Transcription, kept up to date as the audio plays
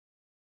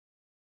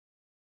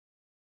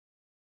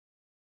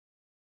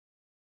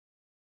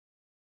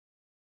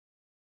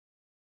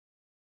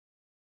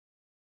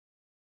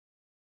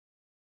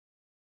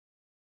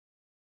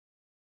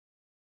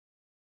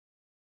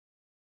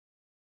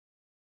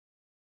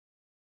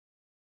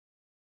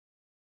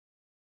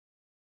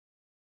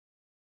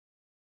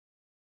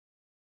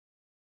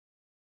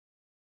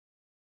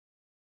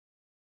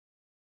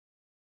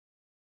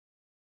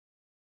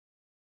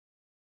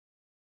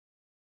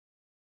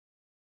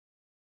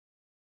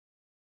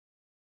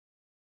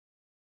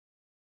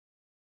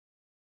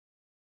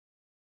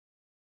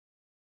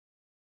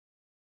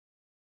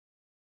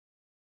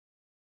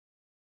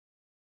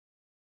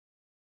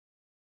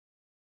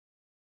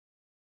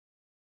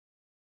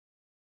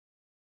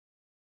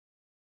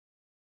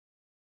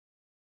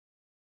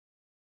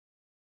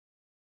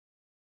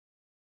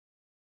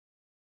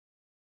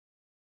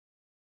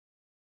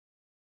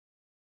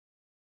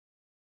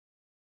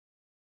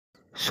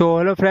So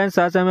hello friends,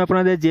 আজ আমি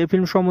আপনাদের যে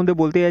ফিল্ম সম্বন্ধে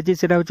বলতে যাচ্ছি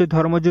সেটা হচ্ছে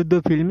ধর্মযুদ্ধ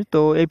ফিল্ম।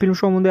 তো এই ফিল্ম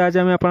সম্বন্ধে আজ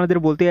আমি আপনাদের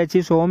বলতে যাচ্ছি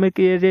সোহমের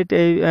ক্রিয়েটেড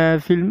এই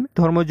ফিল্ম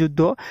ধর্মযুদ্ধ।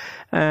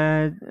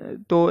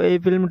 তো এই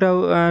ফিল্মটা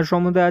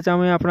সম্বন্ধে আজ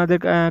আমি আপনাদের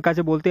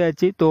কাছে বলতে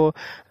যাচ্ছি। তো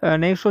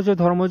নেক্সট হচ্ছে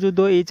ধর্মযুদ্ধ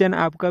is an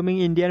upcoming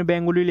Indian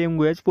Bengali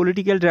language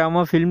political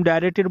drama film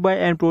directed by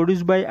and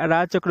produced by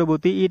Raj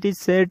Chakraborty. It is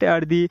set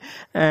at the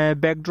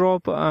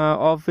backdrop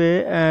of a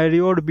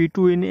riot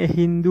between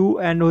Hindu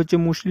and হচ্ছে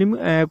মুসলিম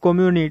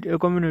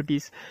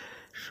কমিউনিটিস।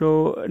 সো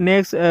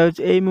নেক্সট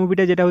এই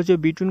মুভিটা যেটা হচ্ছে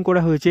বিটুইন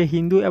করা হয়েছে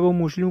হিন্দু এবং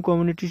মুসলিম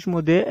কমিউনিটির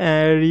মধ্যে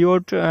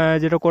রিওট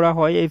যেটা করা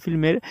হয় এই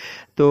ফিল্মের।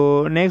 তো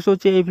নেক্সট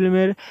হচ্ছে এই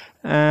ফিল্মের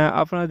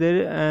আপনাদের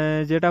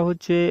যেটা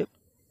হচ্ছে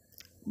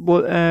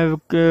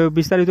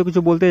বিস্তারিত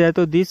কিছু বলতে যায়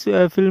তো this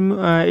film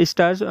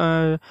stars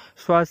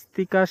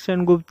Swastika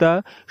Sengupta,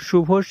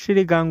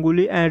 Subhashree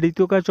Ganguly and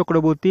ঋতুকা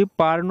Chakraborty,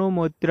 Parno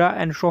Mitra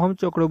and Soham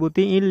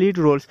Chakraborty in lead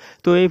Rolle's.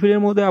 তো এই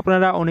ফিল্মের মধ্যে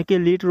আপনারা অনেকে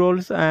লিড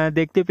রোলস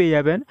দেখতে পেয়ে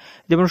যাবেন,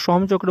 যেমন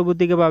সোহম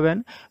চক্রবর্তীকে পাবেন,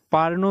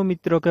 পার্নো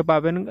মিত্রকে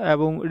পাবেন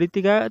এবং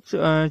ঋতিকা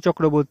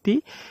চক্রবর্তী।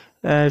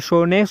 সো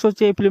নেক্সট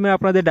হচ্ছে এই ফিল্মে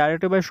আপনাদের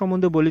ডাইরেক্টর বাই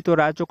সম্বন্ধে বলি তো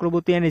Raj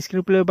Chakraborty and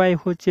screen play by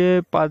হচ্ছে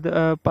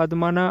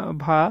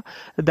পদ্মনাভা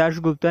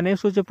দাশগুপ্তা।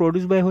 নেক্সট হচ্ছে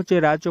প্রডিউস বাই হচ্ছে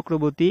Raj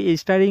Chakraborty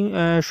steering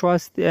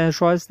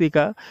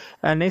Swastika.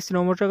 Next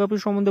cinematography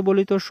সম্বন্ধে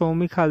বলি তো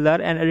Soumik Haldar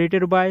and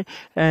edited by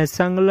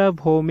সংলাপ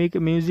Bhowmik,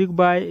 music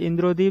by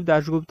Indradeep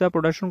Dasgupta,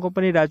 production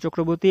company Raj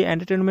Chakraborty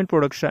entertainment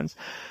productions.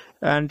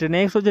 And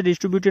next was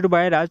distributed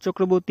by Raj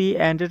Chakraborty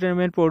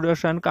Entertainment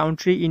Production,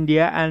 Country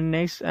India, and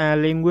next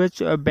language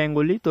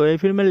Bengali। তো এই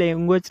ফিল্মের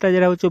ল্যাঙ্গুয়েজটা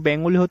যেটা হচ্ছে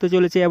বেঙ্গলি হতে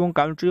চলেছে এবং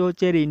কান্ট্রি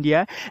হচ্ছে ইন্ডিয়া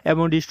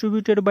এবং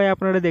ডিস্ট্রিবিউটেড বাই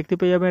আপনারা দেখতে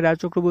পেয়ে যাবেন রাজ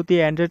চক্রবর্তী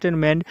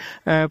এন্টারটেনমেন্ট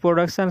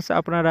প্রোডাকশনস।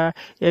 আপনারা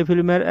এই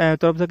ফিল্মের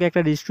তরফ থেকে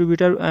একটা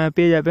ডিস্ট্রিবিউটার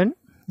পেয়ে যাবেন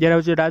যেটা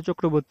হচ্ছে রাজ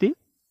চক্রবর্তী।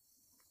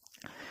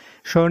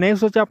 সো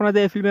নেক্সট হচ্ছে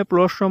আপনাদের এই ফিল্মের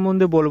প্লট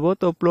সম্বন্ধে বলবো।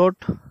 তো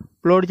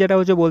প্লট যেটা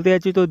হচ্ছে বলতে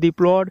যাচ্ছি তো দি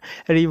plot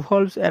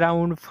revolves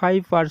around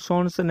 5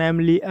 persons,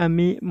 namely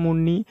Ami,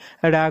 Munni,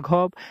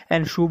 Raghav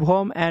and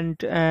Shubham and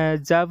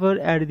Javar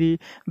at the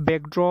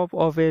backdrop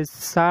of a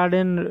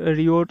sudden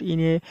riot in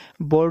a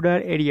border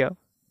area।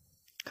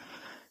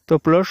 তো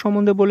প্লট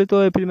সম্বন্ধে বলি তো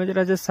এই ফিল্মে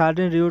যেটা আছে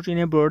সাডেন রিউট ইন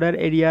এ ব্রডার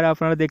এরিয়ার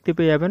আপনারা দেখতে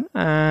পেয়ে যাবেন,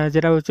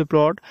 যেটা হচ্ছে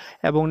প্লট।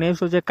 এবং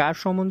নেক্সট হচ্ছে কার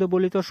সম্বন্ধে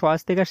বলি তো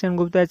স্বাস্তিকা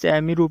সেনগুপ্তা এজ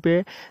অ্যামি রূপে,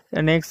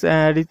 নেক্সট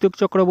ঋত্বিক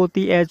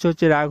চক্রবর্তী এজ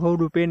হচ্ছে রাঘব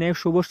রূপে, নেক্সট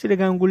শুভশ্রী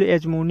গাঙ্গুলি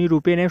এজ মুনি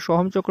রূপে, নেক্সট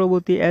সোহম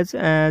চক্রবর্তী এজ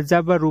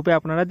জাব্বার রূপে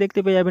আপনারা দেখতে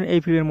পেয়ে যাবেন এই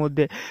ফিল্মের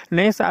মধ্যে।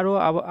 নেক্সট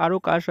আরও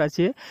কাস্ট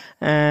আছে।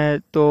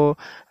 তো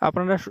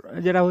আপনারা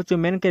যেটা হচ্ছে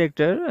মেন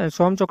ক্যারেক্টার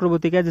সোহম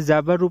চক্রবর্তীকে এজ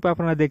জাব্বার রূপে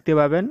আপনারা দেখতে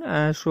পাবেন।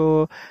 সো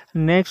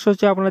নেক্সট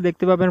হচ্ছে আপনারা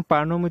দেখতে পাবেন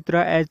পার্নো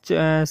মিত্রা এজ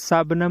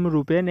শাবনম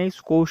রূপে, নেক্সট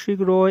কৌশিক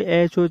রয়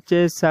এজ হচ্ছে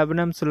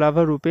শাবনম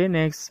স্লাভা রূপে,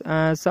 নেক্সট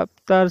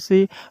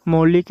সপ্তার্ষি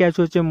মল্লিক এজ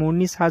হচ্ছে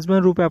মুন্নিস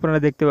হাজব্যান্ড রূপে আপনারা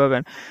দেখতে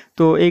পাবেন।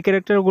 তো এই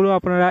ক্যারেক্টারগুলো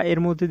আপনারা এর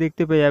মধ্যে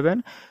দেখতে পেয়ে যাবেন।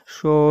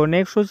 সো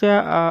নেক্সট হচ্ছে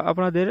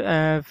আপনাদের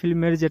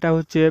ফিল্মের যেটা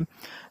হচ্ছে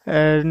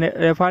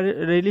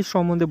রিলিজ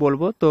সম্বন্ধে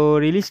বলবো। তো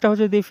রিলিজটা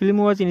হচ্ছে দি film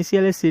was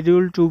initially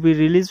schedule two B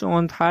release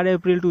on 3rd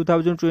April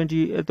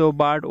 2020, তো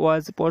but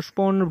was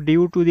postponed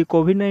due to the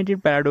COVID-19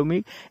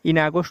 pandemic in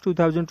August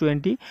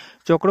 2020.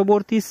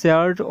 Chakraborty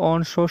shared on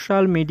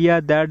social media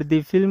that the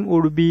film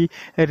would be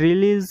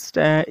released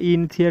in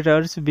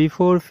theaters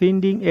before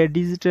finding a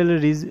digital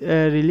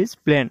release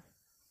plan.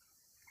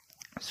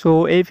 So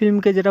এই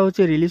ফিল্মকে যেটা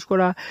হচ্ছে release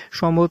করা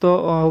সম্ভবত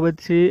হবে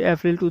 3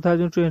 April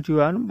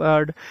 2021,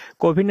 but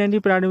COVID-19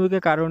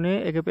 প্যান্ডেমিকের কারণে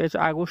একে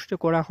আগস্টে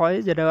করা হয়,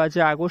 যেটা আছে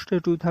আগস্টে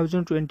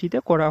 2020-তে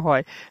করা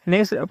হয়।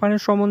 নেক্সট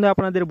রেফারেন্স সম্বন্ধে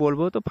আপনাদের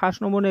বলবো তো ফার্স্ট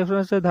নম্বর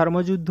রেফারেন্স হচ্ছে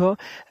ধর্মযুদ্ধ,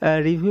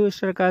 রিভিউ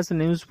স্টারকাস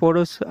নিউজ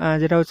ফোরস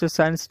যেটা হচ্ছে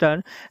সায়েন্স স্টার,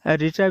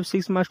 রিট্রাইভ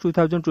 6 March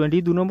 2020।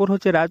 2 নম্বর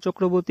হচ্ছে Raj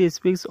Chakraborty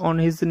speaks on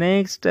his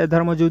next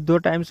Dharmayuddha,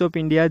 Times of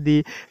India, the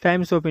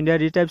Times of India,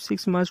 retrieve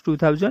 6 March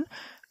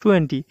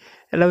 2020।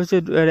 এটা হচ্ছে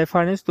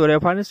রেফারেন্স। তো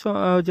রেফারেন্স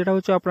যেটা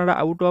হচ্ছে আপনারা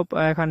আউট অফ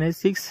এখানে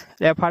 6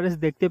 রেফারেন্স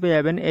দেখতে পেয়ে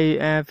যাবেন এই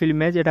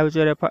ফিল্মে, যেটা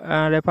হচ্ছে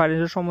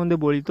রেফারেন্সের সম্বন্ধে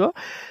বলিত।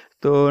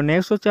 তো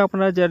নেক্সট হচ্ছে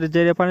আপনারা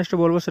যে রেফারেন্সটা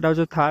বলবো সেটা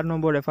হচ্ছে 3rd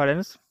নম্বর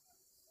রেফারেন্স।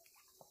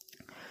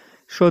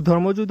 সো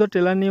ধর্মযুদ্ধ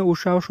ট্রেলার নিয়ে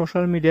উৎসাহ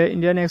social media,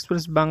 Indian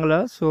express Bangla.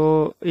 So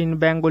in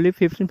Bengali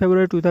 15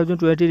 February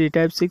 2020,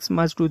 retrieve 6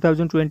 March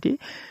 2020।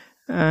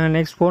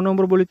 Next 4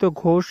 নম্বর বলি তো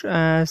ঘোষ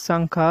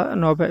সংখ্যা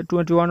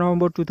 21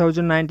 November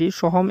 2019।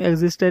 Soham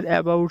existed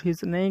about his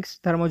next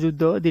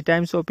Dharmayuddha, the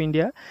Times of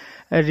India.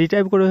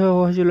 Retype করা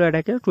হয়েছিল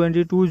এটাকে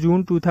 22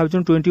 June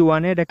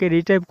 2021-এ এটাকে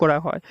রিটাইপ করা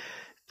হয়।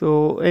 তো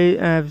এই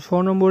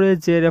 4 নম্বরের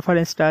যে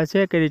রেফারেন্সটা আছে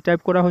একে রিটাইপ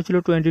করা হয়েছিল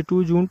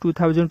 22 June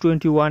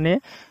 2021-এ।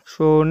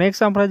 সো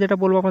নেক্সট আমরা যেটা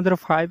বলবো আপনাদের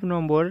 5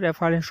 নম্বর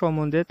রেফারেন্স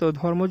সম্বন্ধে। তো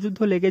ধর্মযুদ্ধ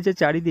লেগেছে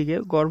চারিদিকে,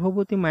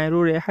 গর্ভবতী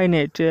মায়েরও রেহাই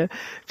নেই,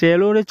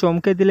 ট্রেলরে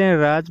চমকে দিলেন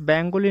রাজ,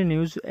 Bengali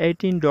news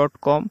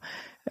 18.com।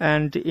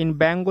 And in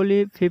Bengali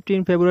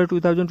 15 February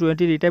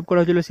 2020, retype করা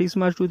হয়েছিল 6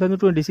 March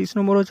 2020। 6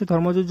 নম্বর হচ্ছে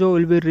ধর্মযুদ্ধ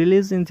will be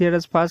release in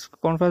theatres first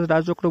conference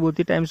Raj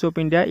Chakraborty, Times of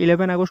India,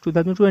 11 August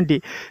 2020।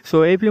 So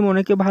এই ফিল্ম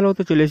অনেকে ভালো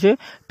হতে চলেছে,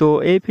 তো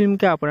এই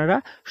ফিল্মকে আপনারা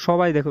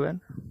সবাই দেখবেন।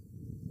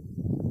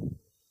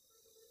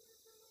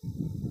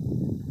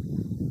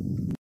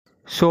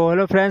 সো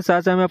হ্যালো ফ্রেন্ডস,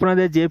 আজ আমি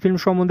আপনাদের যে ফিল্ম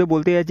সম্বন্ধে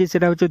বলতে যাচ্ছি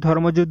সেটা হচ্ছে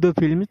ধর্মযুদ্ধ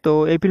ফিল্ম। তো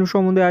এই ফিল্ম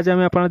সম্বন্ধে আজ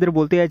আমি আপনাদের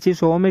বলতে যাচ্ছি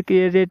সোহমের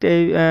ক্রিয়েটেড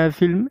এই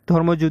ফিল্ম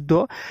ধর্মযুদ্ধ।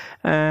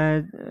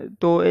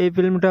 তো এই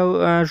ফিল্মটা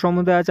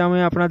সম্বন্ধে আজ আমি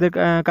আপনাদের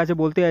কাছে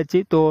বলতে যাচ্ছি।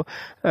 তো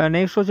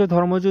নেক্সট হচ্ছে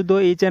ধর্মযুদ্ধ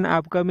is an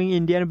upcoming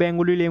Indian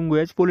Bengali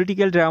language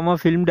political drama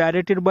film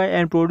directed by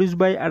and produced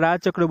by Raj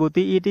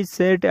Chakraborty. It is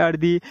set at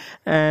the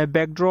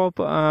backdrop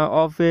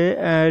of a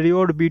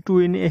riot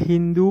between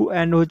Hindu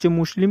and হচ্ছে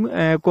মুসলিম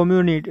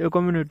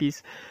কমিউনিটিস।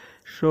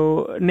 সো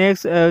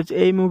নেক্সট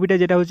এই মুভিটা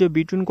যেটা হচ্ছে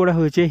বিটুইন করা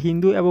হয়েছে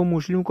হিন্দু এবং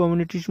মুসলিম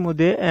কমিউনিটির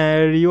মধ্যে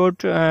রিওট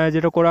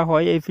যেটা করা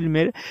হয় এই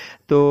ফিল্মের।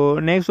 তো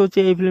নেক্সট হচ্ছে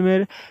এই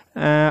ফিল্মের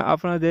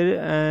আপনাদের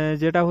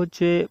যেটা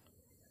হচ্ছে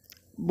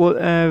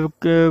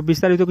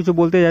বিস্তারিত কিছু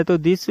বলতে যায় তো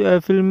this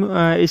film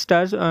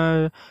stars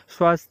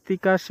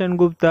Swastika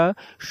Sengupta,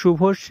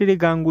 Subhashree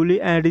Ganguly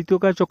and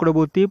Ritika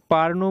Chakraborty,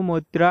 Parno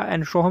Mitra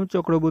and Soham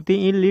Chakraborty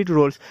in lead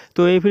Rolle's.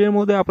 তো এই ফিল্মের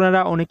মধ্যে আপনারা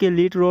অনেকে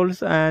লিড রোলস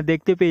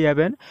দেখতে পেয়ে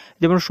যাবেন,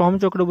 যেমন সোহম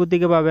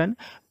চক্রবর্তীকে পাবেন,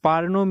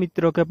 পার্নো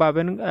মিত্রকে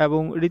পাবেন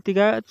এবং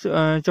ঋতিকা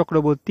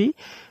চক্রবর্তী।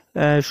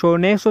 সো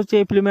নেক্সট হচ্ছে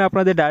এই ফিল্মে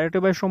আপনাদের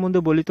ডাইরেক্টর বাই সম্বন্ধে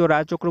বলি তো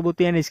Raj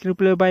Chakraborty and screen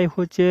play by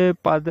হচ্ছে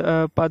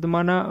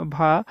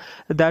পদ্মনাভা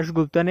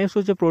দাশগুপ্তা। নেক্সট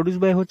হচ্ছে প্রডিউস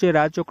বাই হচ্ছে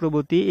Raj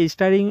Chakraborty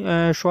steering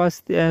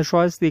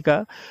Swastika.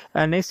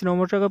 Next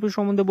cinematography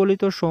সম্বন্ধে বলি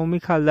তো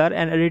Soumik Haldar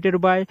and edited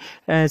by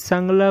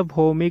সাংলাপ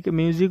Bhowmik,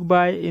 music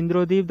by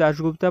Indradeep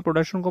Dasgupta,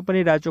 production company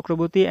Raj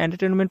Chakraborty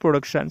entertainment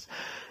productions.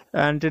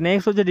 And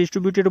next was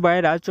distributed by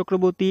Raj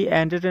Chakraborty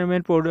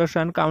Entertainment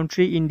Production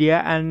Country India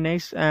and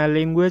next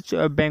language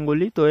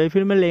Bengali। তো এই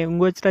ফিল্মের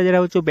ল্যাঙ্গুয়েজটা যেটা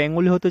হচ্ছে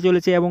বেঙ্গলি হতে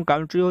চলেছে এবং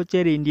কান্ট্রি হচ্ছে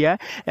ইন্ডিয়া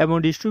এবং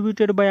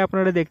ডিস্ট্রিবিউটেড বাই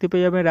আপনারা দেখতে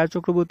পেয়ে যাবেন রাজ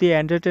চক্রবর্তী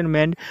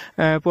এন্টারটেনমেন্ট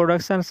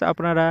প্রোডাকশনস।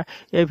 আপনারা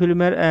এই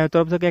ফিল্মের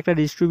তরফ থেকে একটা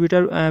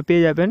ডিস্ট্রিবিউটার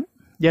পেয়ে যাবেন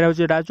যেটা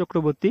হচ্ছে রাজ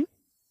চক্রবর্তী।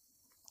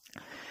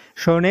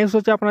 সো নেক্সট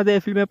হচ্ছে আপনাদের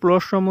এই ফিল্মের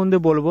প্লট সম্বন্ধে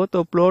বলবো। তো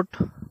প্লট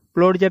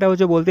যেটা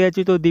হচ্ছে বলতে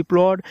যাচ্ছি তো দি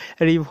plot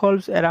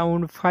revolves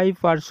around 5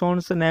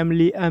 persons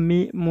namely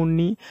Ami,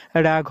 Munni,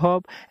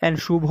 Raghav and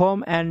Shubham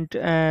and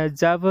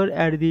Javar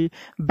at the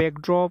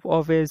backdrop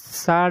of a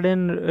sudden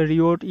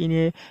riot in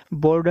a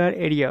border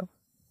area।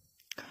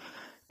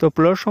 তো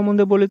প্লট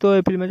সম্বন্ধে বলি তো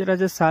এই ফিল্মে যেটা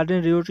আছে সাডেন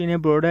রিউট ইন এ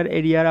বর্ডার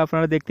এরিয়ার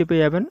আপনারা দেখতে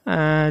পেয়ে যাবেন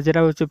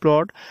যেটা হচ্ছে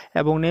প্লট।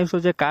 এবং নেক্সট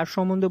হচ্ছে কার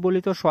সম্বন্ধে বলি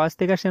তো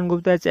স্বাস্তিকা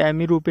সেনগুপ্তা এজ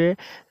অ্যামি রূপে,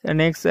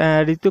 নেক্সট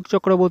ঋত্বিক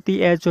চক্রবর্তী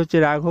এজ হচ্ছে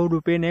রাঘব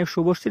রূপে, নেক্সট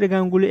শুভশ্রী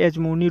গাঙ্গুলি এজ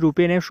মুনি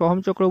রূপে, নেক্সট সোহম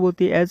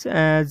চক্রবর্তী এজ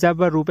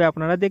জাব্বার রূপে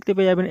আপনারা দেখতে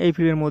পেয়ে যাবেন এই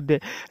ফিল্মের মধ্যে।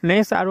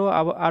 নেক্সট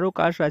আরও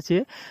কাস্ট আছে।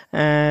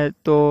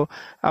 তো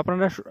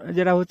আপনারা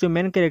যেটা হচ্ছে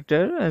মেন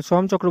ক্যারেক্টার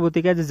সোহম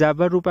চক্রবর্তীকে এজ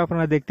জাব্বার রূপে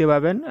আপনারা দেখতে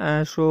পাবেন।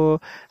 সো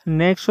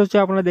নেক্সট হচ্ছে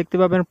আপনারা দেখতে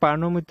পাবেন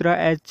পার্নো মিত্রা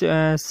এজ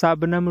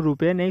শাবনাম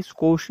রূপে, নেক্সট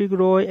কৌশিক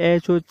রয়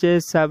এজ হচ্ছে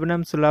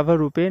শাবনাম স্লাভা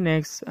রূপে,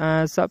 নেক্সট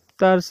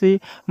সপ্তার্ষি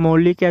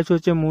মল্লিক এজ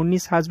হচ্ছে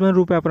মুন্নিস হাজব্যান্ড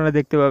রূপে আপনারা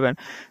দেখতে পাবেন।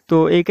 তো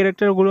এই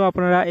ক্যারেক্টারগুলো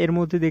আপনারা এর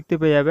মধ্যে দেখতে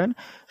পেয়ে যাবেন।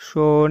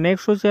 সো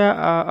নেক্সট হচ্ছে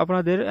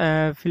আপনাদের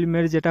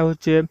ফিল্মের যেটা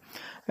হচ্ছে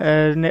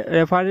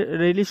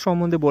রিলিজ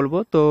সম্বন্ধে বলবো।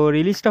 তো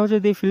রিলিজটা হচ্ছে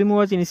দি film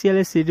was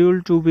initially schedule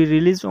two B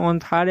release on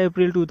 3rd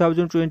April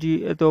 2020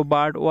 তো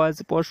but was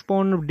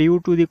postpone due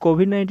to the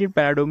COVID-19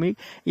 pandemic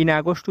in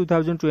August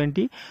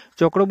 2020।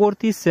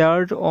 Chakraborty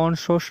shared on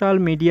social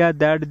media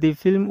that the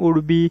film would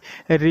be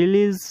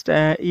released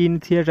in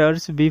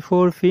theaters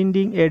before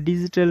finding a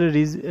digital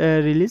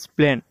release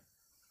plan।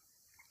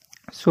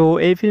 So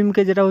এই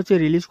ফিল্মকে যেটা হচ্ছে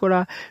release করা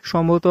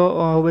সম্ভবত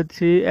হবে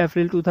 3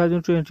 April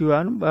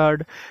 2021, but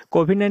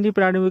COVID-19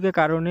 প্যান্ডেমিকের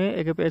কারণে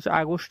একে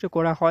আগস্টে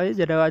করা হয়,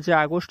 যেটা আছে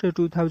আগস্টে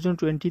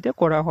 2020-তে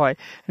করা হয়।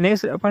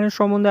 নেক্সট রেফারেন্স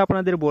সম্বন্ধে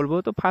আপনাদের বলবো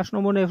তো ফার্স্ট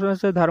নম্বর রেফারেন্স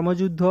হচ্ছে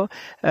ধর্মযুদ্ধ,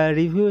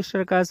 রিভিউ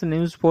স্টার কাজ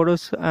নিউজ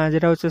ফোরস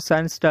যেটা হচ্ছে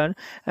সায়েন্স স্টার,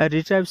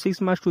 রিট্রাইভ 6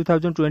 March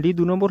 2020।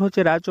 2 নম্বর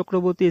হচ্ছে Raj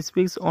Chakraborty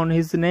speaks on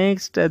his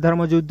next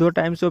Dharmayuddha,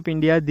 Times of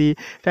India, the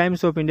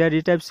Times of India,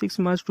 retrieve 6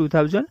 March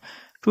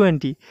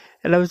 2020।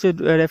 এটা হচ্ছে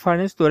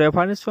রেফারেন্স। তো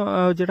রেফারেন্স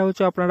যেটা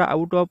হচ্ছে আপনারা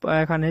আউট অফ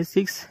এখানে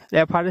 6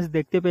 রেফারেন্স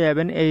দেখতে পেয়ে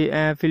যাবেন এই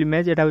ফিল্মে,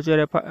 যেটা হচ্ছে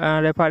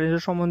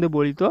রেফারেন্সের সম্বন্ধে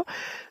বলিত।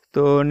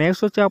 তো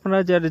নেক্সট হচ্ছে আপনারা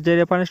যে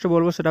রেফারেন্সটা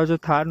বলবো সেটা হচ্ছে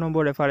 3rd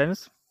নম্বর রেফারেন্স।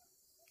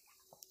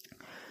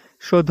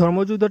 সো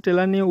ধর্মযুদ্ধ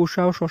ট্রেলার নিয়ে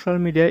উৎসাহ social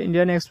media,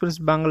 Indian express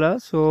Bangla.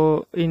 So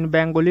in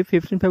Bengali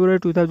 15 February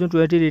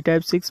 2020, retrieve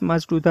 6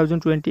 March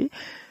 2020।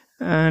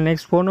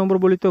 Next 4 নম্বর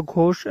বলি তো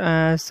ঘোষ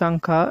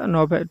সংখ্যা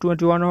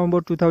 21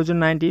 November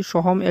 2019।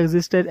 Soham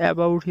existed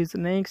about his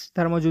next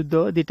Dharmayuddha,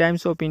 the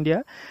Times of India.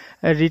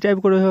 Retype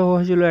করা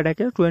হয়েছিল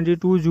এটাকে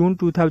 22 June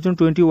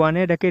 2021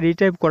 এটাকে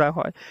রিটাইপ করা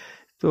হয়।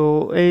 তো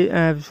এই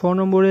 4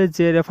 নম্বরে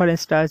যে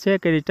রেফারেন্সটা আছে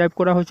একে রিটাইপ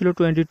করা হয়েছিল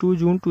 22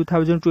 June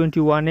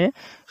 2021-এ।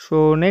 সো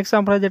নেক্সট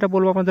আমরা যেটা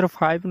বলবো আপনাদের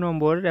 5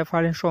 নম্বর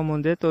রেফারেন্স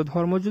সম্বন্ধে। তো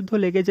ধর্মযুদ্ধ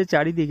লেগেছে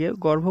চারিদিকে,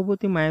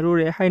 গর্ভবতী মায়েরও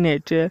রেহাই নেই,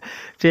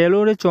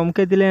 ট্রেলরে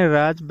চমকে দিলেন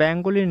রাজ,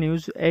 Bengali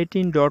news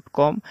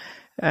 18.com।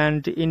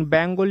 And in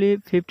Bengali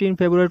 15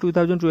 February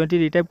 2020,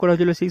 retype করা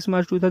হয়েছিল 6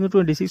 March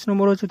 2020। 6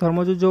 নম্বর হচ্ছে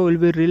ধর্মযুদ্ধ will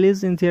be release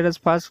in theatres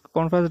first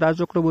conference Raj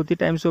Chakraborty,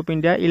 Times of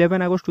India,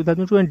 11 August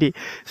 2020।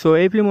 So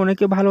এই ফিল্ম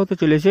অনেকে ভালো হতে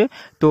চলেছে,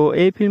 তো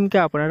এই ফিল্মকে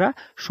আপনারা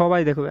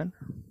সবাই দেখবেন।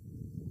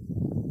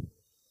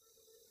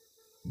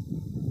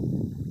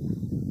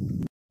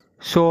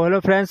 সো হ্যালো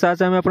ফ্রেন্ডস, আজ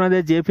আমি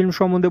আপনাদের যে ফিল্ম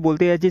সম্বন্ধে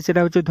বলতে যাচ্ছি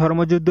সেটা হচ্ছে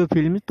ধর্মযুদ্ধ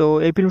ফিল্ম। তো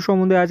এই ফিল্ম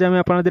সম্বন্ধে আজ আমি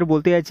আপনাদের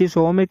বলতে যাচ্ছি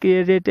সৌমিক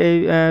ক্রিয়েটেড এই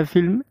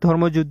ফিল্ম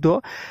ধর্মযুদ্ধ।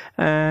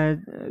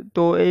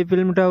 তো এই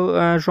ফিল্মটা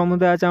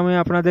সম্বন্ধে আজ আমি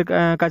আপনাদের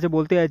কাছে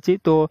বলতে যাচ্ছি।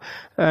 তো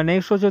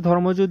নেক্সট হচ্ছে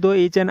ধর্মযুদ্ধ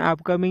is an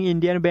upcoming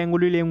Indian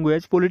Bengali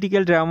language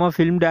political drama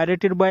film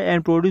directed by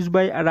and produced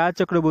by Raj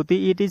Chakraborty.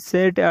 It is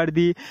set at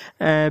the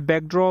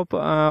backdrop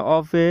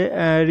of a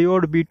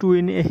riot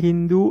between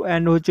Hindu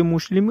and হচ্ছে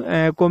মুসলিম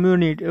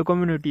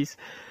communities.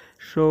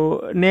 সো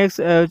নেক্সট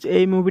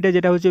এই মুভিটা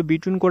যেটা হচ্ছে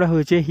বিটুইন করা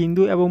হয়েছে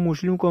হিন্দু এবং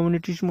মুসলিম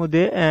কমিউনিটির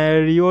মধ্যে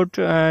রিওট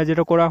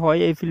যেটা করা হয়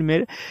এই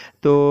ফিল্মের।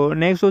 তো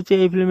নেক্সট হচ্ছে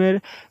এই ফিল্মের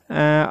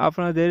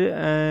আপনাদের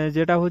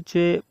যেটা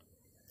হচ্ছে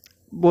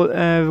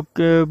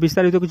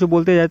বিস্তারিত কিছু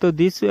বলতে যায় তো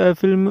this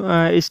film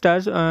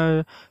stars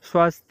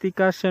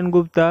Swastika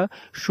Sengupta,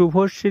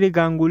 Subhashree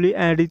Ganguly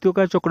and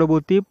ঋতুকা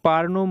Chakraborty,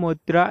 Parno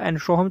Mitra and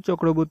Soham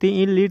Chakraborty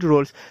in lead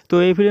Rolle's. তো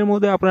এই ফিল্মের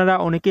মধ্যে আপনারা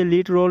অনেকে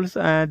লিড রোলস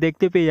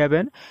দেখতে পেয়ে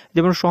যাবেন,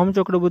 যেমন সোহম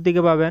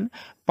চক্রবর্তীকে পাবেন,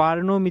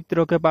 পার্নো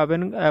মিত্রকে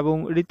পাবেন এবং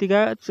ঋতিকা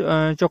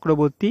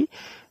চক্রবর্তী।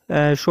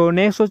 সো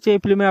নেক্সট হচ্ছে এই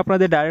ফিল্মে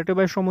আপনাদের ডাইরেক্টর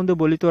বাই সম্বন্ধে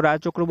বলি তো Raj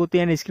Chakraborty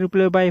and screen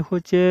play by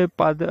হচ্ছে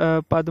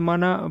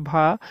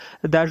পদ্মনাভা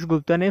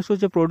দাশগুপ্তা। নেক্সট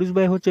হচ্ছে প্রডিউস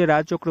বাই হচ্ছে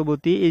Raj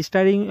Chakraborty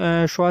steering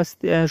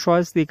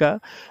Swastika.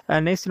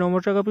 Next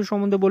cinematography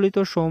সম্বন্ধে বলি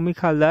তো Soumik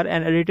Haldar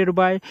and edited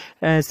by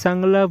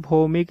সাংলাপ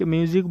Bhowmik,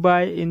 music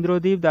by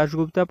Indradeep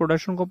Dasgupta,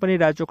 production company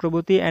Raj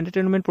Chakraborty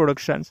entertainment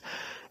productions.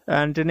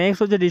 And next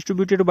was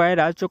distributed by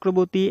Raj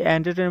Chakraborty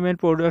Entertainment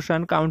Production,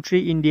 Country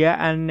India,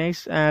 and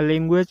next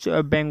language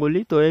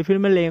Bengali. তো এই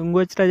ফিল্মের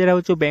ল্যাঙ্গুয়েজটা যেটা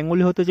হচ্ছে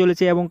বেঙ্গলি হতে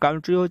চলেছে এবং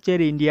কান্ট্রি হচ্ছে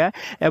ইন্ডিয়া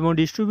এবং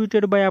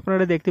ডিস্ট্রিবিউটেড বাই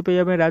আপনারা দেখতে পেয়ে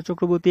যাবেন রাজ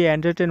চক্রবর্তী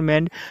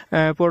এন্টারটেনমেন্ট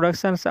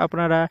প্রোডাকশনস।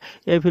 আপনারা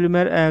এই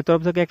ফিল্মের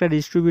তরফ থেকে একটা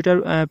ডিস্ট্রিবিউটার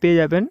পেয়ে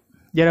যাবেন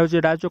যেটা হচ্ছে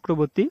রাজ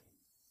চক্রবর্তী।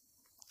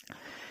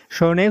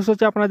 সো নেক্সট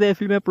হচ্ছে আপনাদের এই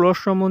ফিল্মের প্লট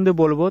সম্বন্ধে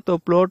বলবো। তো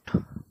প্লট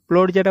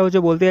যেটা হচ্ছে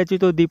বলতে যাচ্ছি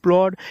তো দি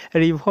plot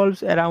revolves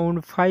around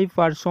 5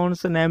 persons,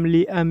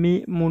 namely Ami,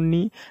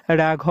 Munni,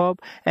 Raghav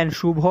and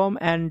Shubham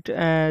and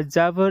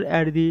Javar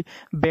at the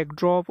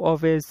backdrop of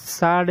a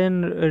sudden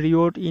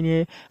riot in a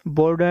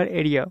border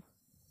area.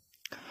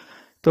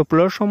 তো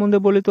প্লট সম্বন্ধে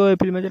বলি তো এই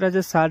ফিল্মে যেটা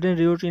আছে সার্টেন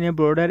রিউট ইন এ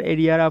বর্ডার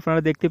এরিয়ার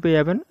আপনারা দেখতে পেয়ে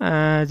যাবেন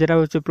যেটা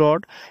হচ্ছে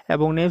প্লট।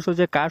 এবং নেক্সট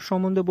হচ্ছে কাস্ট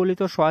সম্বন্ধে বলি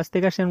তো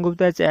স্বাস্তিকা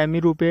সেনগুপ্তা এজ অ্যামি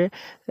রূপে,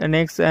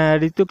 নেক্সট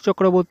ঋত্বিক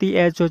চক্রবর্তী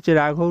এজ হচ্ছে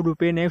রাঘব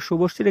রূপে, নেক্সট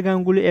শুভশ্রী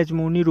গাঙ্গুলি এজ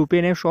মুনি রূপে,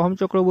 নেক্সট সোহম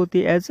চক্রবর্তী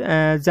এজ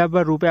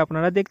জাব্বার রূপে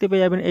আপনারা দেখতে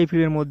পেয়ে যাবেন এই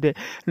ফিল্মের মধ্যে।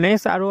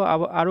 নেক্সট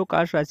আরও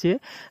কাস্ট আছে।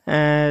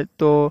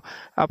 তো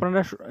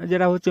আপনারা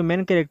যেটা হচ্ছে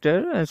মেন ক্যারেক্টার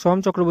সোহম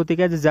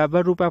চক্রবর্তীকে এজ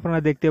জাব্বার রূপে আপনারা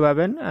দেখতে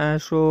পাবেন।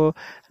 সো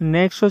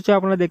নেক্সট হচ্ছে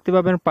আপনারা দেখতে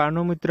পাবেন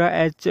পার্নো মিত্রা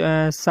এজ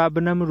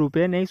শাবনাম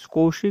রূপে, নেক্সট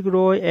কৌশিক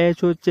রয় এজ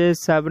হচ্ছে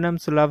শাবনাম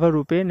স্লাভা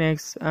রূপে,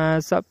 নেক্সট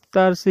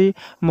সপ্তার্ষি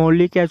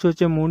মল্লিক এজ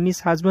হচ্ছে মুন্নি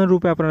হাজব্যান্ড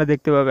রূপে আপনারা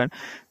দেখতে পাবেন।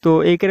 তো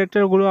এই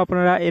ক্যারেক্টারগুলো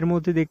আপনারা এর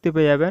মধ্যে দেখতে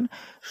পেয়ে যাবেন।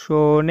 সো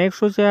নেক্সট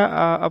হচ্ছে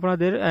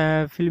আপনাদের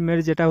ফিল্মের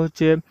যেটা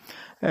হচ্ছে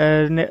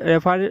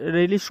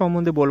রিলিজ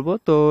সম্বন্ধে বলবো।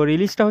 তো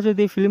রিলিজটা হচ্ছে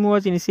দি film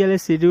was initially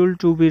scheduled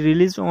two B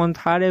release on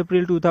 3rd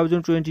April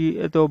 2020,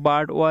 তো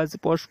but was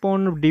postpone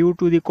due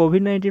to the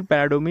COVID-19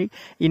 pandemic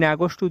in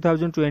August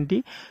 2020.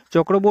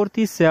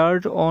 Chakraborty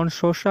shared on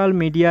social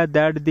media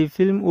that the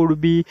film would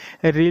be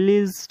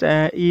released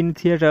in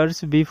theaters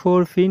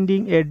before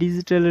finding a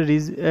digital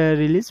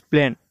release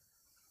plan.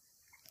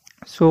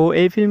 So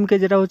এই ফিল্মকে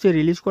যেটা হচ্ছে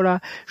release করা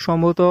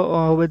সম্ভবত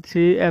হবে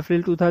 3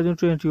 April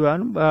 2021,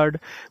 but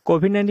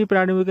COVID-19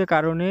 প্যান্ডেমিকের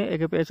কারণে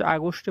একে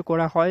আগস্টে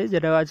করা হয়,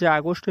 যেটা আছে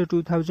আগস্ট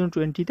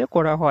 2020-তে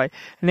করা হয়।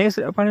 নেক্সট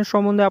রেফারেন্স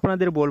সম্বন্ধে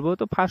আপনাদের বলবো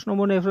তো ফার্স্ট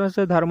নম্বর রেফারেন্স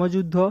হচ্ছে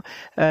ধর্মযুদ্ধ,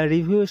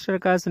 রিভিউ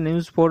স্টারকাস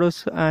নিউজ ফোরস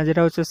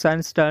যেটা হচ্ছে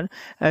সায়েন্সস্টার,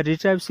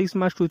 রিট্রাইভ 6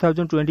 March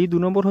 2020। 2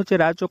 নম্বর হচ্ছে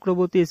Raj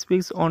Chakraborty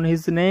speaks on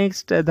his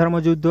next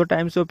Dharmayuddha,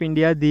 Times of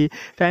India, the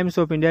Times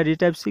of India,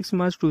 retrieve 6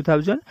 March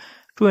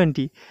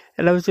 2020।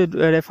 এটা হচ্ছে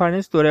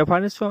রেফারেন্স। তো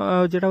রেফারেন্স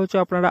যেটা হচ্ছে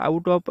আপনারা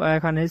আউট অফ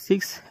এখানে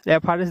 6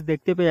 রেফারেন্স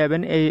দেখতে পেয়ে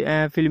যাবেন এই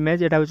ফিল্মে,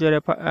 যেটা হচ্ছে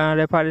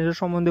রেফারেন্সের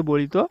সম্বন্ধে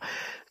বলিত।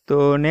 তো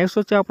নেক্সট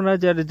হচ্ছে আপনারা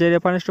যে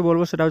রেফারেন্সটা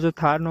বলবো সেটা হচ্ছে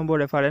 3rd নম্বর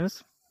রেফারেন্স।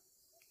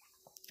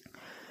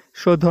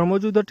 সো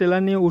ধর্মযুদ্ধ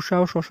ট্রেলার নিয়ে উৎসাহ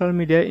social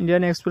media,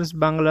 Indian express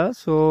Bangla.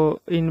 So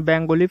in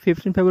Bengali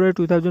 15 February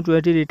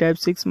 2020, retrieve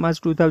 6 March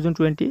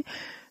 2020।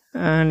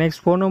 Next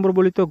 4 নম্বর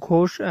বলি তো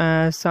ঘোষ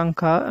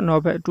সংখ্যা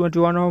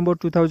 21 November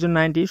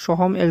 2019।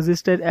 Soham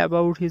existed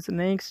about his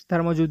next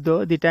Dharmayuddha,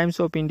 the Times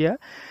of India.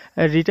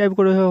 Retype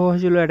করা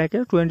হয়েছিল এটাকে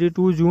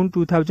 22 June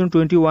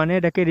 2021-এ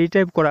এটাকে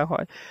রিটাইপ করা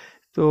হয়।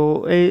 তো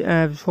এই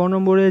 4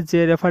 নম্বরে যে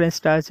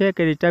রেফারেন্সটা আছে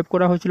একে রিটাইপ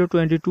করা হয়েছিল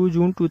 22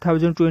 June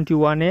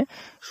 2021-এ।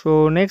 সো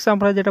নেক্সট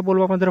আমরা যেটা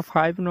বলবো আপনাদের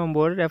 5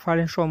 নম্বর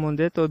রেফারেন্স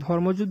সম্বন্ধে। তো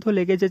ধর্মযুদ্ধ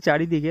লেগেছে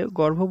চারিদিকে,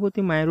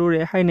 গর্ভবতী মায়েরও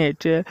রেহাই নেই,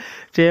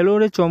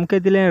 ট্রেলরে চমকে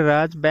দিলেন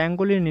রাজ,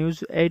 Bengali news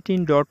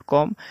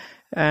 18.com।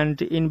 And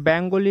in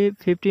Bengali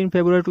 15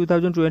 February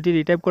 2020,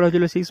 retype করা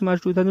হয়েছিল 6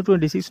 March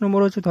 2020। 6 নম্বর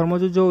হচ্ছে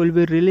ধর্মযুদ্ধ will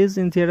be release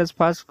in theatres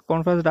first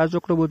conference Raj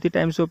Chakraborty,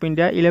 Times of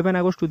India, 11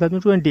 August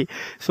 2020।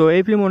 So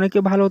এই ফিল্ম অনেকে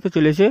ভালো হতে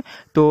চলেছে,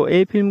 তো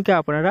এই ফিল্মকে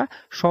আপনারা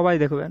সবাই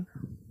দেখবেন।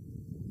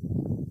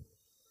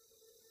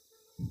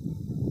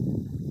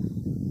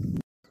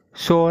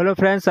 সো হ্যালো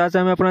ফ্রেন্ডস, আজ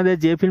আমি আপনাদের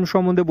যে ফিল্ম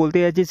সম্বন্ধে বলতে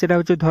যাচ্ছি সেটা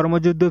হচ্ছে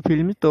ধর্মযুদ্ধ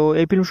ফিল্ম। তো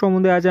এই ফিল্ম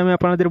সম্বন্ধে আজ আমি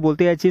আপনাদের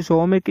বলতে যাচ্ছি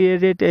সোহমের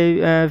ক্রিয়েটেড এই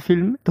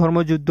ফিল্ম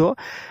ধর্মযুদ্ধ।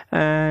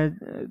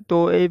 তো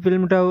এই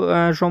ফিল্মটা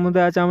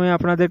সম্বন্ধে আজ আমি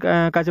আপনাদের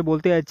কাছে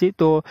বলতে যাচ্ছি।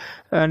 তো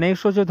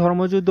নেক্সট হচ্ছে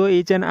ধর্মযুদ্ধ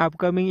is an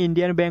upcoming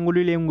Indian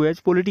Bengali language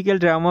political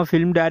drama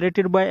film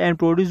directed by and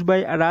produced by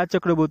Raj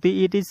Chakraborty.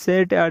 It is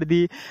set at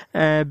the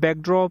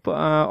backdrop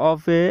of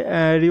a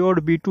riot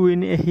between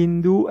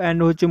Hindu and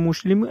হচ্ছে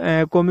মুসলিম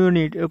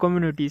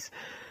কমিউনিটিস।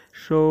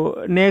 সো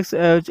নেক্সট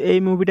এই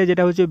মুভিটা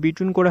যেটা হচ্ছে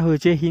বিটুইন করা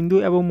হয়েছে হিন্দু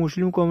এবং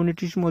মুসলিম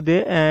কমিউনিটির মধ্যে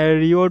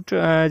রিওট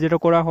যেটা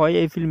করা হয়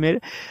এই ফিল্মের।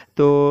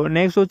 তো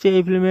নেক্সট হচ্ছে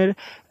এই ফিল্মের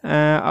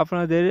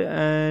আপনাদের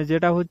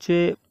যেটা হচ্ছে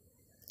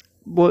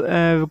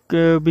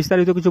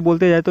বিস্তারিত কিছু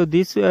বলতে যায় তো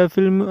this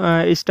film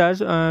stars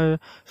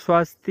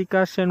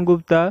Swastika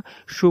Sengupta,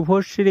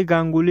 Subhashree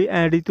Ganguly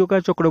and ঋতুকা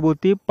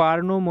Chakraborty,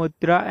 Parno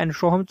Mitra and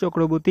Soham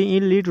Chakraborty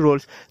in lead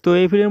Rolle's. তো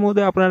এই ফিল্মের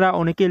মধ্যে আপনারা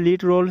অনেকে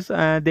লিড রোলস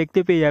দেখতে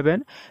পেয়ে যাবেন,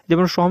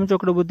 যেমন সোহম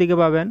চক্রবর্তীকে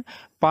পাবেন,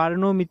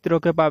 পার্নো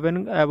মিত্রকে পাবেন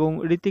এবং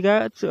ঋতিকা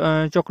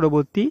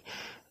চক্রবর্তী।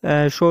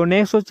 সো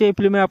নেক্সট হচ্ছে এই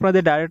ফিল্মে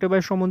আপনাদের ডাইরেক্টর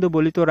বাই সম্বন্ধে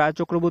বলি তো Raj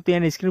Chakraborty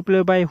and screenplay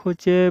by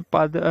হচ্ছে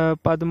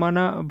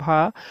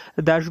পদ্মনাভা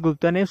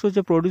দাশগুপ্তা। নেক্সট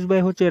হচ্ছে প্রডিউস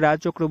বাই হচ্ছে Raj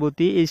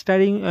Chakraborty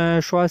steering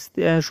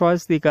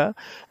Swastika.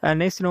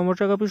 Next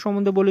cinematography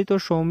সম্বন্ধে বলি তো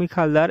Soumik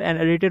Haldar and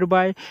edited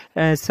by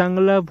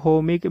সংলাপ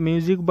Bhowmik,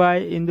 music by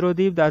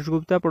Indradeep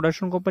Dasgupta,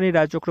 production company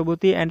Raj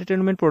Chakraborty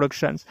entertainment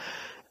productions.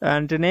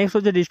 And next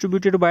was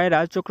distributed by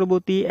Raj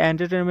Chakraborty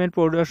Entertainment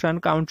Production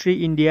Country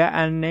India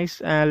and next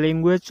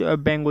language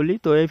Bengali।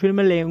 তো এই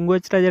ফিল্মের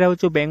ল্যাঙ্গুয়েজটা যেটা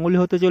হচ্ছে বেঙ্গলি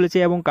হতে চলেছে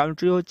এবং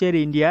কান্ট্রি হচ্ছে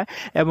ইন্ডিয়া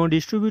এবং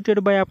ডিস্ট্রিবিউটেড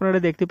বাই আপনারা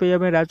দেখতে পেয়ে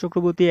যাবেন রাজ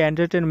চক্রবর্তী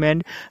এন্টারটেনমেন্ট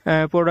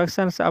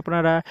প্রোডাকশনস।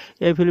 আপনারা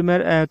এই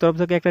ফিল্মের তরফ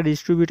থেকে একটা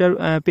ডিস্ট্রিবিউটার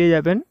পেয়ে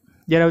যাবেন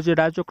যেটা হচ্ছে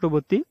রাজ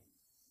চক্রবর্তী।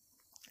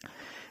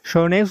 সো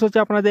নেক্সট হচ্ছে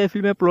আপনাদের এই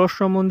ফিল্মের প্লট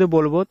সম্বন্ধে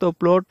বলবো তো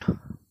প্লট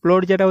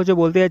যেটা হচ্ছে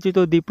বলতে যাচ্ছি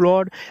তো দি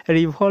plot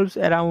revolves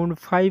around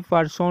 5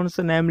 persons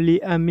namely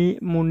Ami,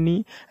 Munni,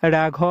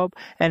 Raghav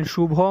and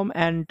Shubham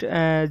and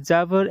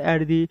Javar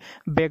at the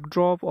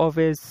backdrop of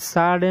a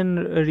sudden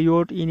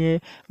riot in a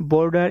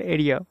border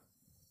area।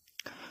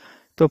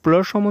 তো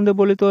প্লট সম্বন্ধে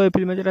বলি তো এই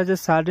ফিল্মে যেটা আছে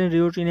সাডেন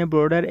রিউট ইন এ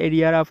বর্ডার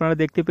এরিয়ার আপনারা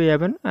দেখতে পেয়ে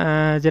যাবেন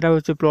যেটা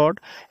হচ্ছে প্লট।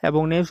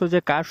 এবং নেক্সট হচ্ছে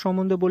কার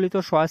সম্বন্ধে বলি তো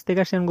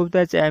স্বাস্তিকা সেনগুপ্তা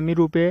এজ অ্যামি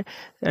রূপে,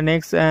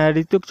 নেক্সট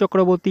ঋত্বিক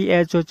চক্রবর্তী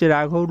এজ হচ্ছে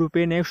রাঘব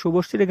রূপে, নেক্সট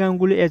শুভশ্রী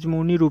গাঙ্গুলি এজ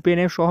মুনি রূপে,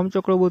 নেক্সট সোহম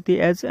চক্রবর্তী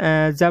এজ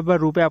জাব্বার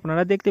রূপে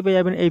আপনারা দেখতে পেয়ে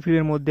যাবেন এই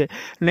ফিল্মের মধ্যে।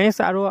 নেক্সট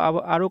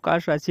আরও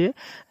কাস্ট আছে।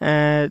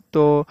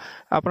 তো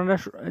আপনারা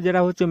যেটা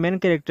হচ্ছে মেন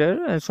ক্যারেক্টার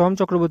সোহম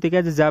চক্রবর্তীকে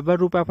এজ জাব্বার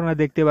রূপে আপনারা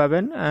দেখতে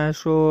পাবেন।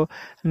 সো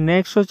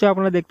নেক্সট হচ্ছে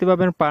আপনারা দেখতে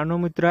পাবেন পার্নো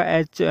মিত্রা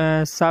এজ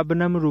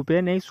শাবনম রূপে,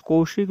 নেক্সট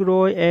কৌশিক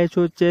রয় এজ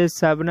হচ্ছে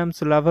শাবনম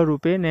স্লাভা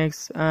রূপে,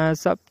 নেক্সট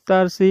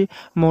সপ্তার্ষি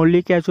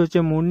মল্লিক এজ হচ্ছে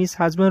মুন্নিস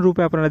হাজব্যান্ড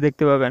রূপে আপনারা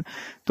দেখতে পাবেন।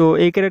 তো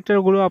এই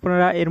ক্যারেক্টারগুলো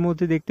আপনারা এর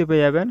মধ্যে দেখতে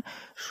পেয়ে যাবেন।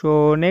 সো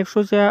নেক্সট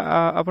হচ্ছে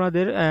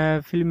আপনাদের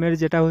ফিল্মের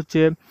যেটা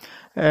হচ্ছে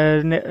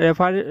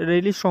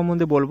রিলিজ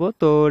সম্বন্ধে বলবো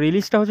তো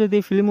রিলিজটা হচ্ছে দি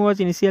film was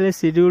initially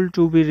schedule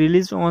two B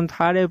release on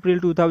 3rd April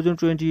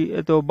 2020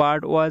 তো but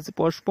was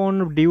postponed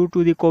due to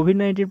the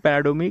COVID-19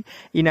 pandemic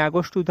in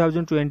August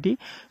 2020।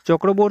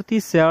 Chakraborty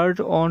shared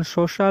on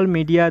social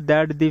media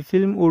that the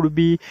film would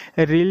be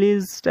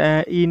released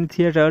in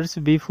theaters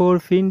before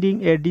finding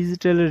a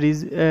digital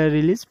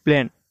release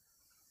plan।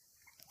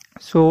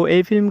 So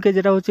এই ফিল্মকে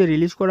যেটা হচ্ছে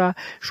release করা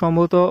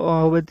সম্ভবত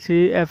হবে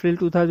 3 April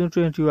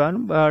 2021,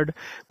 but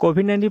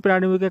COVID-19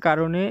 প্যান্ডেমিকের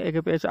কারণে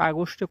একে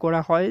আগস্টে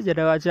করা হয়,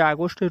 যেটা আছে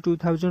আগস্টে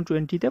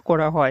 2020-তে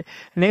করা হয়।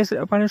 নেক্সট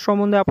রেফারেন্স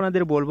সম্বন্ধে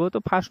আপনাদের বলবো তো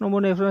ফার্স্ট নম্বর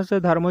রেফারেন্স হচ্ছে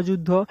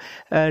ধর্মযুদ্ধ,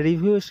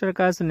 রিভিউ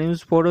স্টারকাস নিউজ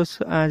ফোরস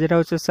যেটা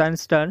হচ্ছে সায়েন্স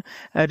স্টার,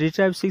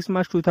 রিট্রাইভ 6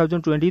 March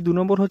 2020। 2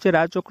 নম্বর হচ্ছে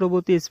Raj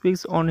Chakraborty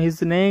speaks on his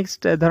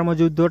next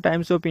Dharmayuddha,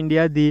 Times of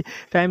India, the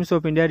Times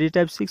of India,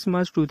 retrieve 6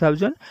 March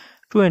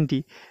 2020।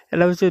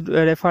 এটা হচ্ছে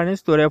রেফারেন্স।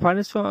 তো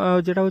রেফারেন্স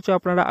যেটা হচ্ছে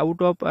আপনারা আউট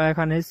অফ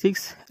এখানে 6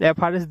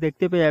 রেফারেন্স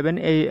দেখতে পেয়ে যাবেন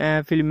এই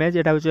ফিল্মে,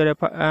 যেটা হচ্ছে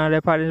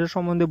রেফারেন্সের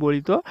সম্বন্ধে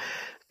বলিত।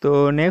 তো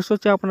নেক্সট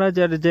হচ্ছে আপনারা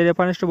যে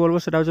রেফারেন্সটা বলবো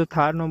সেটা হচ্ছে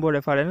 3rd নম্বর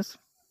রেফারেন্স।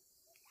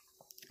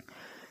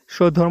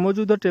 সো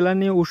ধর্মযুদ্ধ ট্রেলার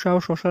নিয়ে উৎসাহ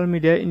social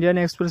media, Indian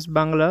express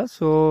Bangla.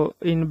 So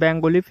in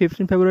Bengali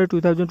 15 February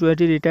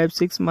 2020, retrieve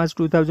 6 March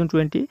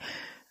 2020।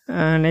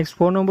 Next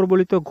 4 নম্বর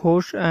বলি তো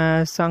ঘোষ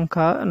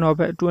সংখ্যা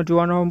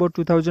 21 November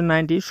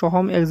 2019।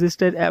 Soham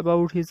existed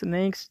about his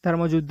next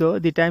Dharmayuddha,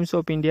 the Times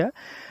of India.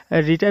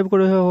 Retype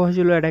করা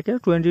হয়েছিল এটাকে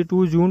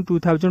 22 June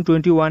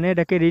 2021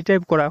 এটাকে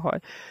রিটাইপ করা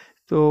হয়।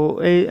 তো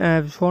এই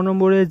 4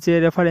 নম্বরে যে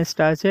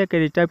রেফারেন্সটা আছে একে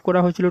রিটাইপ করা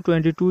হয়েছিল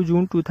 22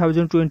 June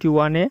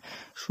 2021-এ।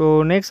 সো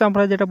নেক্সট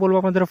আমরা যেটা বলবো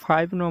আপনাদের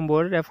 5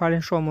 নম্বর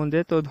রেফারেন্স সম্বন্ধে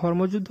তো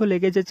ধর্মযুদ্ধ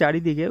লেগেছে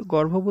চারিদিকে,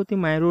 গর্ভবতী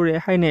মায়েরও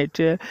রেহাই নেই,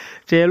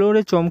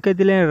 ট্রেলরে চমকে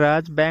দিলেন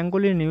রাজ,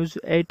 Bengali news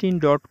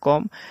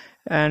 18.com।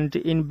 And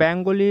in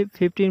Bengali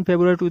 15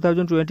 February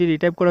 2020,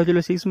 retype করা হয়েছিল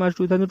 6 March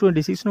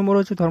 2020। 6 নম্বর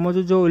হচ্ছে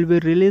ধর্মযুদ্ধ will be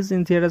release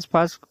in theatres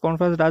first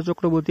conference Raj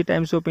Chakraborty,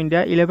 Times of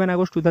India, 11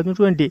 August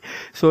 2020।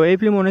 So এই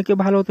ফিল্ম অনেকে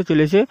ভালো হতে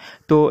চলেছে,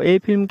 তো এই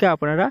ফিল্মকে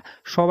আপনারা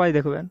সবাই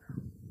দেখবেন।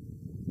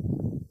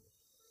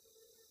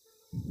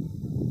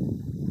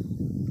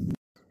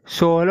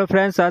 সো হ্যালো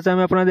ফ্রেন্ডস, আজ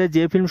আমি আপনাদের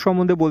যে ফিল্ম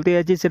সম্বন্ধে বলতে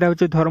যাচ্ছি সেটা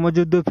হচ্ছে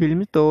ধর্মযুদ্ধ ফিল্ম।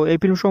 তো এই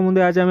ফিল্ম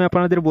সম্বন্ধে আজ আমি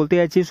আপনাদের বলতে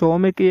যাচ্ছি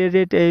সোহমের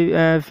ক্রিয়েটেড এই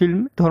ফিল্ম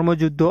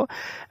ধর্মযুদ্ধ।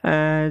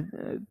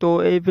 তো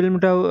এই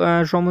ফিল্মটা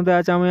সম্বন্ধে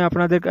আজ আমি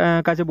আপনাদের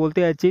কাছে বলতে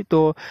যাচ্ছি। তো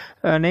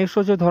নেক্সট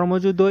হচ্ছে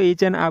ধর্মযুদ্ধ is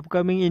an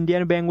upcoming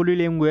Indian Bengali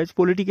language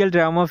political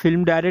drama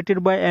film directed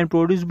by and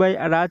produced by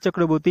Raj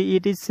Chakraborty.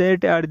 It is set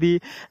at the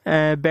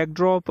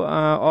backdrop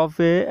of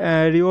a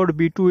riot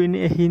between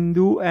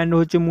Hindu and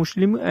হচ্ছে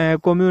মুসলিম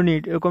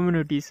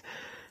কমিউনিটিস।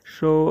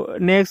 সো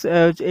নেক্সট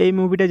এই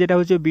মুভিটা যেটা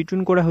হচ্ছে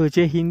বিটুইন করা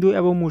হয়েছে হিন্দু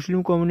এবং মুসলিম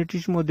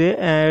কমিউনিটির মধ্যে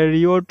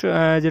রিওট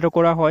যেটা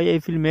করা হয় এই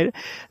ফিল্মের।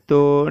 তো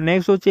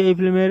নেক্সট হচ্ছে এই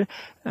ফিল্মের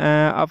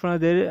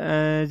আপনাদের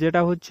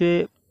যেটা হচ্ছে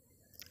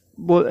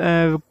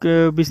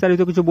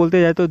বিস্তারিত কিছু বলতে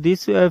যায় তো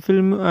this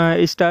film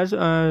stars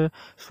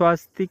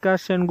Swastika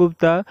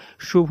Sengupta,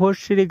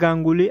 Subhashree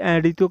Ganguly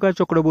and Ritika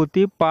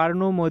Chakraborty,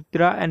 Parno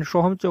Mitra and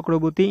Soham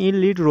Chakraborty in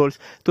lead Rolle's.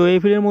 তো এই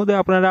ফিল্মের মধ্যে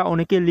আপনারা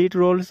অনেকে লিড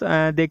রোলস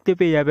দেখতে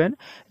পেয়ে যাবেন,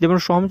 যেমন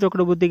সোহম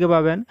চক্রবর্তীকে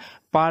পাবেন,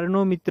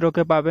 পার্নো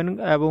মিত্রকে পাবেন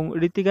এবং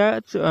ঋতিকা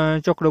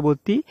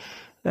চক্রবর্তী।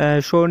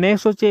 সো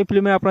নেক্সট হচ্ছে এই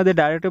ফিল্মে আপনাদের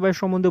ডাইরেক্টর বাই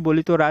সম্বন্ধে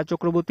বলি তো Raj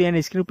Chakraborty and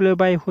screen play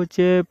by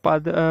হচ্ছে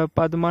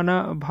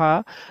পদ্মনাভা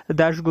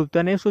দাশগুপ্তা।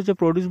 নেক্সট হচ্ছে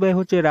প্রডিউস বাই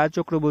হচ্ছে Raj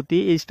Chakraborty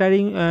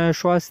steering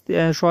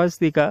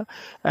Swastika.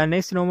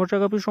 Next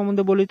cinematography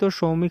সম্বন্ধে বলি তো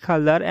Soumik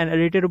Haldar and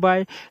edited by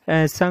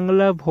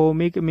সাংলাপ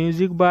Bhowmik,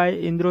 music by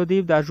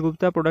Indradeep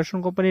Dasgupta, production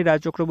company Raj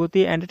Chakraborty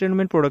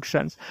entertainment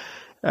productions.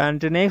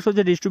 And next was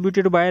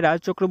distributed by Raj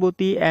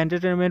Chakraborty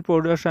Entertainment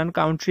Production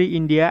Country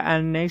India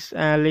and next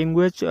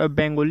language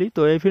Bengali।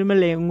 তো এই ফিল্মের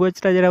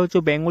ল্যাঙ্গুয়েজটা যেটা হচ্ছে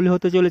বেঙ্গলি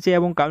হতে চলেছে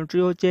এবং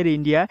কান্ট্রি হচ্ছে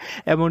ইন্ডিয়া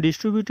এবং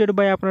ডিস্ট্রিবিউটেড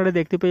বাই আপনারা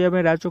দেখতে পেয়ে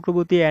যাবেন রাজ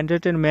চক্রবর্তী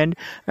এন্টারটেনমেন্ট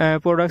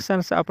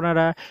প্রোডাকশনস।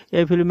 আপনারা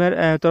এই ফিল্মের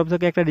তরফ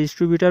থেকে একটা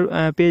ডিস্ট্রিবিউটার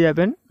পেয়ে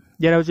যাবেন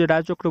যেটা হচ্ছে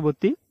রাজ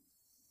চক্রবর্তী।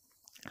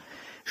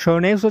 সো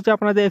নেক্সট হচ্ছে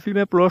আপনাদের এই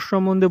ফিল্মের প্লট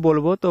সম্বন্ধে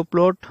বলবো। তো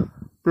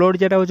প্লট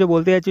যেটা হচ্ছে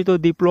বলতে যাচ্ছি তো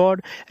দি plot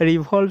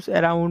revolves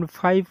around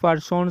 5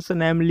 persons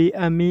namely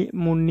Ami,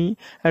 Munni,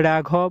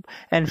 Raghav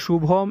and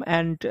Shubham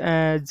and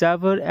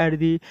Javar at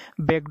the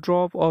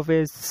backdrop of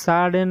a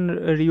sudden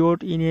riot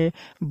in a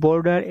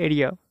border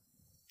area।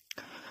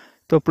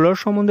 তো প্লট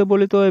সম্বন্ধে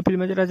বলি তো এই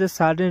ফিল্মে যেটা আছে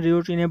সাডেন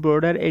রিউট ইন এ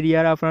বর্ডার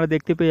এরিয়ার আপনারা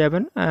দেখতে পেয়ে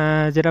যাবেন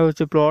যেটা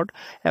হচ্ছে প্লট।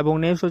 এবং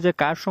নেক্সট হচ্ছে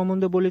কার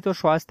সম্বন্ধে বলি তো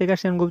স্বাস্তিকা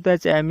সেনগুপ্তা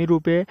এজ অ্যামি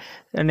রূপে,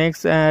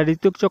 নেক্সট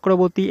ঋত্বিক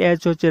চক্রবর্তী এজ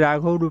হচ্ছে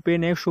রাঘব রূপে,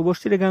 নেক্সট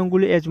শুভশ্রী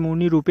গাঙ্গুলি এজ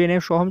মুনি রূপে,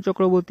 নেক্সট সোহম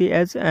চক্রবর্তী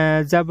এজ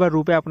জাব্বার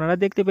রূপে আপনারা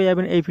দেখতে পেয়ে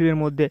যাবেন এই ফিল্মের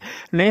মধ্যে।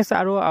 নেক্সট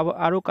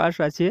আরও কাস্ট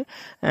আছে।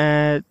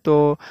 তো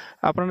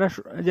আপনারা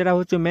যেটা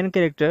হচ্ছে মেন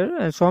ক্যারেক্টার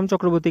সোহম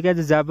চক্রবর্তীকে এজ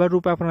জাব্বার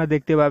রূপে আপনারা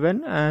দেখতে পাবেন।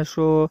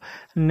 সো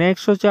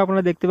নেক্সট হচ্ছে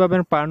আপনারা দেখতে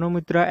পাবেন পার্নো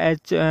মিত্রা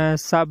এজ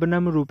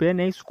শাবনাম রূপে,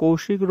 নেক্সট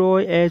কৌশিক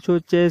রয় এজ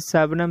হচ্ছে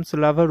শাবনাম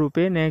স্লাভা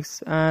রূপে, নেক্সট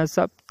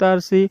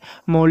সপ্তার্ষি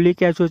মল্লিক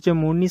এজ হচ্ছে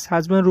মুন্নিস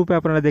হাজব্যান্ড রূপে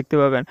আপনারা দেখতে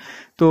পাবেন।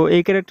 তো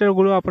এই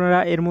ক্যারেক্টারগুলো আপনারা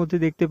এর মধ্যে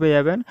দেখতে পেয়ে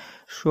যাবেন।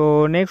 সো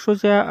নেক্সট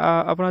হচ্ছে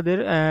আপনাদের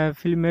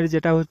ফিল্মের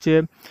যেটা হচ্ছে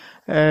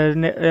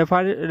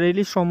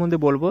রিলিজ সম্বন্ধে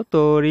বলবো।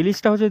 তো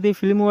রিলিজটা হচ্ছে দি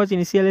film was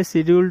initially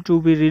schedule two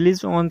B release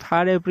on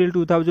 3rd April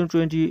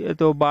 2020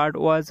 তো but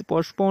was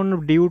postpone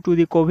due to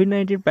the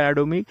COVID-19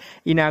 pandemic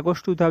in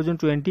August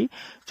 2020।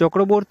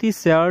 Chakraborty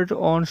shared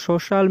on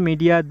social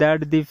media that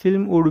the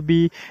film would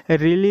be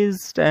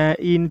released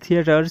in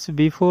theaters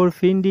before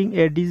finding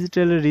a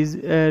digital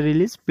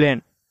release plan।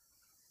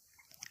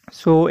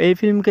 So এই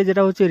ফিল্মকে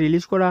যেটা হচ্ছে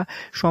release করা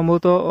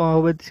সম্ভবত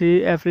হবে 3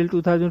 April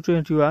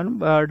 2021,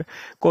 but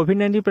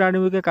COVID-19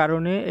 প্যান্ডেমিকের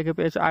কারণে একে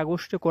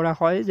আগস্টে করা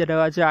হয়, যেটা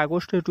আছে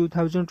আগস্টে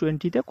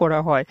 2020-তে করা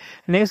হয়।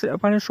 নেক্সট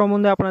রেফারেন্স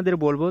সম্বন্ধে আপনাদের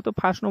বলবো তো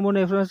ফার্স্ট নম্বর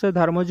রেফারেন্স হচ্ছে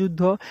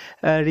ধর্মযুদ্ধ,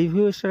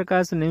 রিভিউ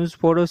স্টারকাস নিউজ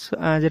ফোরস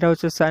যেটা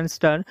হচ্ছে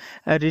সায়েন্সস্টার,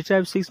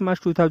 রিট্রাইভ 6 March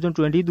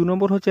 2020। 2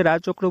 নম্বর হচ্ছে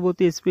Raj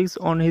Chakraborty speaks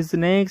on his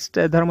next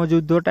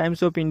Dharmayuddha, Times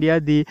of India,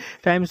 the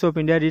Times of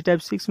India, retrieve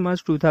 6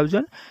 March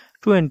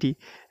 2020।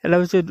 এটা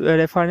হচ্ছে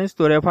রেফারেন্স।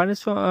 তো রেফারেন্স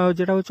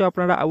যেটা হচ্ছে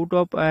আপনারা আউট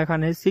অফ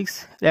এখানে 6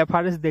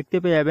 রেফারেন্স দেখতে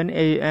পেয়ে যাবেন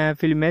এই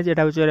ফিল্মে,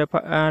 যেটা হচ্ছে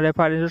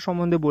রেফারেন্সের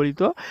সম্বন্ধে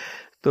বলিত।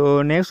 তো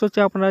নেক্সট হচ্ছে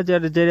আপনারা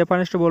যে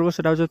রেফারেন্সটা বলবো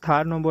সেটা হচ্ছে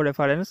 3rd নম্বর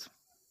রেফারেন্স।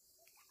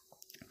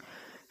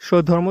 সো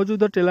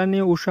ধর্মযুদ্ধ ট্রেলার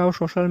নিয়ে উৎসাহ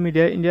social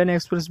media, Indian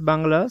express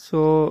Bangla. So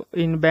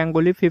in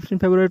Bengali 15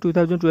 February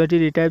 2020,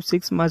 retrieve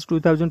 6 March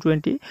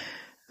 2020।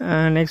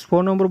 Next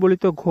 4 নম্বর বলি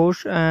তো ঘোষ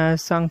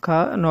সংখ্যা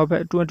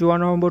 21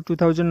 November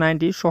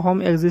 2019। Soham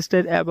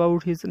existed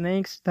about his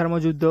next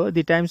Dharmayuddha,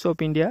 the Times of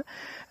India.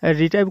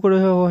 Retype করা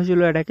হয়েছিল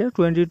এটাকে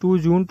 22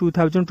 June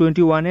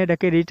 2021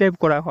 এটাকে রিটাইপ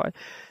করা হয়।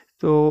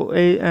 তো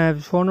এই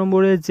 4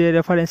 নম্বরে যে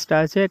রেফারেন্সটা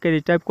আছে একে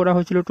রিটাইপ করা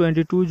হয়েছিল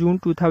 22 June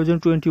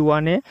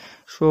 2021-এ।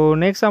 সো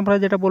নেক্সট আমরা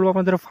যেটা বলবো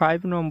আপনাদের 5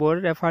 নম্বর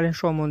রেফারেন্স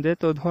সম্বন্ধে।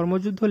 তো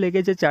ধর্মযুদ্ধ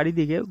লেগেছে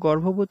চারিদিকে,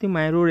 গর্ভবতী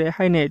মায়েরও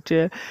রেহাই নেই,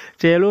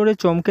 ট্রেলরে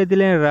চমকে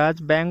দিলেন রাজ,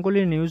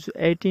 Bengali news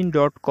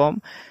 18.com।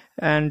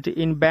 And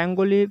in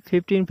Bengali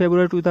 15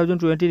 February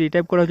 2020,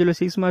 retype করা হয়েছিল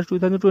 6 March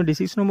 2020।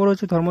 6 নম্বর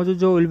হচ্ছে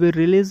ধর্মযুদ্ধ will be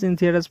release in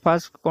theatres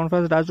first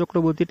conference Raj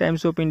Chakraborty,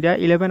 Times of India,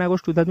 11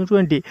 August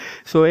 2020।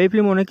 So এই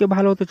ফিল্ম অনেকে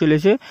ভালো হতে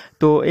চলেছে,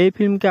 তো এই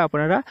ফিল্মকে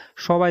আপনারা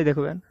সবাই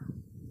দেখবেন।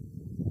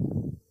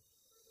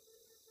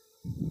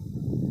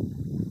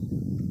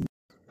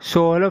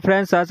 সো হ্যালো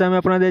ফ্রেন্ডস, আজ আমি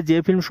আপনাদের যে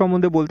ফিল্ম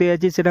সম্বন্ধে বলতে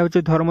যাচ্ছি সেটা হচ্ছে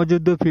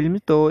ধর্মযুদ্ধ ফিল্ম।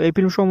 তো এই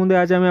ফিল্ম সম্বন্ধে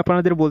আজ আমি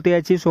আপনাদের বলতে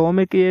যাচ্ছি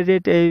সৌমিক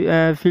ক্রিয়েটেড এই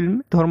ফিল্ম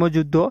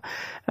ধর্মযুদ্ধ।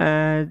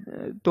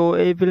 তো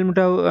এই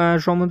ফিল্মটা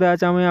সম্বন্ধে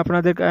আজ আমি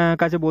আপনাদের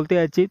কাছে বলতে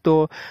যাচ্ছি। তো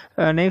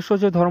নেক্সট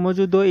হচ্ছে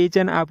ধর্মযুদ্ধ is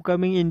an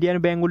upcoming Indian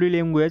Bengali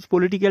language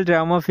political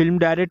drama film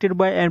directed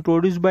by and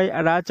produced by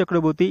Raj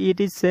Chakraborty. It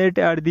is set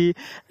at the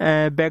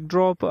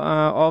backdrop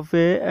of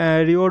a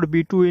riot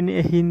between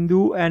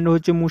Hindu and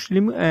হচ্ছে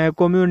মুসলিম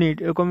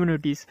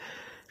communities.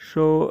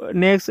 সো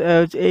নেক্সট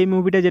এই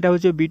মুভিটা যেটা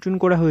হচ্ছে বিটুইন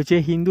করা হয়েছে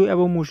হিন্দু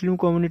এবং মুসলিম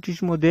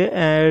কমিউনিটির মধ্যে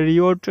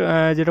রিওট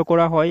যেটা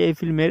করা হয় এই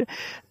ফিল্মের।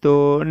 তো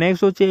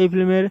নেক্সট হচ্ছে এই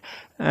ফিল্মের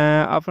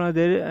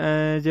আপনাদের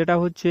যেটা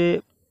হচ্ছে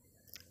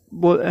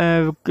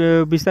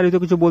বিস্তারিত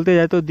কিছু বলতে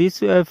যায় তো this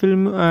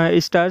film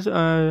stars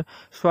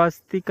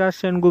Swastika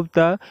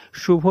Sengupta,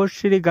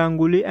 Subhashree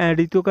Ganguly and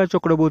ঋতুকা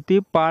Chakraborty,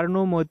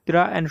 Parno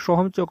Mitra and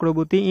Soham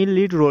Chakraborty in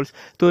lead Rolle's.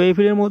 তো এই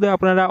ফিল্মের মধ্যে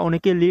আপনারা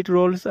অনেকে লিড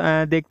রোলস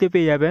দেখতে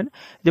পেয়ে যাবেন,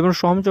 যেমন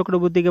সোহম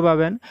চক্রবর্তীকে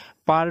পাবেন,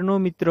 পার্নো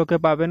মিত্রকে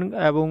পাবেন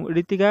এবং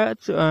ঋতিকা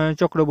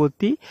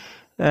চক্রবর্তী।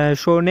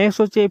 সো নেক্সট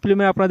হচ্ছে এই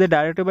ফিল্মে আপনাদের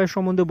ডাইরেক্টর বাই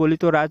সম্বন্ধে বলি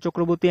তো Raj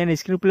Chakraborty and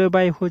screen play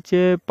by হচ্ছে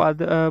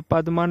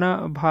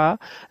পদ্মনাভা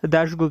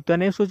দাশগুপ্তা।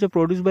 নেক্সট হচ্ছে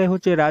প্রডিউস বাই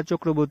হচ্ছে Raj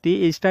Chakraborty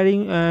steering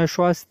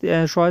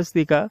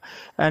Swastika.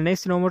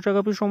 Next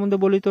cinematography সম্বন্ধে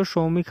বলি তো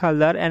Soumik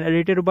Haldar and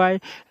edited by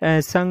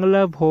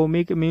সাংলাপ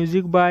Bhowmik,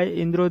 music by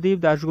Indradeep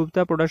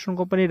Dasgupta, production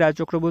company Raj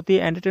Chakraborty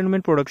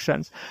entertainment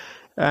productions.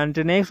 And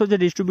next was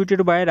distributed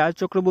by Raj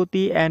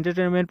Chakraborty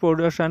Entertainment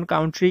Production,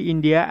 Country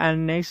India, and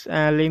next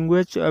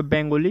language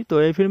Bengali. তো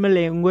এই ফিল্মের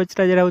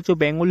ল্যাঙ্গুয়েজটা যেটা হচ্ছে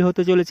বেঙ্গলি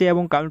হতে চলেছে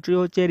এবং কান্ট্রি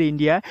হচ্ছে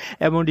ইন্ডিয়া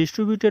এবং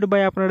ডিস্ট্রিবিউটেড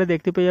বাই আপনারা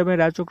দেখতে পেয়ে যাবেন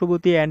রাজ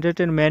চক্রবর্তী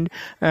এন্টারটেনমেন্ট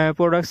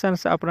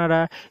প্রোডাকশনস। আপনারা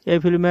এই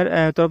ফিল্মের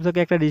তরফ থেকে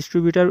একটা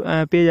ডিস্ট্রিবিউটার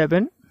পেয়ে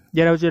যাবেন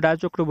যেটা হচ্ছে রাজ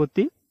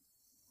চক্রবর্তী।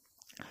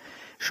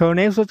 সো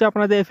নেক্সট হচ্ছে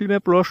আপনাদের এই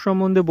ফিল্মের প্লট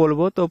সম্বন্ধে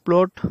বলবো। তো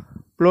প্লট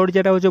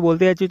যেটা হচ্ছে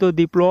বলতে যাচ্ছি তো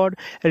দি plot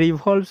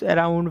revolves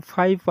around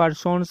 5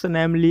 persons,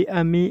 namely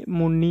Ami,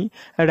 Munni,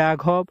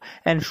 Raghav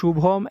and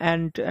Shubham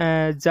and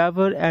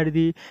Javar at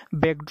the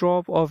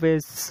backdrop of a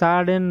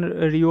sudden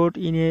riot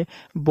in a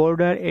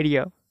border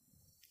area.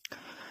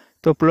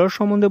 তো প্লট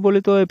সম্বন্ধে বলি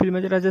তো এই ফিল্মে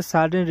যেটা আছে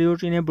সাডেন রিউট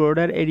ইন এ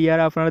বর্ডার এরিয়ার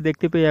আপনারা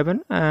দেখতে পেয়ে যাবেন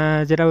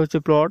যেটা হচ্ছে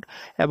প্লট।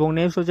 এবং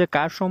নেক্সট হচ্ছে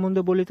কাস্ট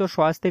সম্বন্ধে বলি তো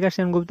স্বাস্তিকা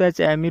সেনগুপ্তা এজ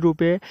অ্যামি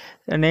রূপে,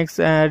 নেক্সট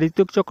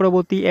ঋত্বিক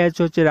চক্রবর্তী এজ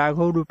হচ্ছে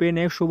রাঘব রূপে,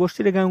 নেক্সট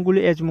শুভশ্রী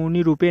গাঙ্গুলি এজ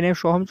মুনি রূপে,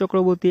 নেক্সট সোহম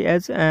চক্রবর্তী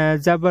এজ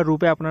জাব্বার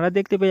রূপে আপনারা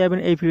দেখতে পেয়ে যাবেন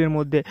এই ফিল্মের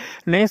মধ্যে।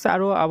 নেক্সট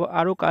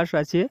আরও কাস্ট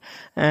আছে।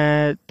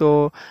 তো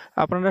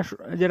আপনারা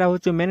যেটা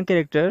হচ্ছে মেন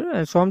ক্যারেক্টার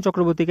সোহম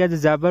চক্রবর্তীকে এজ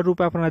জাব্বার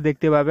রূপে আপনারা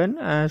দেখতে পাবেন।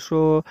 সো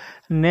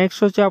নেক্সট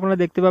হচ্ছে আপনারা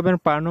দেখতে পাবেন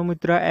পার্নো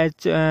মিত্রা এজ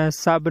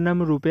শাবনাম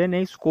রূপে,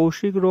 নেক্সট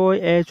কৌশিক রয়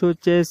এজ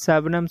হচ্ছে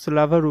শাবনাম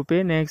স্লাভা রূপে,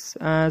 নেক্সট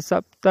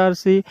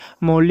সপ্তার্ষি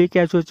মল্লিক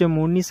এজ হচ্ছে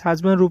মুন্নি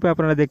হাজব্যান্ড রূপে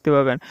আপনারা দেখতে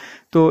পাবেন।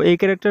 তো এই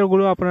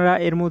ক্যারেক্টারগুলো আপনারা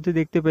এর মধ্যে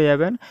দেখতে পেয়ে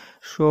যাবেন।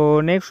 সো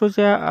নেক্সট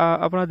হচ্ছে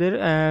আপনাদের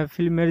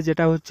ফিল্মের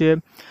যেটা হচ্ছে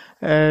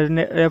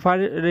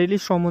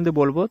রিলিজ সম্বন্ধে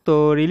বলবো। তো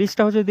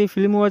রিলিজটা হচ্ছে দি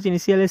film was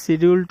initially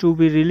schedule two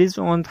B release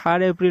on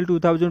 3rd April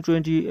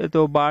 2020,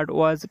 তো but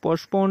was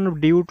postpone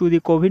due to the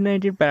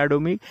COVID-19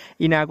 pandemic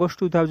in August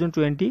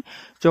 2020.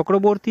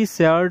 Chakraborty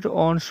shared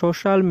on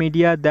social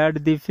media that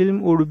the film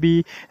would be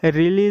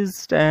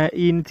released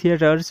in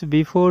theaters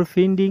before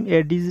finding a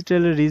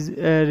digital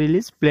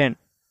release plan.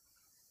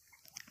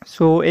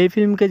 So এই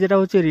ফিল্মকে যেটা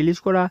হচ্ছে release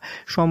করা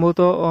সম্ভবত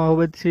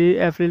হবে 3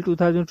 April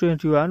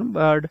 2021,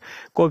 but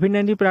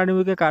COVID-19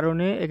 প্যান্ডেমিকের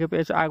কারণে একে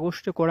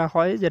আগস্টে করা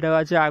হয়, যেটা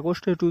আছে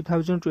আগস্ট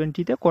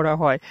 2020-তে করা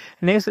হয়।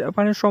 নেক্সট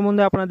রেফারেন্স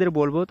সম্বন্ধে আপনাদের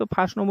বলবো তো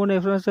ফার্স্ট নম্বর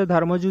রেফারেন্স হচ্ছে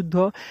ধর্মযুদ্ধ,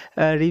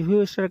 রিভিউ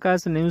স্টারকাস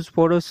নিউজ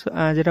ফোরস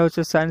যেটা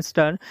হচ্ছে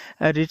সায়েন্সস্টার,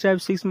 রিট্রাইভ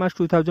 6 March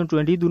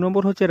 2020। 2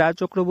 নম্বর হচ্ছে Raj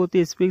Chakraborty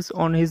speaks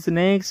on his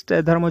next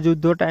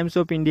Dharmayuddha, Times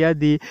of India,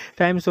 the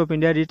Times of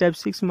India, retrieve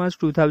 6 March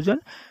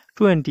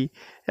 2020।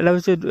 এটা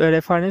হচ্ছে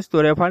রেফারেন্স। তো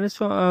রেফারেন্স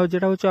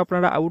যেটা হচ্ছে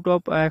আপনারা আউট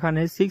অফ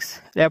এখানে 6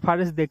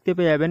 রেফারেন্স দেখতে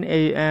পেয়ে যাবেন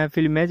এই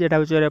ফিল্মে, যেটা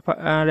হচ্ছে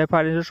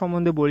রেফারেন্সের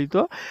সম্বন্ধে বলিত।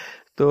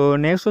 তো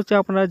নেক্সট হচ্ছে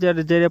আপনারা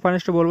যে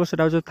রেফারেন্সটা বলবো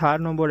সেটা হচ্ছে 3rd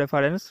নম্বর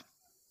রেফারেন্স।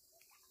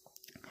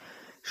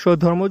 সো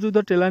ধর্মযুদ্ধ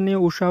ট্রেলার নিয়ে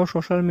উৎসাহ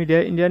social media,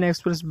 Indian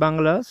express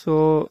Bangla. So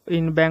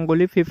in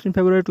Bengali 15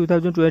 February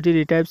 2020,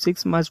 retrieve 6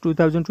 March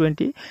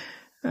 2020।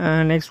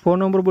 Next 4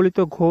 নম্বর বলি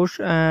তো ঘোষ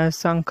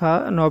সংখ্যা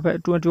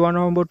 21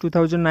 November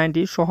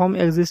 2019। Soham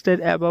existed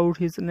about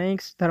his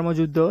next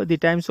Dharmayuddha, the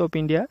Times of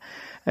India.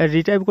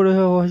 Retype করা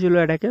হয়েছিল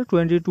এটাকে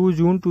 22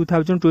 June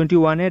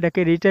 2021-এ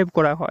এটাকে রিটাইপ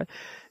করা হয়।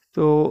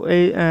 তো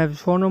এই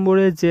 4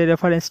 নম্বরে যে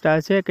রেফারেন্সটা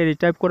আছে একে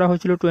রিটাইপ করা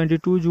হয়েছিল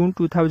 22 June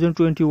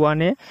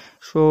 2021-এ।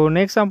 সো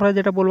নেক্সট আমরা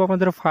যেটা বলবো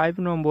আপনাদের 5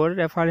 নম্বর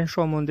রেফারেন্স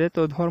সম্বন্ধে।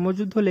 তো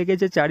ধর্মযুদ্ধ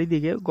লেগেছে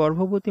চারিদিকে,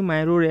 গর্ভবতী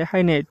মায়েরও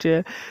রেহাই নেই,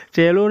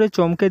 ট্রেলরে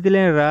চমকে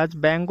দিলেন রাজ,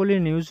 Bengali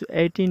news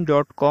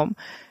 18.com।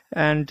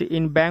 And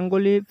in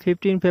Bengali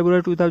 15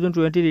 February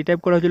 2020, retype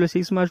করা হয়েছিল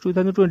 6 March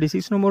 2020।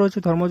 6 নম্বর হচ্ছে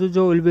ধর্মযুদ্ধ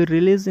will be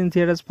release in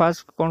theatres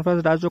first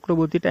conference Raj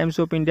Chakraborty, Times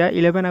of India,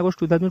 11 August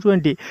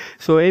 2020।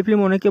 So এই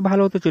ফিল্ম অনেকে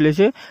ভালো হতে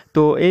চলেছে,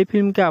 তো এই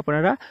ফিল্মকে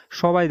আপনারা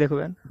সবাই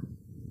দেখবেন।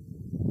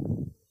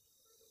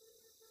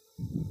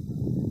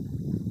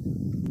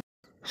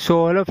 সো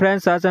হ্যালো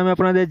ফ্রেন্ডস, আজ আমি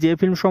আপনাদের যে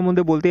ফিল্ম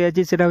সম্বন্ধে বলতে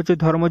যাচ্ছি সেটা হচ্ছে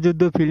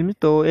ধর্মযুদ্ধ ফিল্ম।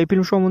 তো এই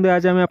ফিল্ম সম্বন্ধে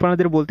আজ আমি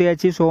আপনাদের বলতে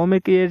যাচ্ছি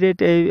সোহমের ক্রিয়েটেড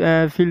এই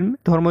ফিল্ম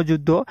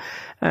ধর্মযুদ্ধ।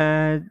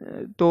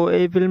 তো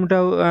এই ফিল্মটা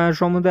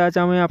সম্বন্ধে আজ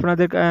আমি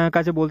আপনাদের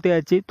কাছে বলতে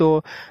যাচ্ছি। তো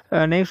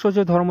নেক্সট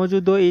হচ্ছে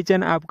ধর্মযুদ্ধ is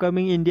an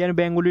upcoming Indian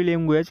Bengali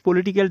language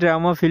political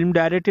drama film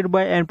directed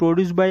by and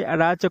produced by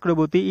Raj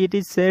Chakraborty. It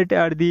is set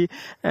at the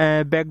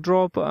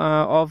backdrop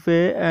of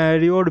a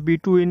riot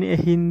between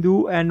Hindu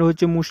and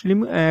হচ্ছে মুসলিম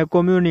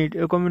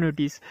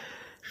কমিউনিটিস।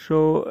 সো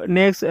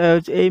নেক্সট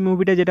এই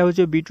মুভিটা যেটা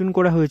হচ্ছে বিটুইন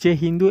করা হয়েছে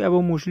হিন্দু এবং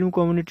মুসলিম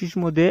কমিউনিটির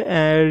মধ্যে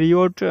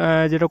রিওট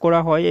যেটা করা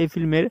হয় এই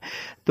ফিল্মের।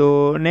 তো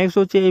নেক্সট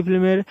হচ্ছে এই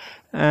ফিল্মের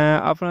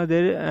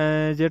আপনাদের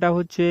যেটা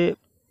হচ্ছে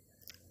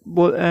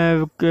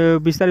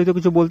বিস্তারিত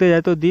কিছু বলতে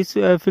যায় তো this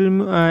film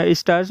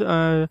stars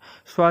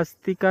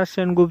Swastika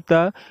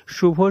Sengupta,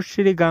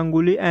 Subhashree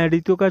Ganguly and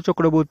ঋতুকা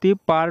Chakraborty,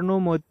 Parno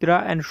Mitra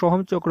and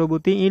Soham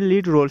Chakraborty in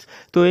lead Rolle's.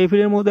 তো এই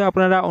ফিল্মের মধ্যে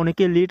আপনারা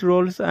অনেকে লিড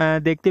রোলস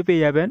দেখতে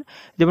পেয়ে যাবেন,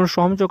 যেমন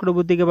সোহম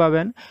চক্রবর্তীকে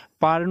পাবেন,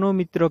 পার্নো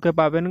মিত্রকে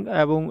পাবেন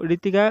এবং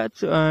ঋতিকা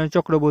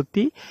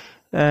চক্রবর্তী।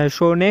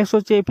 সো নেক্সট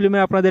হচ্ছে এই ফিল্মে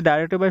আপনাদের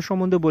ডাইরেক্টর বাই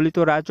সম্বন্ধে বলি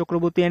তো Raj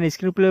Chakraborty and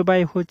screenplay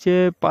by হচ্ছে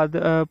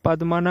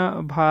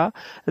পদ্মনাভা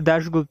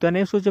দাশগুপ্তা।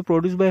 নেক্সট হচ্ছে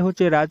প্রডিউস বাই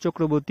হচ্ছে Raj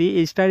Chakraborty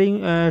steering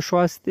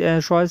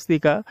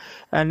Swastika.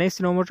 Next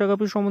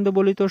cinematography সম্বন্ধে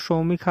বলি তো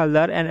Soumik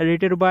Haldar and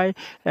edited by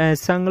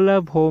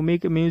সংলাপ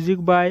Bhowmik, music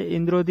by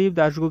Indradeep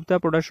Dasgupta,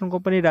 production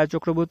company Raj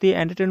Chakraborty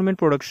entertainment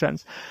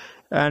productions.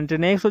 And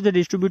next was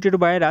distributed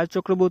by Raj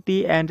Chakraborty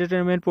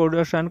Entertainment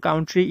Production,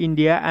 Country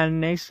India, and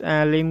next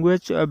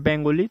language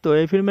Bengali। তো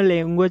এই ফিল্মের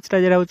ল্যাঙ্গুয়েজটা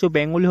যেটা হচ্ছে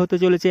বেঙ্গলি হতে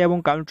চলেছে এবং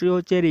কান্ট্রি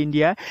হচ্ছে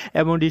ইন্ডিয়া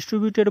এবং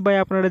ডিস্ট্রিবিউটেড বাই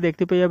আপনারা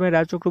দেখতে পেয়ে যাবেন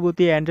রাজ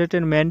চক্রবর্তী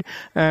এন্টারটেনমেন্ট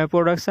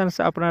প্রোডাকশনস।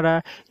 আপনারা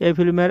এই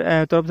ফিল্মের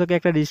তরফ থেকে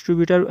একটা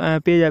ডিস্ট্রিবিউটার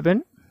পেয়ে যাবেন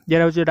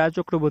যেটা হচ্ছে রাজ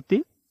চক্রবর্তী।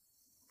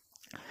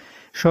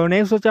 সো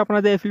নেক্সট হচ্ছে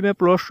আপনাদের এই ফিল্মের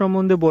প্লট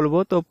সম্বন্ধে বলবো।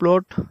 তো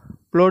প্লট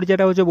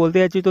যেটা হচ্ছে বলতে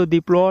যাচ্ছি তো দি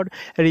plot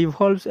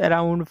revolves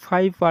around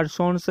 5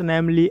 persons,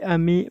 namely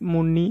Ami,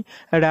 Munni,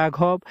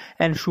 Raghav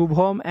and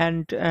Shubham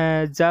and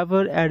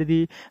Javar at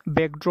the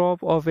backdrop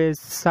of a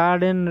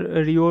sudden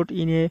riot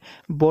in a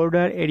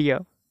border area।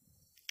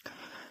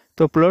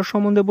 তো প্লট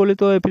সম্বন্ধে বলি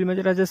তো এই ফিল্মে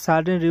যেটা আছে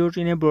সাডেন রিউট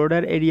ইন এ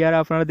ব্রডার এরিয়ার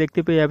আপনারা দেখতে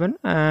পেয়ে যাবেন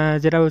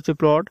যেটা হচ্ছে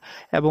প্লট।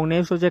 এবং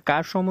নেক্সট হচ্ছে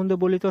কার সম্বন্ধে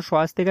বলি তো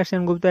স্বাস্তিকা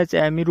সেনগুপ্তা এজ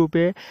অ্যামি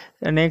রূপে,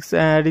 নেক্সট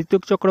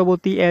ঋত্বিক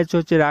চক্রবর্তী এজ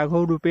হচ্ছে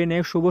রাঘব রূপে,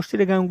 নেক্সট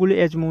শুভশ্রী গাঙ্গুলি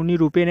এজ মুনি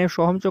রূপে, নেক্সট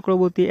সোহম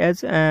চক্রবর্তী এজ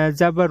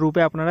জাব্বার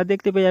রূপে আপনারা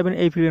দেখতে পেয়ে যাবেন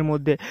এই ফিল্মের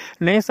মধ্যে।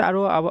 নেক্সট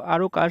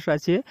আরও কাস্ট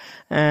আছে।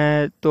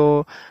 তো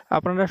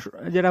আপনারা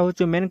যেটা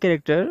হচ্ছে মেন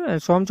ক্যারেক্টার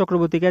সোহম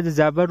চক্রবর্তীকে এজ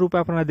জাব্বার রূপে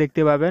আপনারা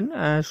দেখতে পাবেন।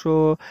 সো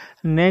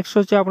নেক্সট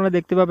হচ্ছে আপনারা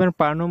দেখতে পাবেন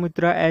পার্নো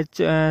মিত্রা এজ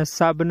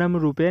শাবনম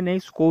রূপে,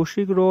 নেক্সট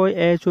কৌশিক রয়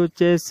এজ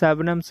হচ্ছে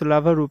শাবনম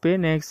স্লাভা রূপে,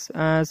 নেক্সট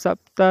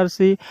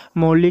সপ্তার্ষি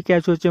মল্লিক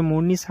এজ হচ্ছে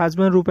মুন্নিস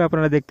হাজব্যান্ড রূপে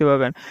আপনারা দেখতে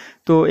পাবেন।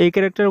 তো এই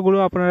ক্যারেক্টারগুলো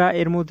আপনারা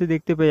এর মধ্যে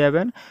দেখতে পেয়ে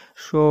যাবেন।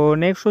 সো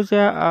নেক্সট হচ্ছে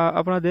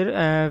আপনাদের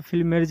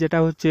ফিল্মের যেটা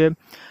হচ্ছে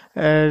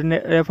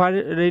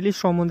রিলিজ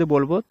সম্বন্ধে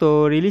বলবো। তো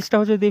রিলিজটা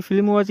হচ্ছে দি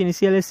film was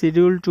initially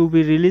schedule two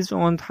B release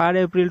on 3rd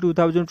April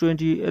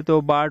 2020, তো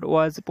but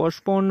was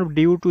postponed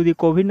due to the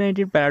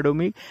COVID-19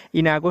 pandemic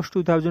in August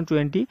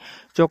 2020.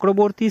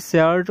 Chakraborty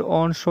shared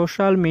on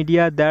social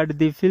media that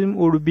the film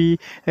would be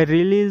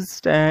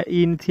released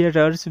in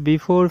theaters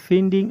before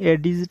finding a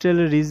digital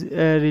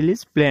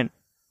release plan.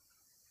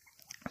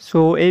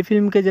 So এই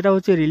ফিল্মকে যেটা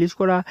হচ্ছে release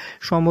করা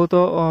সম্ভবত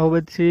হবে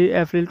 3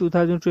 April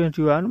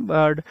 2021,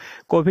 but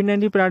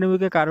COVID-19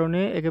 প্যান্ডেমিকের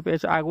কারণে একে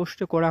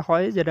আগস্টে করা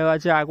হয়, যেটা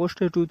আছে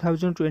আগস্টে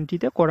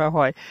 2020-তে করা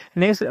হয়।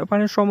 নেক্সট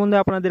রেফারেন্স সম্বন্ধে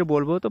আপনাদের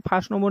বলবো তো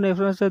ফার্স্ট নম্বর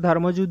রেফারেন্স হচ্ছে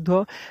ধর্মযুদ্ধ,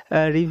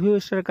 রিভিউ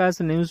স্টারকাস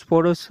নিউজ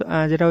ফোরস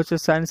যেটা হচ্ছে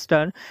সায়েন্স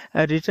স্টার,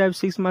 রিট্রাইভ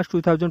 6 March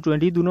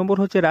 2020। 2 নম্বর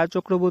হচ্ছে Raj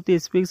Chakraborty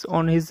speaks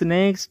on his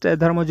next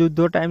Dharmayuddha,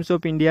 Times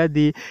of India,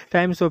 the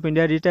Times of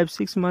India, retrieve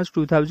 6 March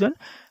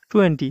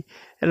 2020।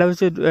 এটা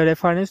হচ্ছে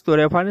রেফারেন্স। তো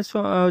রেফারেন্স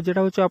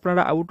যেটা হচ্ছে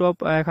আপনারা আউট অফ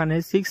এখানে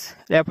 6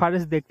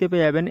 রেফারেন্স দেখতে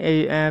পেয়ে যাবেন এই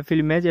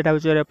ফিল্মে, যেটা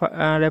হচ্ছে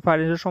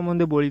রেফারেন্সের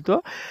সম্বন্ধে বলিত।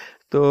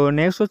 তো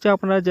নেক্সট হচ্ছে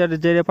আপনারা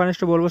যে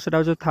রেফারেন্সটা বলবো সেটা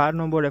হচ্ছে 3rd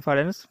নম্বর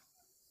রেফারেন্স।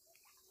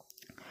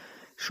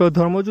 সো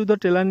ধর্মযুদ্ধ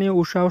ট্রেলার নিয়ে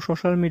উৎসাহ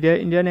social media,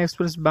 Indian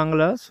express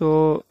Bangla. So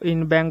in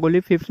Bengali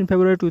 15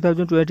 February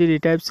 2020,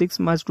 retrieve 6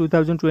 March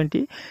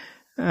 2020।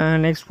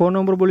 Next 4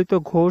 নম্বর বলি তো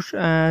ঘোষ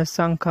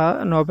সংখ্যা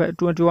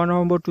 21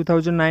 November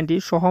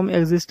 2019। Soham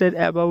existed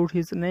about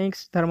his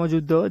next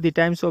Dharmayuddha, the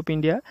Times of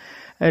India.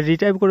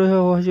 Retype করা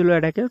হয়েছিল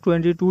এটাকে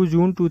 22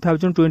 June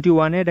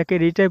 2021-এ এটাকে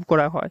রিটাইপ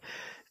করা হয়।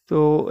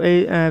 তো এই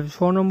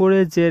 4 নম্বরে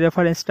যে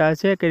রেফারেন্সটা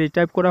আছে একে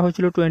রিটাইপ করা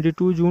হয়েছিল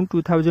 22 June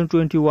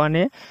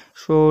 2021-এ।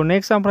 সো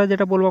নেক্সট আমরা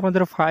যেটা বলবো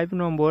আপনাদের 5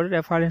 নম্বর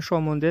রেফারেন্স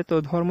সম্বন্ধে। তো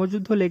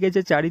ধর্মযুদ্ধ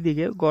লেগেছে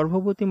চারিদিকে,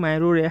 গর্ভবতী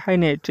মায়েরও রেহাই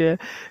নেই,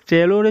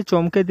 ট্রেলরে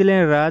চমকে দিলেন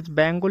রাজ,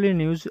 Bengali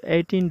news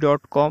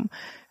 18.com।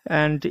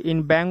 And in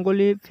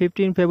Bengali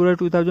 15 February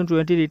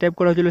 2020, retype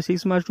করা হয়েছিল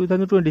 6 March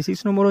 2020। 6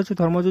 নম্বর হচ্ছে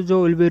ধর্মযুদ্ধ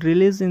will be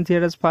release in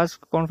theatres first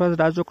conference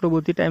Raj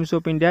Chakraborty, Times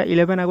of India,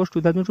 11 August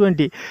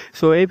 2020।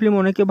 So এই ফিল্ম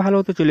অনেকে ভালো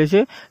হতে চলেছে,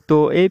 তো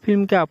এই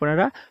ফিল্মকে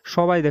আপনারা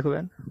সবাই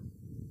দেখবেন।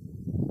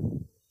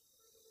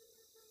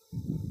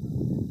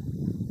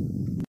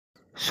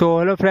 সো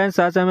হ্যালো ফ্রেন্ডস,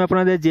 আজ আমি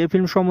আপনাদের যে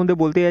ফিল্ম সম্বন্ধে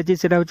বলতে যাচ্ছি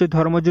সেটা হচ্ছে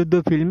ধর্মযুদ্ধ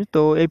ফিল্ম।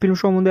 তো এই ফিল্ম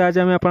সম্বন্ধে আজ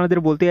আমি আপনাদের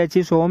বলতে যাচ্ছি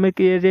সোহমের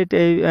ক্রিয়েটেড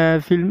এই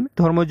ফিল্ম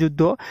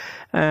ধর্মযুদ্ধ।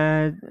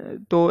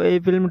 তো এই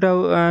ফিল্মটা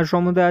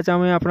সম্বন্ধে আজ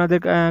আমি আপনাদের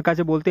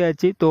কাছে বলতে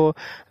যাচ্ছি। তো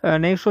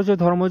নেক্সট হচ্ছে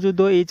ধর্মযুদ্ধ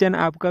is an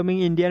upcoming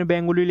Indian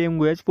Bengali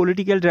language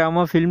political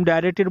drama film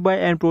directed by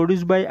and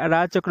produced by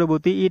Raj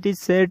Chakraborty. It is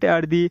set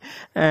at the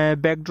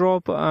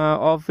backdrop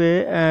of a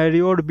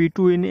riot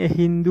between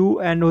Hindu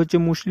and হচ্ছে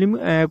মুসলিম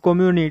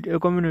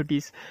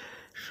কমিউনিটিস।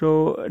 সো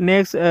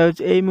নেক্সট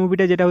এই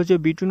মুভিটা যেটা হচ্ছে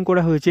বিটুইন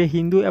করা হয়েছে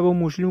হিন্দু এবং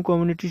মুসলিম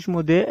কমিউনিটির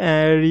মধ্যে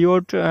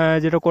রিওট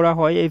যেটা করা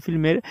হয় এই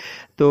ফিল্মের।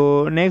 তো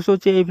নেক্সট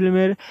হচ্ছে এই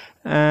ফিল্মের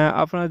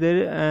আপনাদের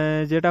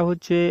যেটা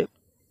হচ্ছে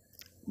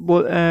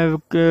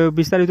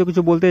বিস্তারিত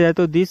কিছু বলতে যায়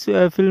তো this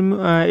film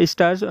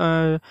stars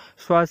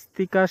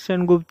Swastika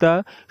Sengupta,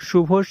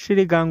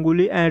 Subhashree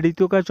Ganguly and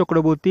Ritika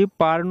Chakraborty,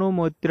 Parno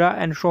Mitra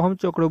and Soham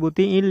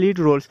Chakraborty in lead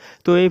Rolle's.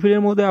 তো এই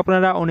ফিল্মের মধ্যে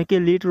আপনারা অনেকে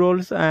লিড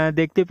রোলস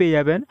দেখতে পেয়ে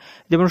যাবেন,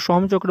 যেমন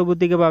সোহম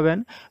চক্রবর্তীকে পাবেন,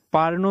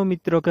 পার্নো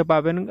মিত্রকে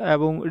পাবেন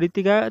এবং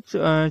ঋতিকা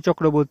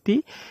চক্রবর্তী।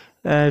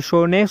 সো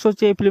নেক্সট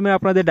হচ্ছে এই ফিল্মে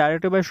আপনাদের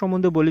ডাইরেক্টর বাই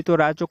সম্বন্ধে বলি তো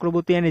Raj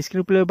Chakraborty and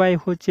screen play by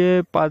হচ্ছে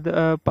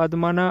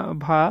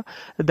পদ্মনাভা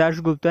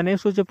দাশগুপ্তা।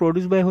 নেক্সট হচ্ছে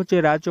প্রডিউস বাই হচ্ছে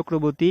Raj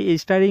Chakraborty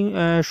steering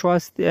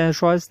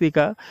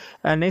Swastika.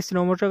 Next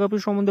cinematography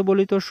সম্বন্ধে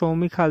বলি তো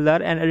Soumik Haldar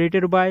and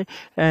edited by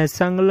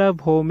সাংলাপ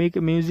Bhowmik,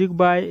 music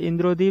by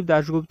Indradeep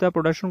Dasgupta,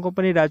 production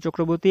company Raj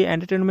Chakraborty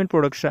entertainment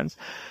productions.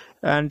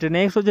 And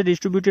next was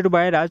distributed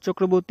by Raj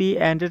Chakraborty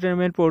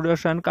Entertainment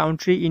Production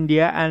Country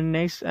India and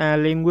next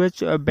language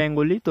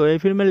Bengali। তো এই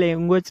ফিল্মের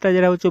ল্যাঙ্গুয়েজটা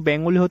যেটা হচ্ছে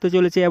বেঙ্গলি হতে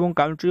চলেছে এবং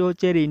কান্ট্রি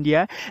হচ্ছে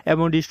ইন্ডিয়া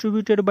এবং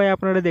ডিস্ট্রিবিউটেড বাই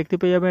আপনারা দেখতে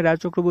পেয়ে যাবেন রাজ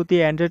চক্রবর্তী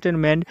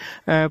এন্টারটেনমেন্ট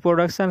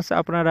প্রোডাকশনস।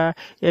 আপনারা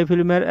এই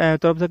ফিল্মের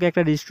তরফ থেকে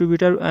একটা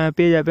ডিস্ট্রিবিউটার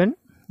পেয়ে যাবেন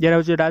যেটা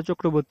হচ্ছে রাজ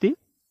চক্রবর্তী।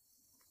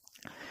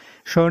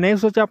 সো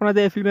নেক্সট হচ্ছে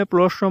আপনাদের এই ফিল্মের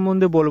প্লট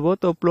সম্বন্ধে বলবো।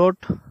 তো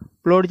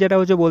প্লট যেটা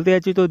হচ্ছে বলতে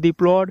যাচ্ছি তো দি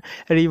plot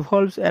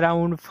revolves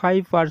around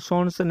 5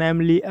 persons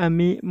namely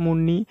Ami,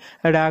 Munni,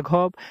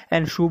 Raghav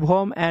and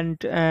Shubham and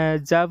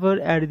Javar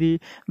at the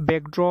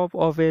backdrop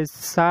of a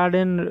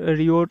sudden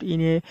riot in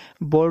a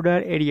border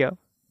area।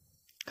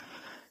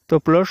 তো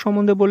প্লট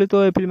সম্বন্ধে বলি তো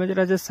এই ফিল্মে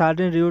যেটা আছে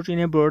সাডেন রিউট ইন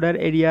এ বর্ডার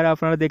এরিয়ার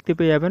আপনারা দেখতে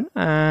পেয়ে যাবেন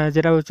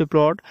যেটা হচ্ছে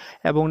প্লট।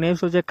 এবং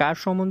নেক্সট হচ্ছে কার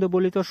সম্বন্ধে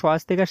বলি তো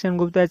স্বাস্তিকা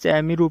সেনগুপ্তা এজ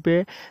অ্যামি রূপে,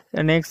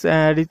 নেক্সট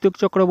ঋত্বিক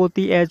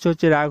চক্রবর্তী এজ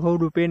হচ্ছে রাঘব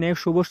রূপে,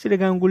 নেক্সট শুভশ্রী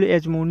গাঙ্গুলি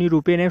এজ মুনি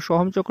রূপে, নেক্সট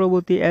সোহম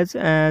চক্রবর্তী এজ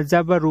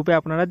জাব্বার রূপে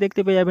আপনারা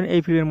দেখতে পেয়ে যাবেন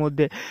এই ফিল্মের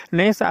মধ্যে।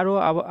 নেক্সট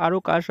আরও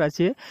কাস্ট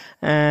আছে।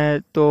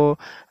 তো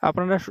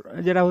আপনারা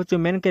যেটা হচ্ছে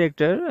মেন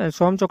ক্যারেক্টার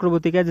সোহম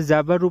চক্রবর্তীকে এজ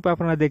জাব্বার রূপে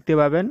আপনারা দেখতে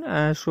পাবেন।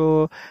 সো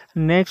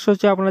নেক্সট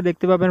হচ্ছে আপনারা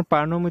দেখতে পাবেন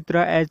পার্নো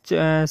মিত্রা এজ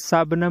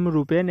শাবনম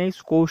রূপে,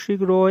 নেক্সট কৌশিক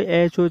রয়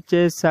এজ হচ্ছে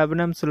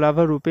শাবনম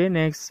স্লাভা রূপে,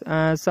 নেক্সট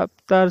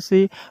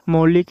সপ্তার্ষি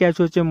মল্লিক এজ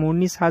হচ্ছে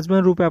মুন্নিস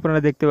হাজব্যান্ড রূপে আপনারা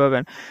দেখতে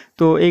পাবেন।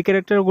 তো এই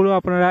ক্যারেক্টারগুলো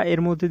আপনারা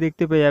এর মধ্যে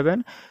দেখতে পেয়ে যাবেন।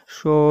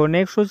 সো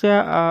নেক্সট হচ্ছে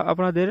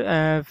আপনাদের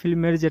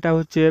ফিল্মের যেটা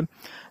হচ্ছে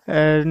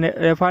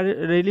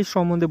রিলিজ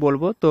সম্বন্ধে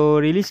বলবো। তো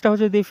রিলিজটা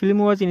হচ্ছে দি film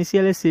was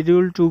initially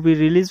schedule two B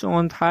release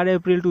on 3rd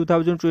April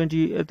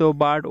 2020 তো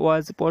but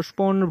was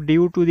postpone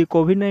due to the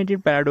COVID-19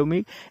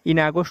 pandemic in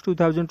August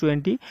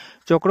 2020।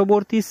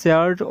 Chakraborty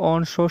shared on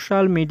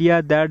social media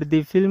that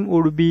the film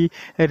would be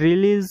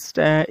released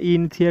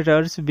in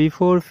theaters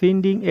before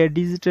finding a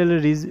digital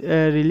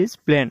release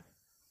plan।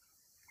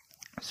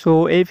 So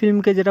এই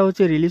ফিল্মকে যেটা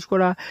হচ্ছে release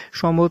করা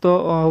সম্ভবত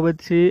হবে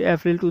 3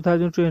 April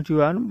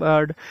 2021,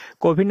 but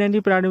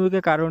COVID-19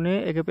 প্যান্ডেমিকের কারণে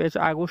একে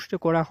আগস্টে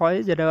করা হয়,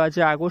 যেটা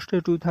আছে আগস্টে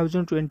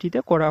 2020-তে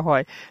করা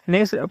হয়।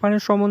 নেক্সট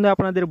রেফারেন্স সম্বন্ধে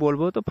আপনাদের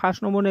বলবো তো ফার্স্ট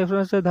নম্বর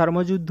রেফারেন্স হচ্ছে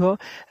ধর্মযুদ্ধ,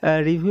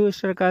 রিভিউ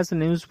স্টারকাস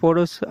নিউজ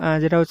ফোরস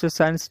যেটা হচ্ছে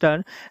সায়েন্স স্টার,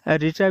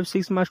 রিট্রাইভ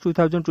 6 March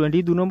 2020।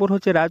 2 নম্বর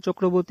হচ্ছে Raj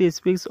Chakraborty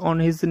speaks on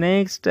his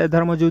next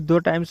Dharmayuddha,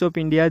 Times of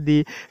India, the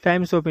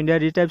Times of India,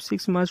 retrieve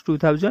 6 March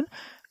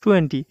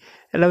 2020।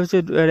 এটা হচ্ছে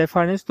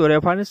রেফারেন্স। তো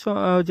রেফারেন্স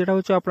যেটা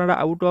হচ্ছে আপনারা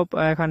আউট অফ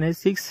এখানে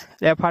 6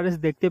 রেফারেন্স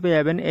দেখতে পেয়ে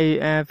যাবেন এই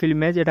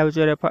ফিল্মে, যেটা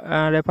হচ্ছে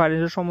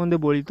রেফারেন্সের সম্বন্ধে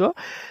বলিত।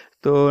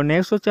 তো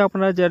নেক্সট হচ্ছে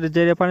আপনারা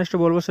যে রেফারেন্সটা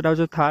বলবো সেটা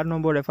হচ্ছে 3rd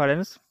নম্বর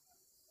রেফারেন্স।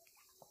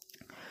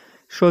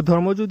 সো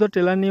ধর্মযুদ্ধ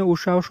ট্রেলার নিয়ে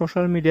উৎসাহ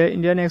social media,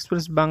 Indian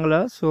express Bangla.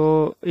 So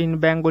in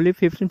Bengali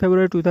 15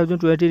 February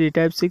 2020,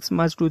 retrieve 6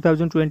 March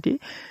 2020।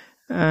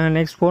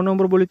 Next 4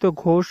 নম্বর বলি তো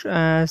ঘোষ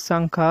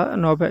সংখ্যা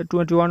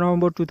 21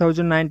 November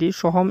 2019।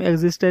 Soham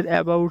existed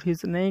about his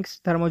next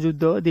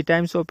Dharmayuddha, the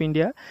Times of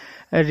India.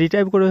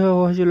 Retype করা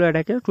হয়েছিল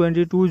এটাকে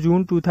 22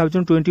 June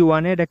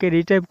 2021 এটাকে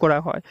রিটাইপ করা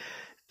হয়।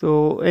 তো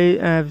এই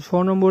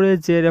 4 নম্বরের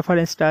যে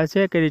রেফারেন্সটা আছে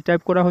একে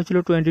রিটাইপ করা হয়েছিল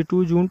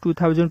 22 June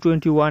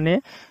 2021-এ।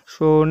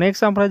 সো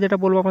নেক্সট আমরা যেটা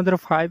বলবো আপনাদের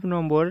 5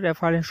 নম্বর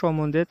রেফারেন্স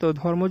সম্বন্ধে। তো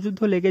ধর্মযুদ্ধ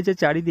লেগেছে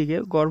চারিদিকে,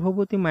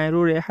 গর্ভবতী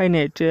মায়েরও রেহাই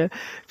নেই,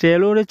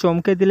 ট্রেলরে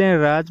চমকে দিলেন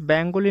রাজ,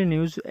 Bengali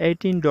news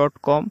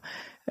 18.com।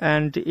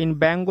 And in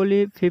Bengali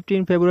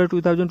 15 February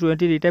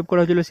 2020, retype করা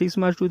হয়েছিল 6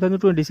 March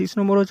 2020। 6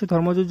 নম্বর হচ্ছে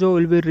ধর্মযুদ্ধ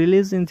will be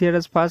release in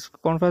theatres first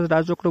conference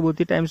Raj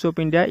Chakraborty, Times of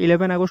India,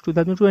 11 August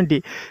 2020।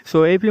 So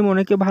এই ফিল্ম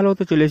অনেকে ভালো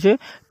হতে চলেছে,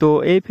 তো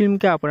এই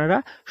ফিল্মকে আপনারা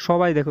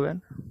সবাই দেখবেন।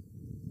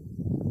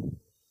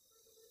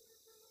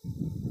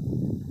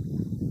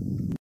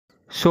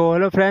 সো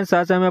হ্যালো ফ্রেন্ডস,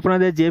 আজ আমি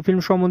আপনাদের যে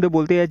ফিল্ম সম্বন্ধে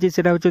বলতে যাচ্ছি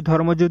সেটা হচ্ছে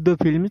ধর্মযুদ্ধ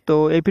ফিল্ম। তো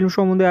এই ফিল্ম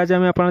সম্বন্ধে আজ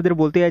আমি আপনাদের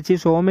বলতে যাচ্ছি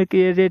সোহমের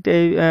ক্রিয়েটেড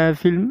এই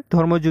ফিল্ম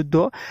ধর্মযুদ্ধ।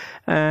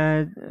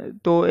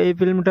 তো এই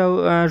ফিল্মটা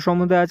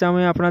সম্বন্ধে আজ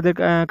আমি আপনাদের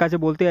কাছে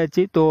বলতে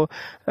যাচ্ছি। তো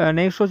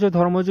নেক্সট হচ্ছে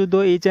ধর্মযুদ্ধ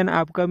is an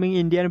upcoming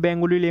Indian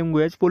Bengali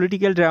language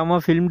political drama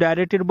film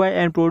directed by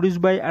and produced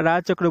by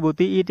Raj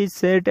Chakraborty. It is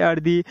set at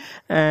the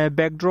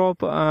backdrop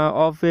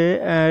of a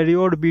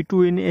riot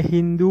between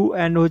Hindu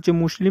and হচ্ছে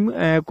মুসলিম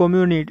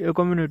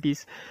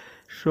communities.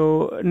 সো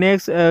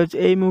নেক্সট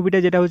এই মুভিটা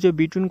যেটা হচ্ছে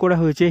বিটুইন করা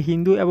হয়েছে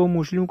হিন্দু এবং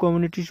মুসলিম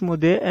কমিউনিটির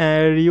মধ্যে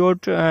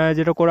রিওট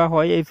যেটা করা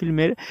হয় এই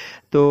ফিল্মের।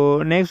 তো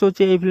নেক্সট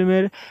হচ্ছে এই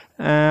ফিল্মের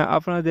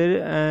আপনাদের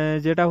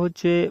যেটা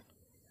হচ্ছে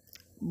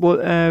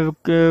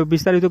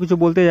বিস্তারিত কিছু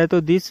বলতে যায় তো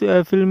this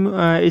film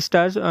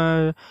stars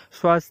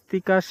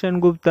Swastika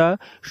Sengupta,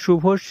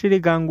 Subhashree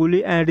Ganguly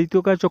and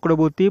ঋতুকা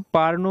Chakraborty,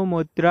 Parno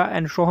Mitra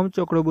and Soham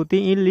Chakraborty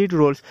in lead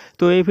Rolle's.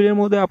 তো এই ফিল্মের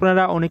মধ্যে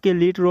আপনারা অনেকে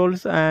লিড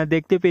রোলস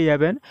দেখতে পেয়ে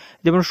যাবেন,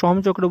 যেমন সোহম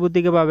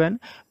চক্রবর্তীকে পাবেন,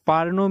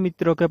 পার্নো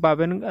মিত্রকে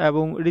পাবেন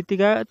এবং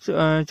ঋতিকা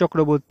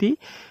চক্রবর্তী।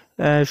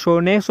 সো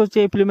নেক্সট হচ্ছে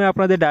এই ফিল্মে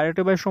আপনাদের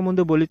ডাইরেক্টর বাই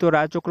সম্বন্ধে বলি তো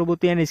Raj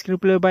Chakraborty and screen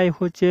play by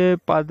হচ্ছে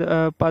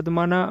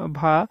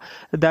পদ্মনাভা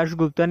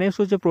দাশগুপ্তা। নেক্সট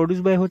হচ্ছে প্রডিউস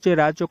বাই হচ্ছে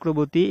Raj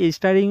Chakraborty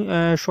steering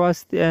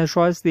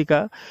Swastika.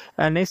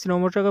 Next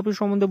cinematography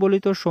সম্বন্ধে বলি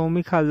তো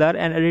Soumik Haldar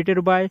and edited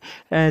by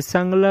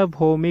সাংলাপ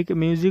Bhowmik,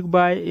 music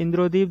by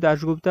Indradeep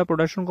Dasgupta,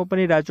 production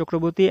company Raj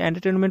Chakraborty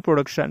entertainment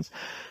productions.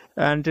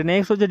 And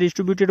next was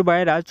distributed by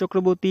Raj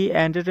Chakraborty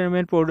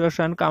Entertainment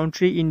Production,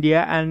 Country India,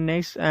 and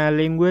next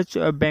language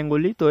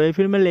Bengali. তো এই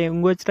ফিল্মের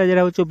ল্যাঙ্গুয়েজটা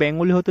যেটা হচ্ছে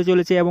বেঙ্গলি হতে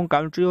চলেছে এবং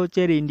কান্ট্রি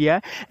হচ্ছে ইন্ডিয়া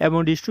এবং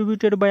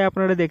ডিস্ট্রিবিউটেড বাই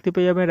আপনারা দেখতে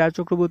পেয়ে যাবেন রাজ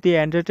চক্রবর্তী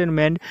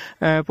এন্টারটেনমেন্ট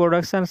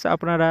প্রোডাকশনস।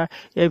 আপনারা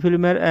এই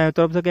ফিল্মের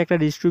তরফ থেকে একটা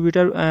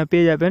ডিস্ট্রিবিউটার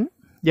পেয়ে যাবেন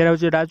যেটা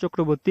হচ্ছে রাজ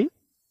চক্রবর্তী।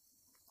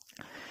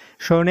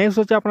 সো নেক্সট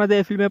হচ্ছে আপনাদের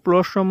এই ফিল্মের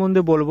প্লট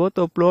সম্বন্ধে বলবো।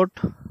 তো প্লট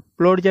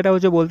যেটা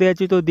হচ্ছে বলতে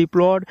যাচ্ছি তো দি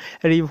plot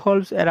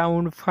revolves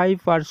around 5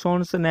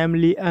 persons,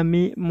 namely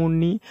Ami,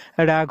 Munni,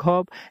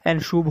 Raghav and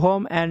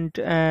Shubham and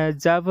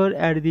Javar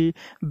at the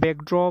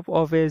backdrop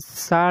of a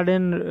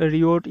sudden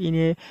riot in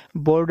a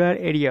border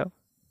area.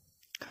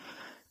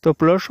 তো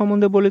প্লট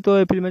সম্বন্ধে বলি তো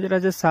এই ফিল্মে যেটা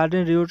আছে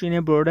সাডেন রিউট ইন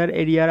এ বর্ডার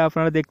এরিয়ার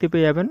আপনারা দেখতে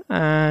পেয়ে যাবেন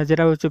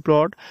যেটা হচ্ছে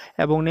প্লট।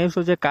 এবং নেক্সট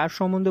হচ্ছে কাস্ট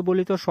সম্বন্ধে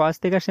বলি তো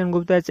স্বাস্তিকা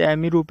সেনগুপ্তা এজ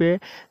অ্যামি রূপে,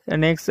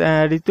 নেক্সট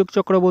ঋত্বিক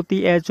চক্রবর্তী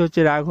এজ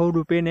হচ্ছে রাঘব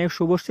রূপে, নেক্সট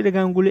শুভশ্রী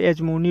গাঙ্গুলি এজ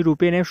মুনি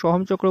রূপে, নেক্সট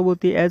সোহম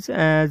চক্রবর্তী এজ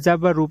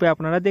জাব্বার রূপে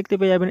আপনারা দেখতে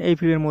পেয়ে যাবেন এই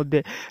ফিল্মের মধ্যে।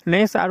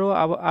 নেক্সট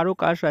আরও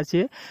কাস্ট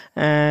আছে।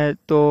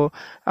 তো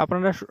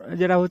আপনারা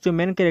যেটা হচ্ছে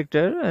মেন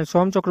ক্যারেক্টার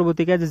সোহম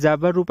চক্রবর্তীকে এজ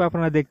জাব্বার রূপে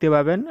আপনারা দেখতে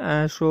পাবেন।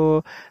 সো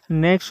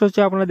নেক্সট হচ্ছে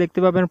আপনারা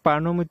দেখতে পাবেন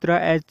পার্নো মিত্রা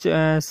এজ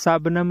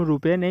শাবনাম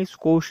রূপে, নেক্সট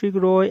কৌশিক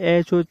রয়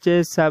এজ হচ্ছে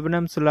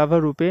শাবনাম স্লাভা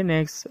রূপে,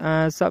 নেক্সট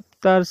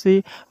সপ্তার্ষি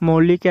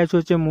মল্লিক এজ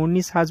হচ্ছে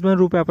মুন্নি হাজব্যান্ড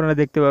রূপে আপনারা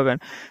দেখতে পাবেন।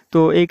 তো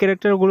এই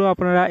ক্যারেক্টারগুলো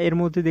আপনারা এর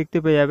মধ্যে দেখতে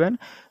পেয়ে যাবেন।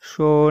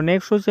 সো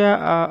নেক্সট হচ্ছে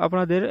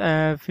আপনাদের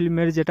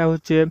ফিল্মের যেটা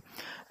হচ্ছে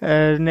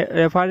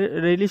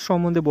রিলিজ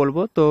সম্বন্ধে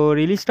বলবো। তো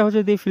রিলিজটা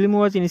হচ্ছে দি film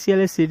was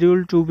initially schedule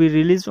two B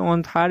release on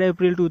 3rd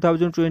April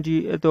 2020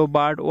 তো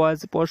but was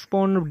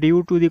postpone due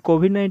to the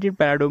COVID-19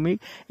 pandemic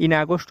in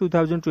August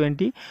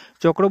 2020.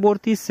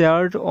 Chakraborty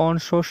shared on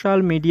social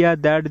media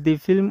that the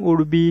film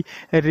would be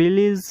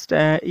released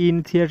in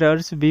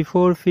theaters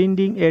before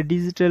finding a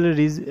digital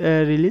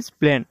release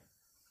plan.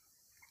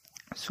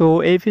 So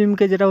এই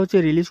ফিল্মকে যেটা হচ্ছে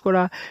release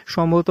করা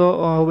সম্ভবত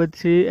হবে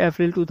 3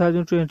 April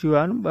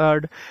 2021,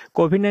 but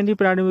COVID-19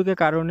 প্যান্ডেমিকের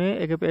কারণে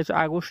একে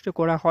আগস্টে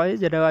করা হয়,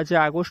 যেটা আছে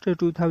আগস্ট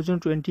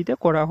 2020-তে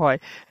করা হয়।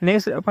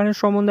 নেক্সট রেফারেন্স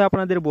সম্বন্ধে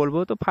আপনাদের বলবো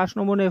তো ফার্স্ট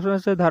নম্বর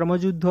রেফারেন্স হচ্ছে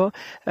ধর্মযুদ্ধ,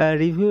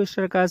 রিভিউ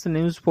স্টারকাস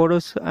নিউজ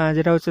ফোরস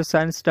যেটা হচ্ছে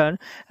সায়েন্সস্টার,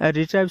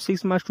 রিট্রাইভ 6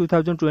 March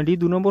 2020।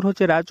 2 নম্বর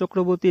হচ্ছে Raj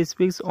Chakraborty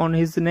speaks on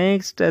his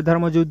next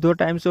Dharmayuddha,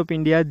 Times of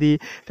India, the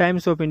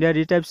Times of India,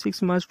 retrieve 6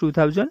 March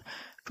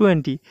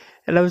 2020।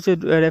 এটা হচ্ছে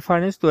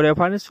রেফারেন্স। তো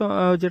রেফারেন্স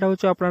যেটা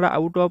হচ্ছে আপনারা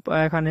আউট অফ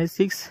এখানে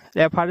 6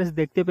 রেফারেন্স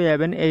দেখতে পেয়ে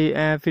যাবেন এই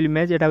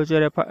ফিল্মে, যেটা হচ্ছে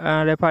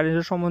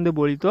রেফারেন্সের সম্বন্ধে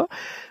বলিত।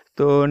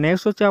 তো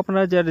নেক্সট হচ্ছে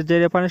আপনারা যে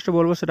রেফারেন্সটা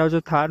বলবো সেটা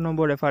হচ্ছে 3rd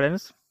নম্বর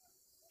রেফারেন্স।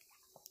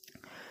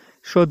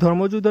 সো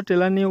ধর্মযুদ্ধ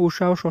ট্রেলার নিয়ে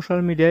উৎসাহ social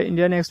media,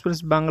 Indian express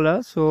Bangla.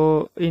 So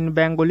in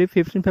Bengali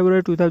 15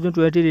 February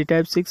 2020,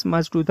 retrieve 6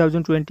 March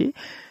 2020।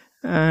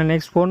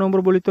 Next 4 নম্বর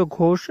বলি তো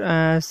ঘোষ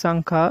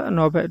সংখ্যা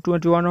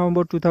 21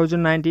 November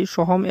 2019।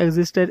 Soham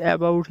existed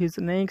about his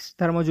next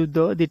Dharmayuddha,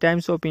 the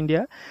Times of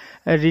India.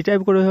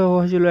 Retype করা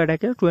হয়েছিল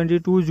এটাকে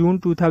 22 June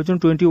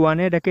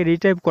 2021-এ এটাকে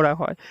রিটাইপ করা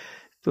হয়।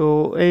 তো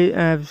এই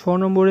 4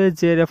 নম্বরে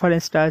যে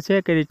রেফারেন্সটা আছে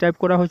একে রিটাইপ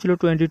করা হয়েছিল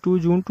 22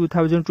 June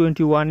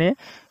 2021-এ।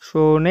 সো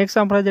নেক্সট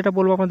আমরা যেটা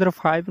বলবো আপনাদের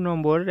 5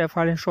 নম্বর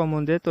রেফারেন্স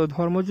সম্বন্ধে। তো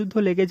ধর্মযুদ্ধ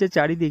লেগেছে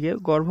চারিদিকে,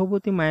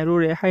 গর্ভবতী মায়েরও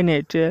রেহাই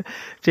নেই,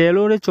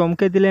 ট্রেলরে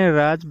চমকে দিলেন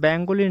রাজ,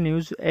 Bengali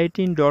news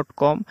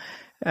 18.com।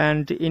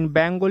 And in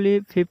Bengali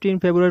 15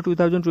 February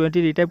 2020,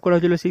 retype করা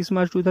হয়েছিল 6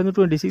 March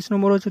 2020। 6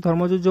 নম্বর হচ্ছে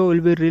ধর্মযুদ্ধ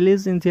will be release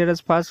in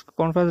theatres first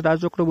conference Raj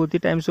Chakraborty,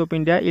 Times of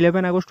India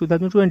 11 August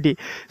 2020।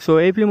 So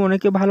এই ফিল্ম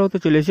অনেকে ভালো হতে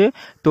চলেছে,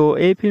 তো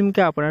এই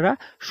ফিল্মকে আপনারা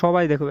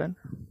সবাই দেখবেন।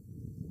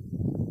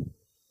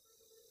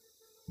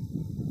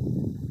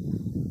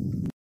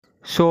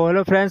 সো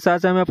হ্যালো ফ্রেন্ডস,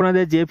 আজ আমি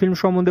আপনাদের যে ফিল্ম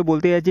সম্বন্ধে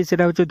বলতে যাচ্ছি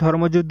সেটা হচ্ছে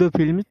ধর্মযুদ্ধ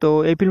ফিল্ম। তো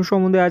এই ফিল্ম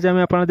সম্বন্ধে আজ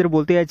আমি আপনাদের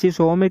বলতে যাচ্ছি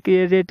সোহমের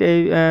ক্রিয়েটেড এই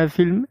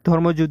ফিল্ম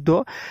ধর্মযুদ্ধ।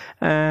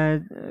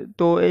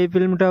 তো এই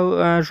ফিল্মটা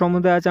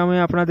সম্বন্ধে আজ আমি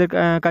আপনাদের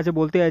কাছে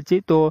বলতে যাচ্ছি।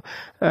 তো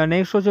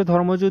নেক্সট হচ্ছে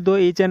ধর্মযুদ্ধ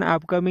is an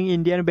upcoming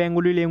Indian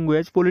Bengali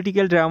language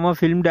political drama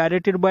film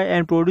directed by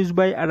and produced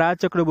by Raj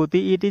Chakraborty.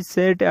 It is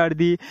set at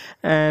the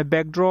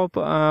backdrop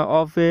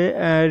of a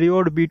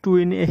riot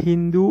between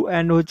Hindu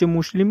and হচ্ছে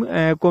মুসলিম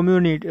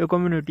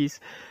কমিউনিটিস।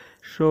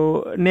 সো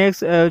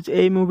নেক্সট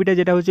এই মুভিটা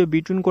যেটা হচ্ছে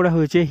বিটুইন করা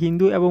হয়েছে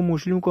হিন্দু এবং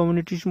মুসলিম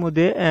কমিউনিটির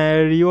মধ্যে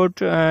রিওট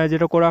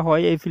যেটা করা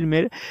হয় এই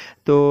ফিল্মের।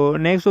 তো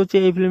নেক্সট হচ্ছে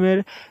এই ফিল্মের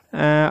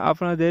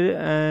আপনাদের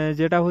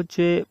যেটা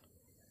হচ্ছে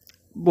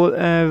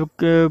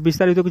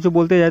বিস্তারিত কিছু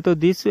বলতে যায় তো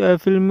this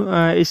film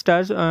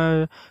stars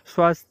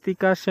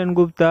Swastika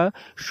Sengupta,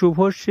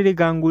 Subhashree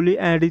Ganguly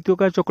and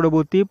ঋতুকা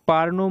Chakraborty,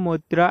 Parno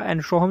Mitra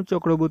and Soham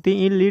Chakraborty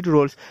in lead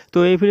Rolle's. তো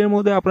এই ফিল্মের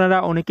মধ্যে আপনারা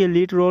অনেকে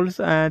লিড রোলস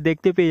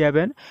দেখতে পেয়ে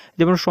যাবেন,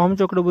 যেমন সোহম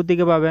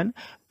চক্রবর্তীকে পাবেন,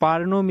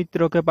 পার্নো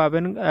মিত্রকে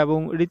পাবেন এবং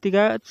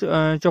ঋতিকা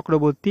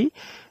চক্রবর্তী।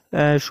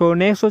 সো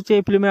নেক্সট হচ্ছে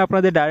এই ফিল্মে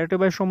আপনাদের ডাইরেক্টর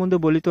বাই সম্বন্ধে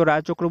বলি তো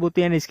Raj Chakraborty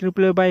and screen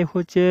play by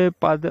হচ্ছে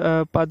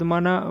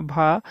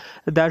পদ্মনাভা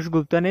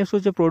দাশগুপ্তা। নেক্সট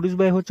হচ্ছে প্রডিউস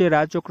বাই হচ্ছে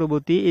Raj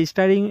Chakraborty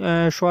steering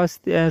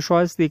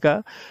Swastika.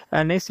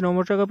 Next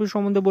cinematography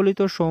সম্বন্ধে বলি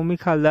তো Soumik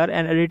Haldar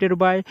and edited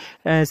by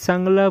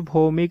সংলাপ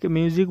Bhowmik,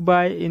 music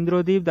by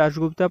Indradeep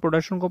Dasgupta,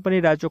 production company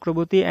Raj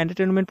Chakraborty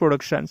entertainment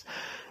productions.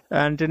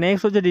 And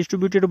next was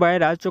distributed by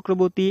Raj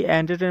Chakraborty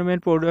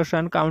Entertainment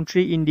Production,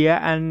 Country India,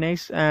 and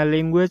next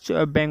language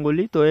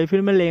Bengali। তো এই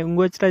ফিল্মের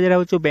ল্যাঙ্গুয়েজটা যেটা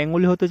হচ্ছে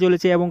বেঙ্গলি হতে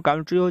চলেছে এবং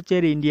কান্ট্রি হচ্ছে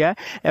ইন্ডিয়া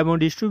এবং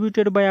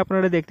ডিস্ট্রিবিউটেড বাই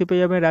আপনারা দেখতে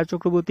পেয়ে যাবেন রাজ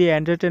চক্রবর্তী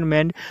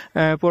এন্টারটেনমেন্ট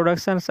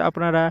প্রোডাকশনস।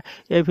 আপনারা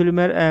এই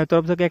ফিল্মের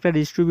তরফ থেকে একটা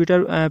ডিস্ট্রিবিউটার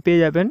পেয়ে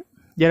যাবেন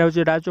যেটা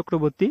হচ্ছে রাজ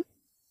চক্রবর্তী।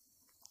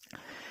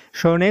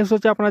 সো নেক্সট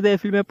হচ্ছে আপনাদের এই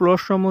ফিল্মের প্লট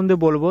সম্বন্ধে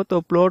বলবো। তো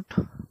প্লট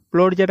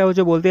যেটা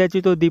হচ্ছে বলতে যাচ্ছি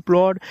তো দি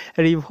plot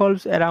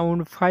revolves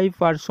around 5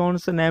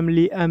 persons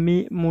namely আমি,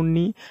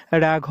 মুন্নি,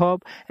 রাঘব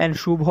and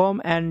Shubham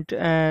and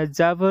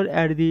জাভার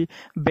at the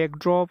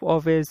backdrop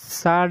of a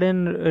sudden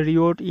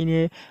রিওট in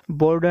a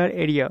border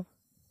area.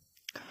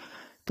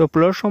 তো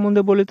প্লট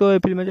সম্বন্ধে বলি তো এই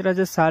ফিল্মে যেটা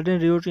আছে সাডেন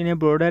রিওট ইন এ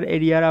বর্ডার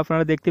এরিয়ার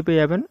আপনারা দেখতে পেয়ে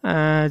যাবেন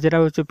যেটা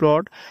হচ্ছে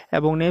প্লট।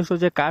 এবং নেক্সট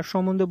হচ্ছে কার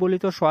সম্বন্ধে বলি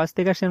তো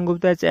স্বাস্তিকা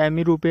সেনগুপ্তা এজ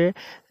অ্যামি রূপে,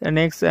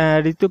 নেক্সট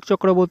ঋত্বিক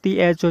চক্রবর্তী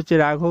এজ হচ্ছে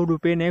রাঘব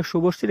রূপে, নেক্সট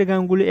শুভশ্রী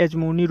গাঙ্গুলি এজ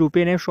মুনি রূপে,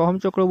 নেক্সট সোহম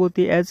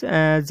চক্রবর্তী এজ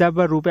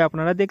জাব্বার রূপে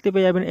আপনারা দেখতে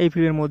পেয়ে যাবেন এই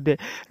ফিল্মের মধ্যে।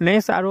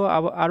 নেক্সট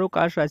আরও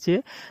কাস্ট আছে।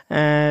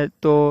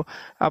 তো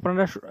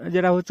আপনারা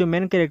যেটা হচ্ছে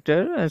মেন ক্যারেক্টার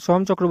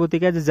সোহম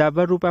চক্রবর্তীকে এজ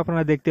জাব্বার রূপে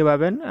আপনারা দেখতে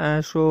পাবেন।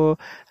 সো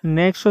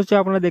নেক্সট হচ্ছে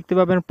আপনারা দেখতে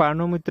পাবেন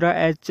পার্নো মিত্রা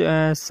এজ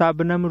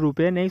শাবনম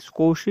রূপে, নেক্সট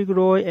কৌশিক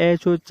রয় এজ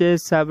হচ্ছে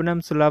শাবনম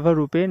স্লাভা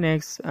রূপে,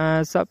 নেক্সট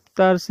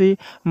সপ্তার্ষি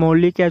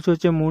মল্লিক এজ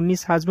হচ্ছে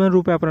মুন্নিস হাজব্যান্ড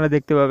রূপে আপনারা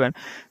দেখতে পাবেন।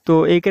 তো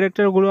এই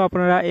ক্যারেক্টারগুলো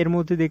আপনারা এর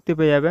মধ্যে দেখতে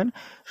পেয়ে যাবেন।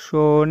 সো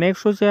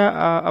নেক্সট হচ্ছে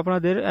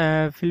আপনাদের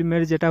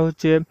ফিল্মের যেটা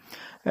হচ্ছে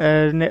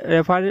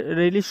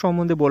রিলিজ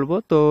সম্বন্ধে বলবো।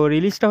 তো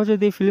রিলিজটা হচ্ছে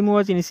দি film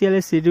was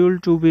initially schedule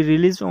two B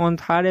release on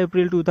 3rd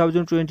April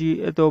 2020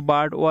 তো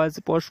but was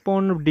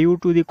postponed due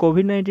to the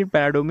COVID-19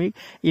 pandemic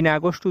in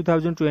August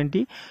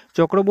 2020.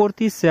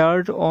 Chakraborty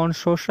shared on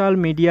social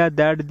media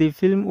that the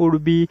film would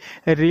be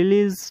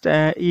released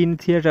in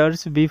theaters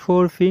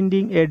before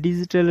finding a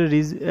digital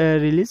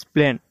release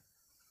plan.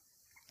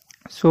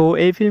 So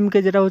এই ফিল্মকে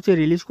যেটা হচ্ছে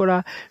release করা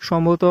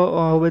সম্ভবত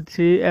হবে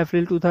 3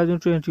 April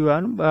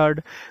 2021, but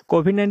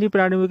COVID-19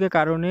 প্যান্ডেমিকের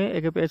কারণে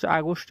একে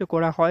আগস্টে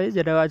করা হয়,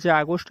 যেটা আছে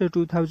আগস্টে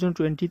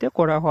 2020-তে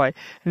করা হয়।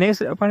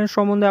 নেক্সট রেফারেন্স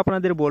সম্বন্ধে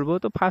আপনাদের বলবো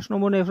তো ফার্স্ট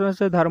নম্বর রেফারেন্স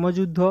হচ্ছে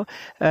ধর্মযুদ্ধ,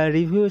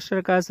 রিভিউ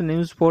স্টারকাস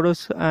নিউজ ফোরস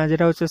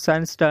যেটা হচ্ছে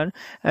সায়েন্স স্টার,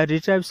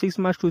 রিট্রাইভ 6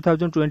 March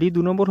 2020।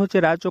 2 নম্বর হচ্ছে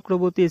Raj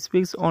Chakraborty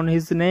speaks on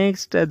his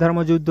next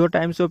Dharmayuddha,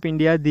 Times of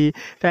India, the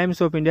Times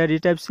of India,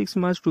 retrieve 6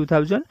 March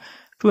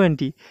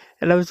 2020।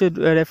 এটা হচ্ছে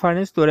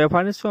রেফারেন্স। তো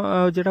রেফারেন্স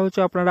যেটা হচ্ছে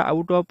আপনারা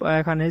আউট অফ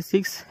এখানে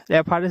 6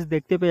 রেফারেন্স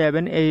দেখতে পেয়ে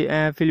যাবেন এই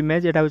ফিল্মে,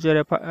 যেটা হচ্ছে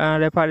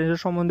রেফারেন্সের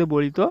সম্বন্ধে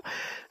বলিত।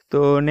 তো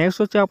নেক্সট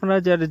হচ্ছে আপনারা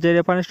যে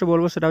রেফারেন্সটা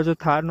বলবো সেটা হচ্ছে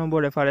 3rd নম্বর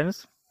রেফারেন্স।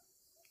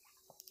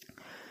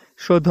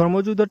 সো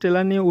ধর্মযুদ্ধ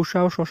ট্রেলার নিয়ে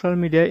উৎসাহ social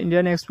media,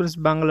 Indian express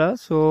Bangla.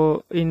 So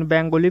in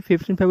Bengali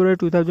 15 February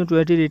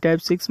 2020, retrieve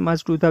 6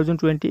 March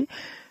 2020।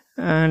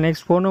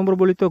 Next 4 নম্বর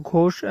বলি তো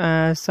ঘোষ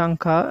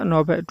সংখ্যা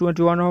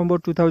 21 November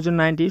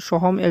 2019।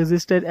 Soham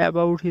existed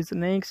about his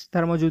next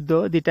Dharmayuddha,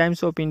 the Times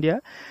of India.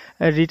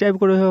 Retype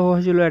করে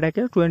হয়েছিল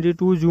এটাকে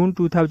 22 June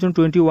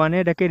 2021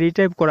 এটাকে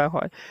রিটাইপ করা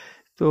হয়।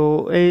 তো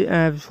এই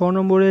 4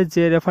 নম্বরে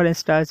যে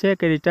রেফারেন্সটা আছে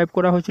একে রিটাইপ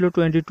করা হয়েছিল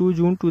 22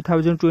 June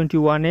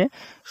 2021-এ।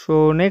 সো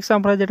নেক্সট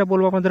আমরা যেটা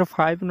বলবো আপনাদের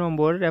 5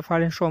 নম্বর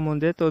রেফারেন্স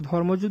সম্বন্ধে। তো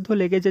ধর্মযুদ্ধ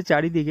লেগেছে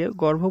চারিদিকে,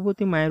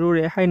 গর্ভবতী মায়েরও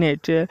রেহাই নেই,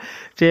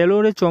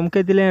 ট্রেলরে চমকে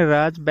দিলেন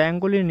রাজ,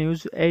 Bengali news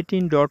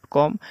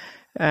 18.com।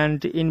 And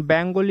in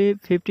Bengali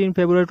 15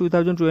 February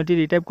 2020,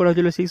 retype করা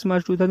হয়েছিল 6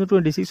 March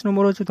 2020। 6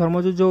 নম্বর হচ্ছে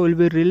ধর্মযুদ্ধ will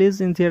be release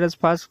in theatres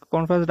first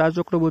conference Raj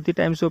Chakraborty,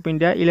 Times of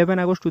India, 11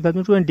 August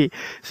 2020।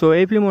 So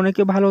এই ফিল্ম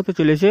অনেকে ভালো হতে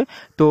চলেছে,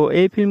 তো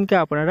এই ফিল্মকে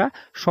আপনারা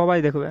সবাই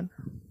দেখবেন।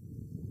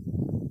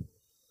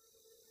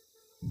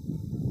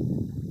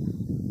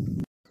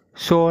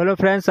 সো হ্যালো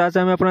ফ্রেন্ডস, আজ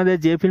আমি আপনাদের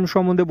যে ফিল্ম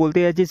সম্বন্ধে বলতে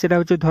যাচ্ছি সেটা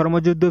হচ্ছে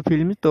ধর্মযুদ্ধ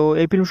ফিল্ম। তো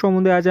এই ফিল্ম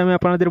সম্বন্ধে আজ আমি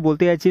আপনাদের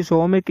বলতে যাচ্ছি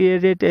সোহমের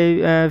ক্রিয়েটেড এই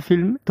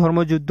ফিল্ম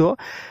ধর্মযুদ্ধ।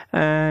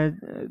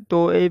 তো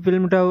এই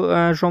ফিল্মটা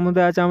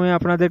সম্বন্ধে আজ আমি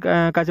আপনাদের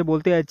কাছে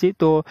বলতে যাচ্ছি।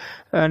 তো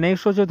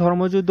নেক্সট হচ্ছে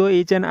ধর্মযুদ্ধ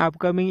is an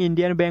upcoming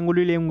Indian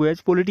Bengali language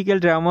political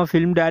drama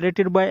film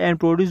directed by and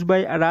produced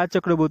by Raj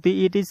Chakraborty.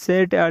 It is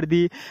set at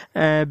the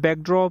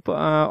backdrop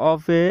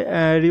of a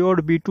riot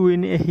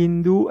between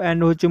Hindu and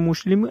হচ্ছে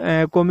মুসলিম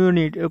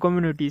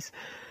কমিউনিটিস।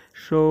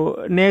 সো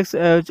নেক্সট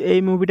এই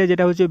মুভিটা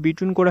যেটা হচ্ছে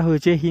বিটুইন করা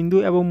হয়েছে হিন্দু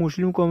এবং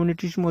মুসলিম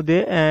কমিউনিটির মধ্যে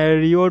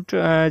রিওট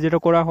যেটা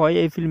করা হয়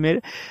এই ফিল্মের।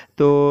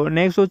 তো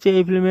নেক্সট হচ্ছে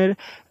এই ফিল্মের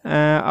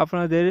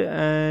আপনাদের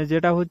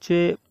যেটা হচ্ছে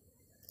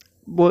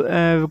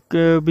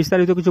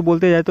বিস্তারিত কিছু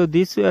বলতে যায় তো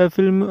this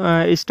film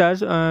stars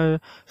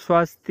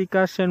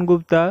Swastika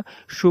Sengupta,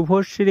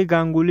 Subhashree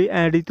Ganguly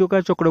and ঋতুকা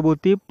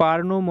Chakraborty,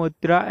 Parno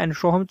Mitra and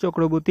Soham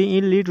Chakraborty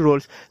in lead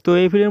Rolle's. তো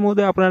এই ফিল্মের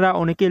মধ্যে আপনারা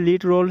অনেকে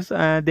লিড রোলস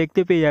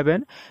দেখতে পেয়ে যাবেন,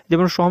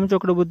 যেমন সোহম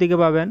চক্রবর্তীকে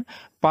পাবেন,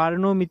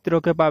 পার্নো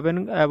মিত্রকে পাবেন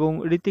এবং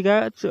ঋতিকা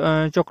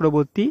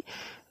চক্রবর্তী।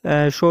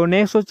 সো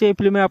নেক্সট হচ্ছে এই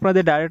ফিল্মে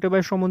আপনাদের ডাইরেক্টর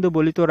বাই সম্বন্ধে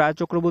বলি তো Raj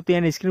Chakraborty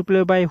and screen play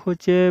by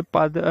হচ্ছে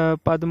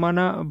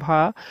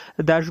পদ্মনাভা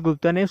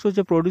দাশগুপ্তা। নেক্সট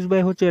হচ্ছে প্রডিউস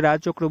বাই হচ্ছে Raj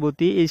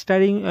Chakraborty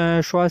steering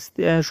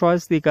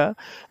Swastika.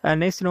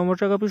 Next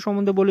cinematography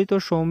সম্বন্ধে বলি তো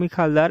Soumik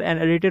Haldar and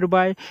edited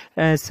by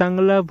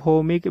সাংলাপ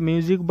Bhowmik,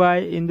 music by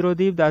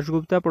Indradeep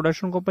Dasgupta,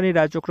 production company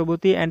Raj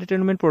Chakraborty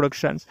entertainment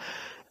productions.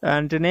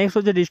 And next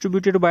was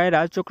distributed by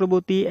Raj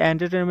Chakraborty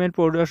Entertainment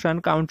Production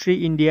Country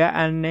India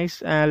and next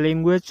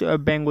language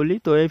Bengali।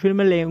 তো এই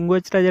ফিল্মের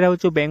ল্যাঙ্গুয়েজটা যেটা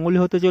হচ্ছে বেঙ্গলি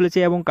হতে চলেছে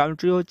এবং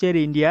কান্ট্রি হচ্ছে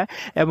ইন্ডিয়া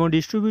এবং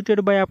ডিস্ট্রিবিউটেড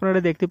বাই আপনারা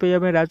দেখতে পেয়ে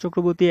যাবেন রাজ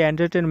চক্রবর্তী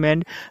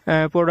এন্টারটেনমেন্ট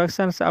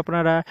প্রোডাকশনস।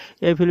 আপনারা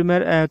এই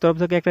ফিল্মের তরফ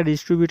থেকে একটা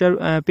ডিস্ট্রিবিউটার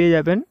পেয়ে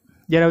যাবেন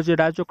যেটা হচ্ছে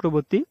রাজ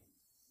চক্রবর্তী।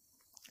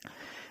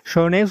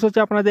 সো নেক্সট হচ্ছে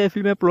আপনাদের এই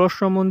ফিল্মের প্লট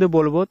সম্বন্ধে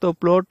বলবো। তো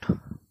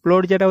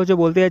প্লট যেটা হচ্ছে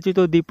বলতে যাচ্ছি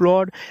তো দি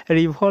plot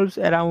revolves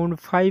around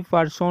 5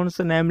 persons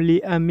namely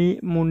Ami,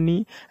 Munni,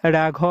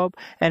 Raghav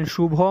and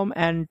Shubham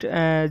and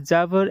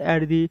Javar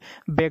at the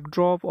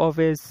backdrop of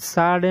a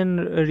sudden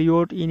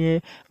riot in a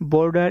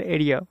border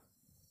area।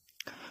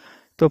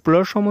 তো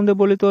প্লট সম্বন্ধে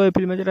বলি তো এই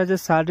ফিল্মে যেটা আছে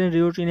সাডেন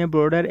রিউট ইন এ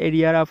বর্ডার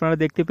এরিয়ার আপনারা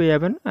দেখতে পেয়ে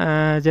যাবেন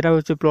যেটা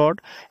হচ্ছে প্লট।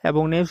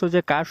 এবং নেক্সট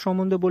হচ্ছে কার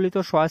সম্বন্ধে বলি তো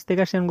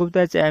স্বাস্তিকা সেনগুপ্তা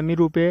এজ অ্যামি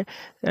রূপে,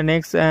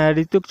 নেক্সট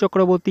ঋত্বিক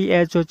চক্রবর্তী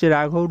এজ হচ্ছে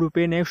রাঘব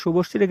রূপে, নেক্সট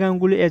শুভশ্রী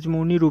গাঙ্গুলি এজ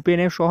মুনি রূপে,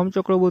 নেক্সট সোহম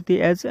চক্রবর্তী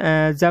এজ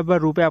জাব্বার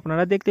রূপে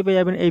আপনারা দেখতে পেয়ে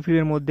যাবেন এই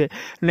ফিল্মের মধ্যে।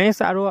 নেক্সট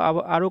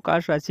আরও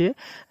কাস্ট আছে।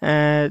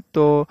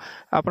 তো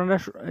আপনারা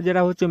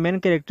যেটা হচ্ছে মেন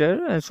ক্যারেক্টার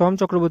সোহম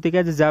চক্রবর্তীকে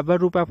এজ জাব্বার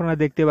রূপে আপনারা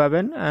দেখতে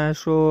পাবেন।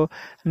 সো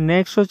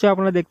নেক্সট হচ্ছে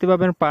আপনারা দেখতে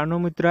পাবেন পার্নো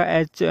মিত্রা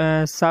এজ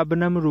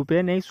শাবনাম রূপে,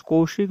 নেক্সট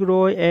কৌশিক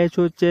রয় এজ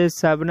হচ্ছে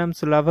শাবনাম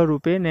স্লাভা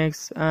রূপে,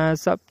 নেক্সট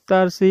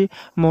সপ্তার্ষি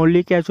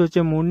মল্লিক এজ হচ্ছে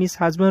মুন্নিস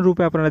হাজব্যান্ড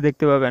রূপে আপনারা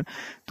দেখতে পাবেন।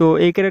 তো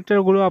এই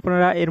ক্যারেক্টারগুলো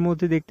আপনারা এর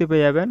মধ্যে দেখতে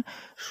পেয়ে যাবেন।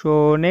 সো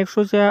নেক্সট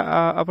হচ্ছে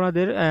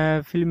আপনাদের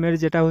ফিল্মের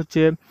যেটা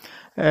হচ্ছে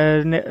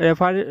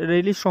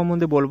রিলিজ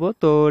সম্বন্ধে বলবো।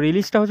 তো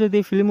রিলিজটা হচ্ছে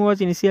দি film was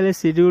initially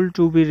schedule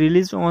two B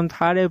release on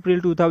 3rd April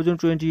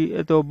 2020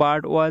 তো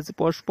but was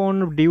postpone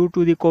due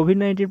to the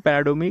COVID-19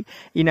 pandemic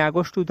in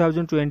August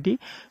 2020.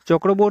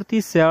 Chakraborty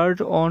shared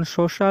on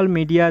social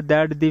media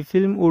that the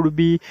film would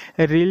be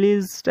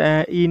released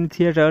in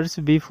theaters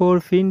before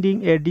finding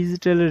a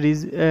digital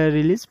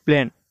release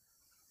plan.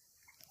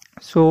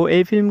 So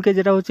এই ফিল্মকে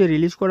যেটা হচ্ছে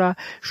release করা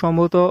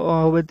সম্ভবত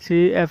হবে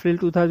 3 April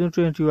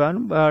 2021,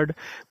 but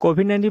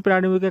COVID-19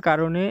 প্যান্ডেমিকের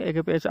কারণে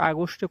একে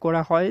আগস্টে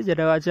করা হয়,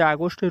 যেটা আছে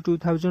আগস্টে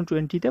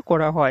 2020-তে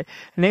করা হয়।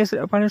 নেক্সট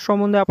রেফারেন্স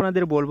সম্বন্ধে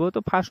আপনাদের বলবো তো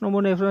ফার্স্ট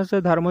নম্বর রেফারেন্স হচ্ছে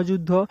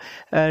ধর্মযুদ্ধ,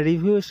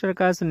 রিভিউ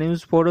স্টারকাস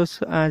নিউজ ফোরস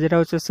যেটা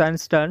হচ্ছে সায়েন্স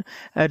স্টার,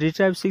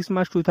 রিট্রাইভ 6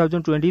 March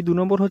 2020। 2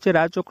 নম্বর হচ্ছে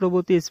Raj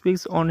Chakraborty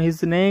speaks on his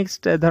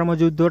next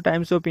Dharmayuddha,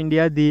 Times of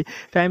India, the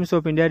Times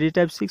of India,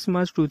 retrieve 6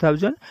 March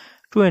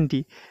 2020।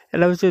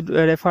 এটা হচ্ছে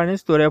রেফারেন্স।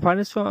 তো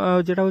রেফারেন্স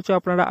যেটা হচ্ছে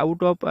আপনারা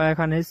আউট অফ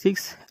এখানে 6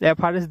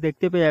 রেফারেন্স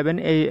দেখতে পেয়ে যাবেন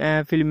এই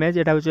ফিল্মে,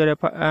 যেটা হচ্ছে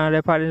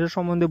রেফারেন্সের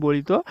সম্বন্ধে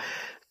বলিত।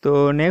 তো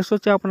নেক্সট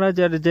হচ্ছে আপনারা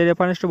যে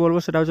রেফারেন্সটা বলবো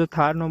সেটা হচ্ছে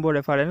 3rd নম্বর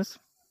রেফারেন্স।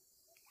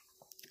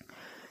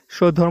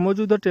 সো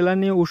ধর্মযুদ্ধ ট্রেলার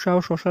নিয়ে উৎসাহ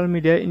social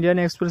media, Indian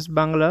express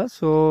Bangla.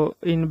 So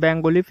in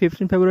Bengali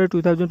 15 February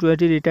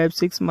 2020, retrieve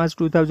 6 March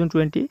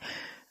 2020।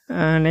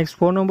 Next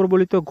 4 নম্বর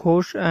বলি তো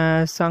ঘোষ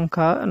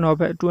সংখ্যা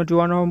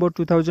 21 November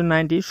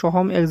 2019।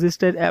 Soham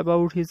existed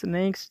about his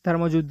next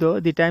Dharmayuddha,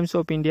 the Times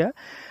of India.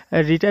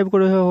 Retype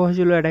করা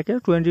হয়েছিল এটাকে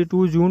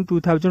 22 June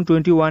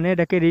 2021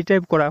 এটাকে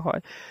রিটাইপ করা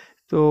হয়।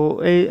 তো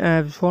এই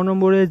 4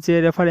 নম্বরের যে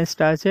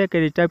রেফারেন্সটা আছে একে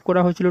রিটাইপ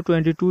করা হয়েছিল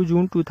 22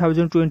 June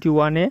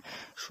 2021-এ।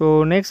 সো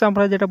নেক্সট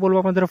আমরা যেটা বলবো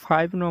আপনাদের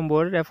 5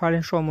 নম্বর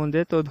রেফারেন্স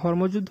সম্বন্ধে। তো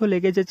ধর্মযুদ্ধ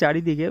লেগেছে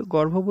চারিদিকে,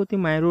 গর্ভবতী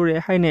মায়েরও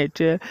রেহাই নেই,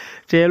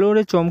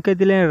 ট্রেলরে চমকে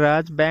দিলেন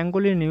রাজ,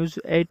 Bengali news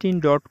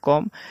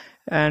 18.com।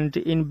 And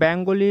in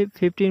Bengali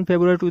 15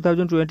 February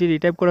 2020,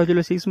 retype করা হয়েছিল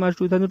 6 March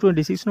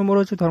 2020। 6 নম্বর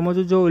হচ্ছে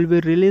ধর্মযুদ্ধ will be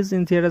release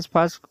in theatres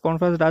first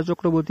conference Raj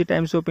Chakraborty,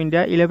 Times of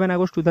India, 11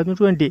 August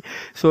 2020।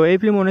 So এই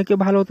ফিল্ম অনেকে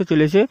ভালো হতে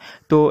চলেছে,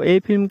 তো এই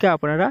ফিল্মকে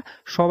আপনারা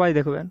সবাই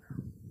দেখবেন।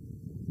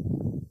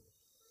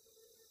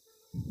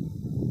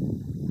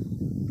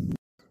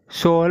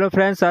 সো হ্যালো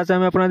ফ্রেন্ডস, আজ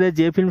আমি আপনাদের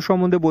যে ফিল্ম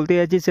সম্বন্ধে বলতে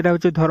যাচ্ছি সেটা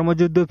হচ্ছে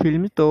ধর্মযুদ্ধ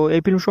ফিল্ম। তো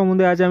এই ফিল্ম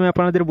সম্বন্ধে আজ আমি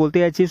আপনাদের বলতে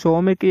যাচ্ছি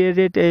সৌমিক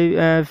ক্রিয়েটেড এই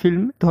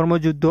ফিল্ম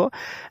ধর্মযুদ্ধ।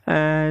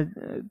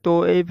 তো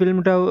এই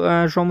ফিল্মটা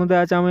সম্বন্ধে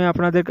আজ আমি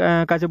আপনাদের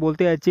কাছে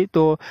বলতে যাচ্ছি।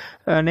 তো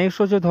নেক্সট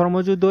হচ্ছে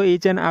ধর্মযুদ্ধ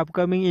is an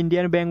upcoming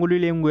Indian Bengali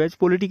language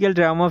political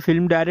drama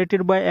film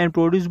directed by and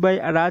produced by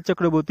Raj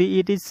Chakraborty.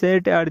 It is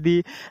set at the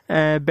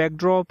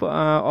backdrop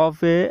of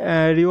a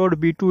riot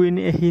between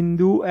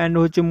Hindu and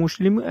হচ্ছে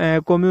মুসলিম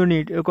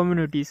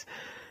communities.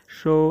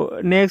 সো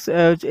নেক্সট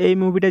এই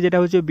মুভিটা যেটা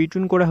হচ্ছে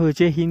বিটুইন করা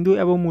হয়েছে হিন্দু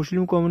এবং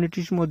মুসলিম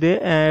কমিউনিটির মধ্যে